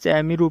সেনগুপ্তা এজ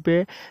অ্যামি রূপে,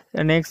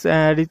 নেক্সট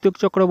ঋত্বিক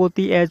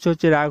চক্রবর্তী এজ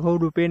হচ্ছে রাঘব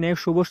রূপে,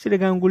 নেক্সট শুভশ্রী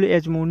গাঙ্গুলি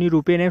এজ মুনি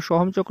রূপে, নেক্সট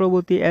সোহম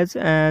চক্রবর্তী এজ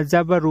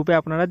জাব্বার রূপে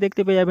আপনারা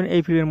দেখতে পেয়ে যাবেন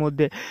এই ফিল্মের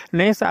মধ্যে।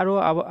 নেক্সট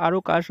আরও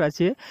কাস্ট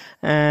আছে।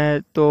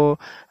 তো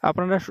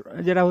আপনারা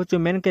যেটা হচ্ছে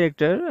মেন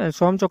ক্যারেক্টার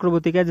সোহম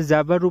চক্রবর্তীকে এজ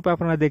জাব্বার রূপে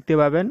আপনারা দেখতে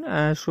পাবেন।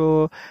 সো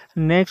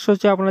নেক্সট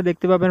হচ্ছে আপনারা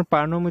দেখতে পাবেন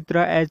পার্নো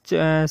মিত্রা এজ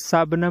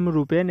শাবনাম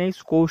রূপে,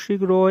 নেক্সট কৌশিক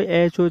রয়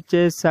এজ হচ্ছে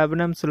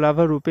শাবনাম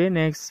স্লাভা রূপে,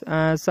 নেক্সট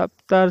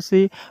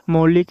সপ্তার্ষি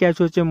মল্লিক এজ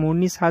হচ্ছে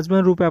মুন্নিস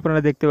হাজব্যান্ড রূপে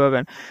আপনারা দেখতে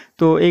পাবেন।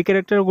 তো এই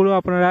ক্যারেক্টারগুলো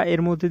আপনারা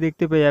এর মধ্যে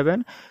দেখতে পেয়ে যাবেন।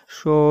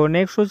 সো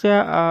নেক্সট হচ্ছে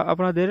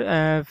আপনাদের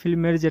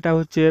ফিল্মের যেটা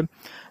হচ্ছে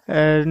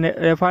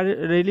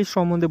রিলিজ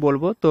সম্বন্ধে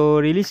বলবো। তো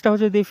রিলিজটা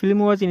হচ্ছে দি film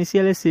was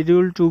initially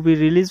schedule two B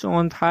release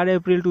on 3rd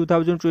April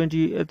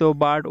 2020 তো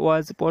but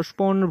was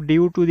postpone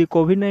due to the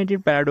COVID-19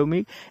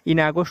 pandemic in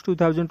August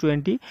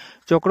 2020।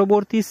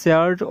 Chakraborty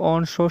shared on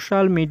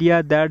social media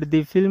that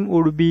the film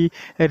would be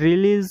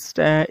released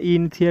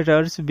in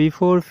theaters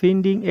before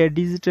finding a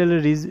digital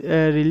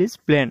release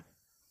plan।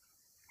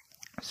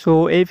 So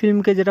এই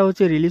ফিল্মকে যেটা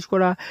হচ্ছে release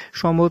করা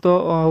সম্ভবত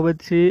হবে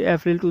 3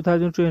 April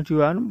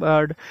 2021,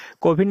 but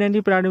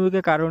COVID-19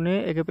 প্যান্ডেমিকের কারণে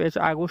একে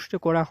আগস্টে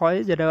করা হয়,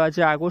 যেটা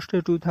আছে আগস্টে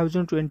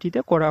 2020-তে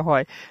করা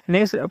হয়।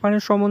 নেক্সট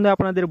রেফারেন্স সম্বন্ধে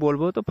আপনাদের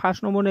বলবো তো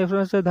ফার্স্ট নম্বর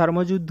রেফারেন্স হচ্ছে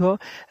ধর্মযুদ্ধ,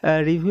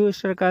 রিভিউ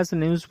স্টারকাস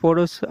নিউজ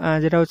ফোরস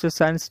যেটা হচ্ছে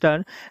সায়েন্স স্টার,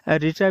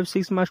 রিট্রাইভ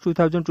 6 March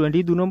 2020।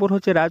 2 নম্বর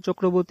হচ্ছে Raj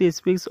Chakraborty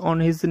speaks on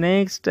his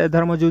next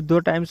Dharmayuddha,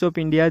 Times of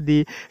India, the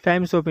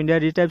Times of India,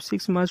 retrieve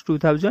 6 March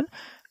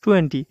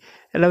 2020।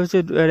 এটা হচ্ছে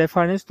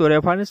রেফারেন্স। তো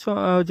রেফারেন্স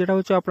যেটা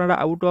হচ্ছে আপনারা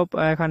আউট অফ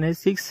এখানে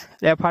 6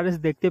 রেফারেন্স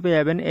দেখতে পেয়ে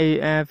যাবেন এই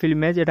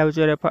ফিল্মে, যেটা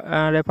হচ্ছে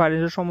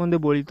রেফারেন্সের সম্বন্ধে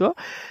বলিত।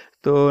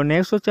 তো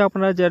নেক্সট হচ্ছে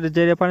আপনারা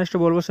যে রেফারেন্সটা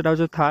বলবো সেটা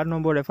হচ্ছে 3rd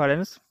নম্বর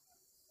রেফারেন্স।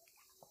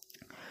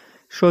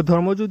 সো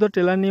ধর্মযুদ্ধ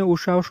ট্রেলার নিয়ে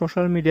উৎসাহ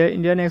social media,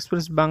 Indian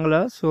express Bangla.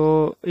 So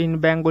in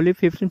Bengali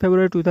 15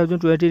 February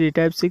 2020,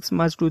 retype 6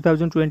 March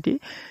 2020।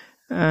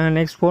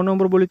 Next 4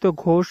 নম্বর বলি তো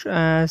ঘোষ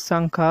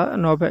সংখ্যা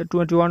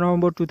 21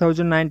 November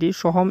 2019।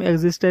 Soham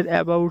existed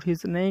about his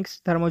next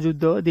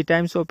Dharmayuddha, the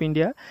Times of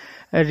India.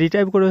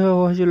 Retype করা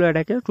হয়েছিল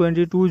এটাকে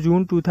 22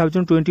 June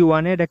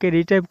 2021 এটাকে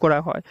রিটাইপ করা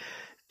হয়।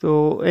 তো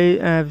এই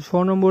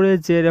 4 নম্বরে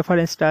যে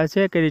রেফারেন্সটা আছে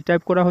একে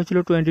রিটাইপ করা হয়েছিল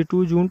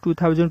 22 June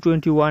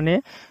 2021-এ।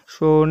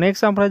 সো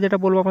নেক্সট আমরা যেটা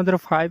বলবো আপনাদের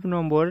 5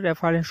 নম্বর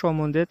রেফারেন্স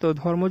সম্বন্ধে। তো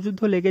ধর্মযুদ্ধ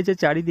লেগেছে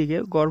চারিদিকে,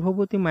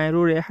 গর্ভবতী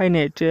মায়েরও রেহাই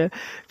নেই,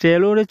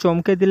 ট্রেলরে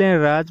চমকে দিলেন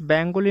রাজ,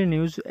 Bengali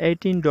news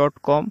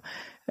 18.com।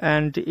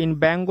 And in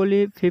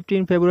Bengali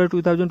 15 February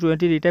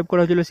 2020, retype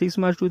করা হয়েছিল 6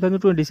 March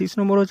 2020। 6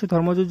 নম্বর হচ্ছে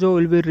ধর্মযুদ্ধ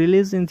will be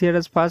release in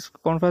theatres first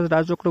conference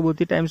Raj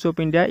Chakraborty, Times of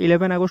India,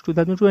 11 August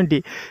 2020।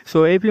 So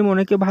এই ফিল্ম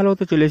অনেকে ভালো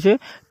হতে চলেছে,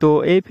 তো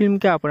এই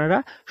ফিল্মকে আপনারা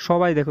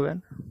সবাই দেখবেন।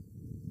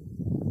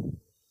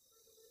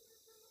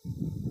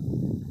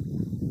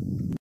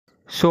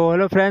 সো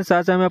হ্যালো ফ্রেন্ডস,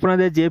 আজ আমি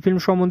আপনাদের যে ফিল্ম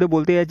সম্বন্ধে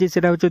বলতে যাচ্ছি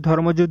সেটা হচ্ছে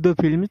ধর্মযুদ্ধ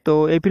ফিল্ম। তো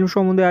এই ফিল্ম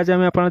সম্বন্ধে আজ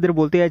আমি আপনাদের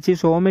বলতে যাচ্ছি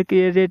সোহমের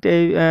ক্রিয়েটেড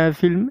এই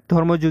ফিল্ম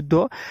ধর্মযুদ্ধ।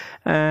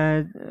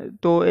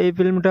 তো এই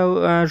ফিল্মটা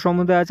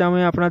সম্বন্ধে আজ আমি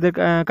আপনাদের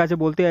কাছে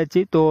বলতে যাচ্ছি।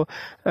 তো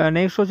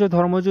নেক্সট হচ্ছে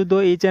ধর্মযুদ্ধ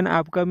is an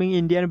upcoming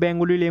Indian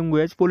Bengali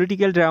language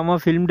political drama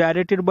film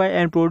directed by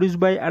and produced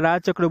by Raj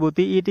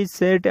Chakraborty. It is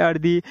set at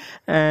the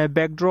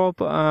backdrop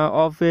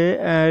of a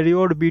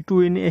riot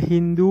between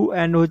Hindu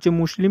and হচ্ছে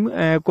মুসলিম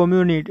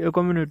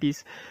কমিউনিটিস।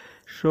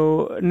 সো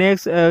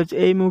নেক্সট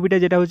এই মুভিটা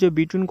যেটা হচ্ছে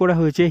বিটুইন করা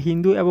হয়েছে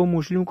হিন্দু এবং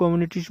মুসলিম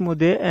কমিউনিটির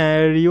মধ্যে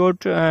রিওট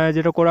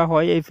যেটা করা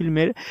হয় এই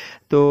ফিল্মের।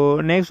 তো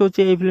নেক্সট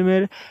হচ্ছে এই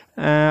ফিল্মের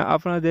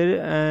আপনাদের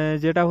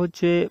যেটা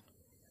হচ্ছে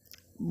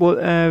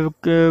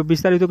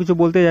বিস্তারিত কিছু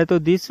বলতে যায় তো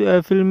this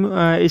film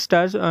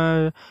stars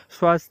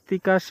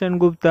Swastika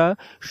Sengupta,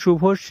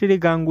 Subhashree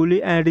Ganguly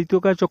and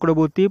ঋতুকা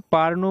Chakraborty,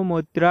 Parno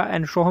Mitra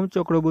and Soham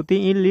Chakraborty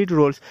in lead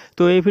Rolle's.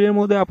 তো এই ফিল্মের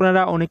মধ্যে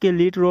আপনারা অনেকে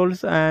লিড রোলস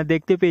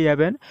দেখতে পেয়ে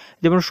যাবেন,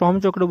 যেমন সোহম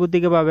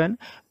চক্রবর্তীকে পাবেন,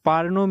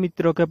 পার্নো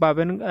মিত্রকে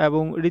পাবেন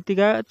এবং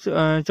ঋতিকা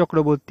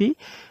চক্রবর্তী।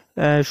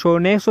 সো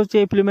নেক্সট হচ্ছে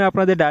এই ফিল্মে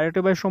আপনাদের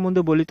ডাইরেক্টর বাই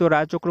সম্বন্ধে বলি তো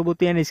Raj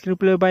Chakraborty and screen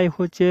play by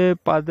হচ্ছে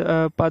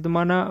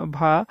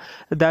পদ্মনাভা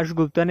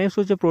দাশগুপ্তা। নেক্সট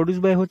হচ্ছে প্রডিউস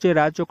বাই হচ্ছে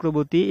Raj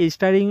Chakraborty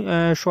steering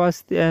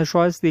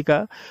Swastika.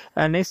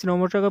 Next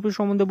cinematography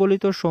সম্বন্ধে বলি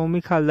তো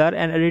Soumik Haldar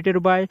and edited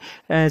by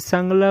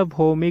সাংলাপ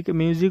Bhowmik,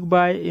 music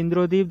by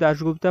Indradeep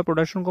Dasgupta,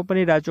 production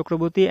company Raj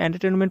Chakraborty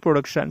entertainment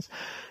productions.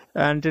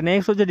 And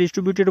next was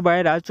distributed by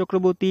Raj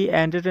Chakraborty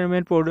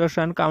Entertainment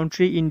Production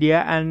Country India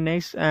and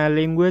next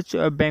language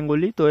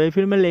Bengali। তো এই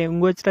ফিল্মের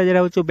ল্যাঙ্গুয়েজটা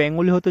যেটা হচ্ছে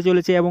বেঙ্গলি হতে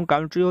চলেছে এবং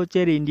কান্ট্রি হচ্ছে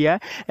ইন্ডিয়া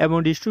এবং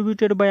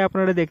ডিস্ট্রিবিউটেড বাই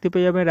আপনারা দেখতে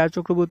পেয়ে যাবেন রাজ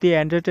চক্রবর্তী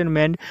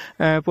এন্টারটেনমেন্ট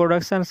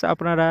প্রোডাকশনস।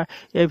 আপনারা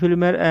এই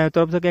ফিল্মের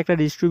তরফ থেকে একটা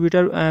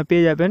ডিস্ট্রিবিউটার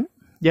পেয়ে যাবেন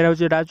যেটা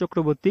হচ্ছে রাজ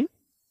চক্রবর্তী।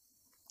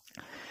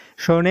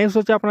 সো নেক্সট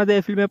হচ্ছে আপনাদের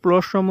এই ফিল্মের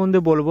প্লট সম্বন্ধে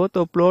বলবো।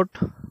 তো প্লট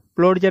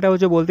যেটা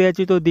হচ্ছে বলতে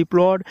যাচ্ছি তো দি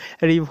plot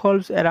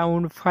revolves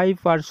around 5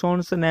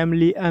 persons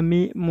namely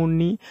Ami,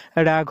 Munni,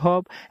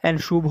 Raghav and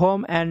Shubham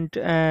and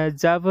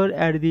Javar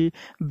at the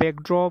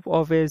backdrop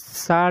of a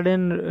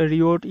sudden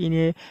riot in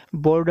a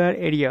border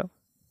area।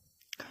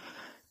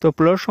 তো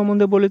প্লট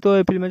সম্বন্ধে বলি তো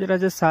এই ফিল্মে যেটা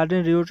আছে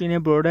সাডেন রিউট ইন এ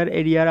বর্ডার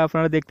এরিয়ার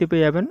আপনারা দেখতে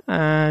পেয়ে যাবেন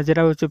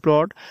যেটা হচ্ছে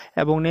প্লট।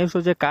 এবং নেক্সট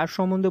হচ্ছে কার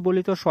সম্বন্ধে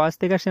বলি তো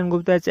স্বাস্তিকা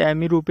সেনগুপ্তা এজ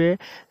অ্যামি রূপে,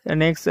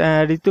 নেক্সট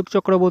ঋত্বিক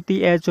চক্রবর্তী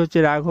এজ হচ্ছে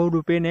রাঘব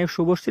রূপে, নেক্সট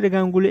শুভশ্রী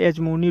গাঙ্গুলি এজ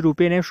মুনি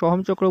রূপে, নেক্সট সোহম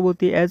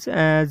চক্রবর্তী এজ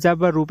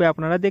জাব্বার রূপে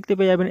আপনারা দেখতে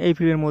পেয়ে যাবেন এই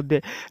ফিল্মের মধ্যে।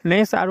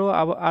 নেক্সট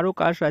আরও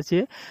কাস্ট আছে।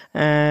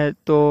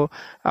 তো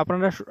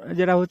আপনারা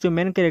যেটা হচ্ছে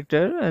মেন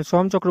ক্যারেক্টার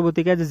সোহম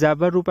চক্রবর্তীকে এজ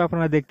জাব্বার রূপে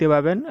আপনারা দেখতে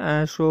পাবেন।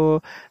 সো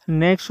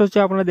নেক্সট হচ্ছে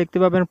আপনারা দেখতে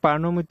পাবেন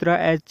পার্নো মিত্রা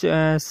এজ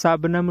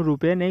শাবনাম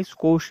রূপে, নেক্সট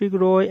কৌশিক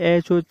রয়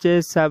এজ হচ্ছে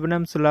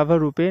শাবনাম স্লাভা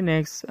রূপে,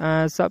 নেক্সট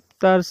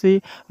সপ্তার্ষি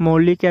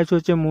মল্লিক এজ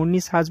হচ্ছে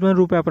মুন্নিস হাজব্যান্ড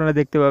রূপে আপনারা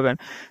দেখতে পাবেন।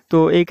 তো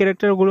এই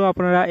ক্যারেক্টারগুলো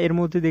আপনারা এর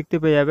মধ্যে দেখতে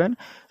পেয়ে যাবেন।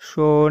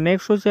 সো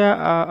নেক্সট হচ্ছে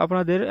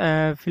আপনাদের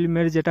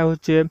ফিল্মের যেটা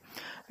হচ্ছে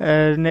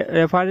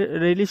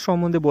রিলিজ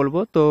সম্বন্ধে বলবো।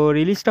 তো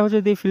রিলিজটা হচ্ছে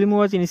দি film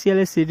was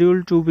initially schedule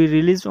two B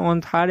release on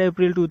 3rd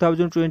April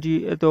 2020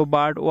 তো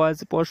but was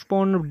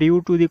postpone due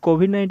to the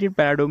COVID-19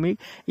 pandemic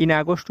in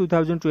August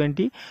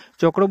 2020।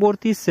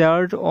 Chakraborty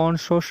shared on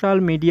social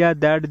media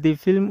that the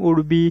film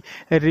would be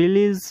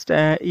released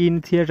in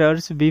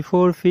theaters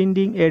before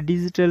finding a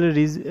digital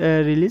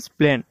release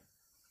plan।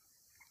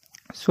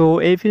 So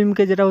এই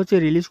ফিল্মকে যেটা হচ্ছে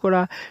release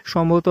করা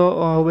সম্ভবত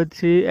হবে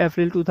 3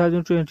 April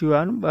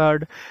 2021, but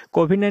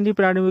COVID-19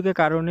 প্যান্ডেমিকের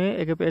কারণে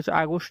একে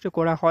আগস্টে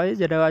করা হয়,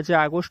 যেটা আছে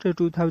আগস্টে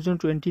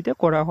 2020-তে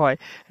করা হয়।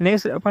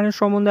 নেক্সট রেফারেন্স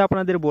সম্বন্ধে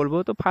আপনাদের বলবো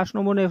তো ফার্স্ট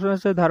নম্বর রেফারেন্স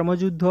হচ্ছে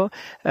ধর্মযুদ্ধ,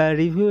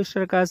 রিভিউ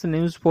স্টারকাস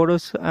নিউজ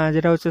ফোরস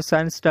যেটা হচ্ছে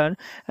সায়েন্স স্টার,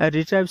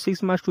 রিট্রাইভ 6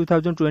 March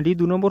 2020।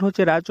 2 নম্বর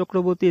হচ্ছে Raj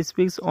Chakraborty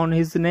speaks on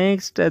his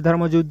next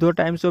Dharmayuddha,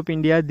 Times of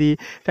India, the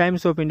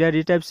Times of India,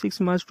 retrieve 6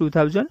 March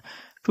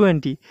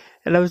 2020।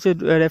 এটা হচ্ছে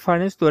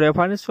রেফারেন্স। তো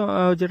রেফারেন্স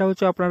যেটা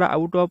হচ্ছে আপনারা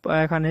আউট অফ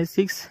এখানে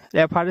 6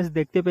 রেফারেন্স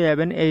দেখতে পেয়ে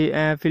যাবেন এই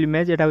ফিল্মে,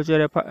 যেটা হচ্ছে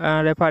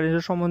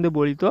রেফারেন্সের সম্বন্ধে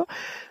বলিত।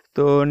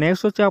 তো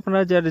নেক্সট হচ্ছে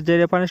আপনারা যে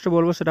রেফারেন্সটা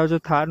বলবো সেটা হচ্ছে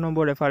 3rd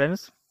নম্বর রেফারেন্স।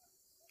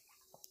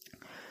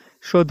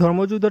 সো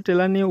ধর্মযুদ্ধ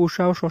ট্রেলার নিয়ে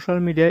উৎসাহ social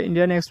media,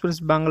 Indian express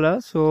Bangla.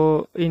 So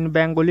in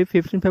Bengali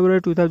 15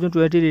 February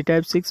 2020,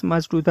 retrieve 6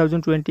 March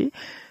 2020।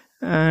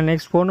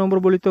 Next 4 নম্বর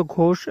বলি তো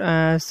ঘোষ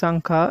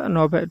সংখ্যা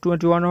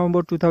 21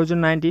 November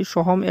 2019।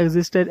 Soham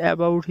existed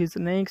about his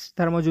next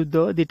Dharmayuddha,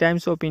 the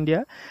Times of India.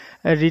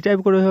 Retype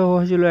করা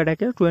হয়েছিল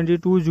এটাকে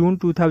 22 June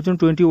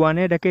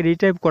 2021-এ এটাকে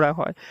রিটাইপ করা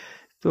হয়।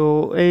 তো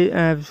এই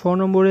 4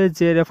 নম্বরে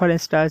যে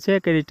রেফারেন্সটা আছে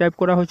একে রিটাইপ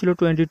করা হয়েছিল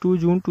 22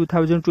 June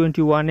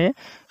 2021-এ।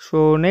 সো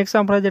নেক্সট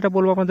আমরা যেটা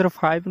বলবো আপনাদের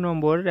 5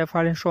 নম্বর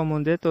রেফারেন্স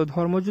সম্বন্ধে। তো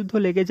ধর্মযুদ্ধ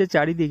লেগেছে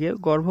চারিদিকে,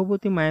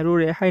 গর্ভবতী মায়েরও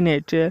রেহাই নেই,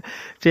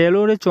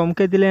 ট্রেলরে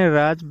চমকে দিলেন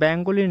রাজ,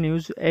 Bengali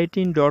news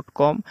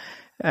 18.com।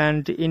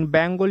 And in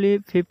Bengali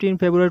 15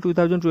 February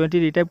 2020,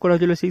 retype করা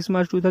হয়েছিল 6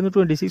 March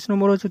 2020। 6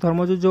 নম্বর হচ্ছে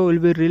ধর্মযুদ্ধ will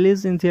be release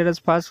in theatres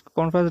first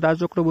conference Raj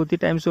Chakraborty,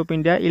 Times of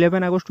India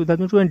 11 August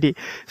 2020।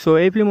 So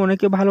এই ফিল্ম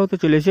অনেকে ভালো হতে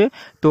চলেছে,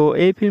 তো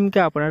এই ফিল্মকে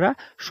আপনারা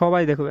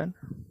সবাই দেখবেন।